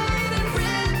it's late and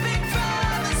ripping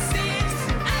from the seams,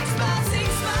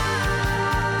 exposing spine.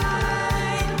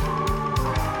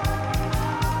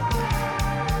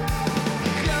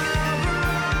 Cover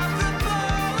up the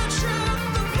bowl of truth,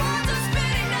 the words are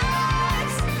spitting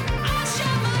knives. I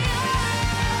shut my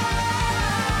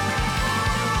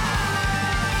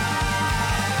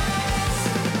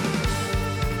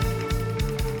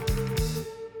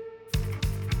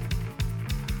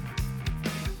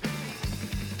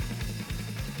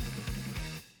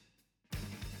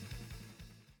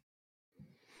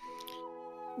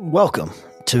Welcome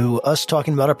to us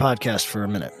talking about our podcast for a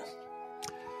minute.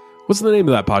 What's the name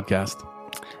of that podcast?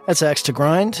 That's Axe to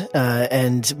Grind,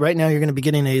 and right now you're going to be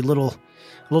getting a little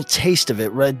taste of it,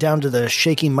 right down to the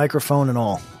shaky microphone and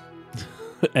all.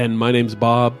 And my name's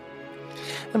Bob.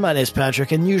 And my name's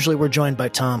Patrick, and usually we're joined by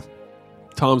Tom.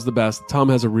 Tom's the best. Tom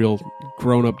has a real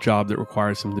grown-up job that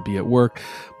requires him to be at work,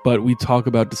 but we talk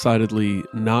about decidedly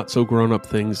not so grown-up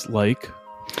things like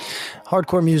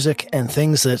hardcore music and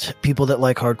things that people that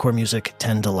like hardcore music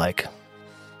tend to like.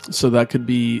 So that could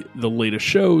be the latest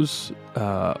shows,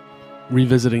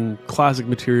 revisiting classic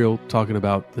material, talking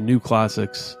about the new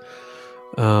classics,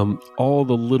 all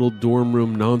the little dorm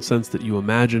room nonsense that you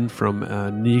imagine from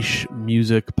niche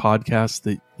music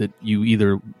podcasts that you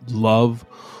either love,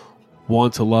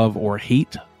 want to love, or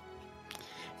hate.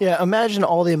 Yeah, imagine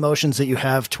all the emotions that you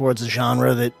have towards a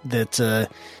genre that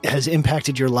has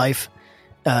impacted your life,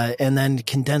 and then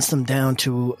condense them down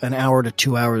to an hour to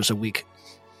 2 hours a week.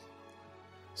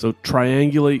 So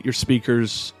triangulate your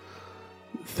speakers,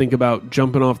 think about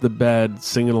jumping off the bed,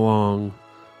 singing along,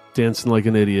 dancing like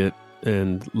an idiot,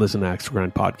 and listen to Axe to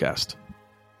Grind podcast.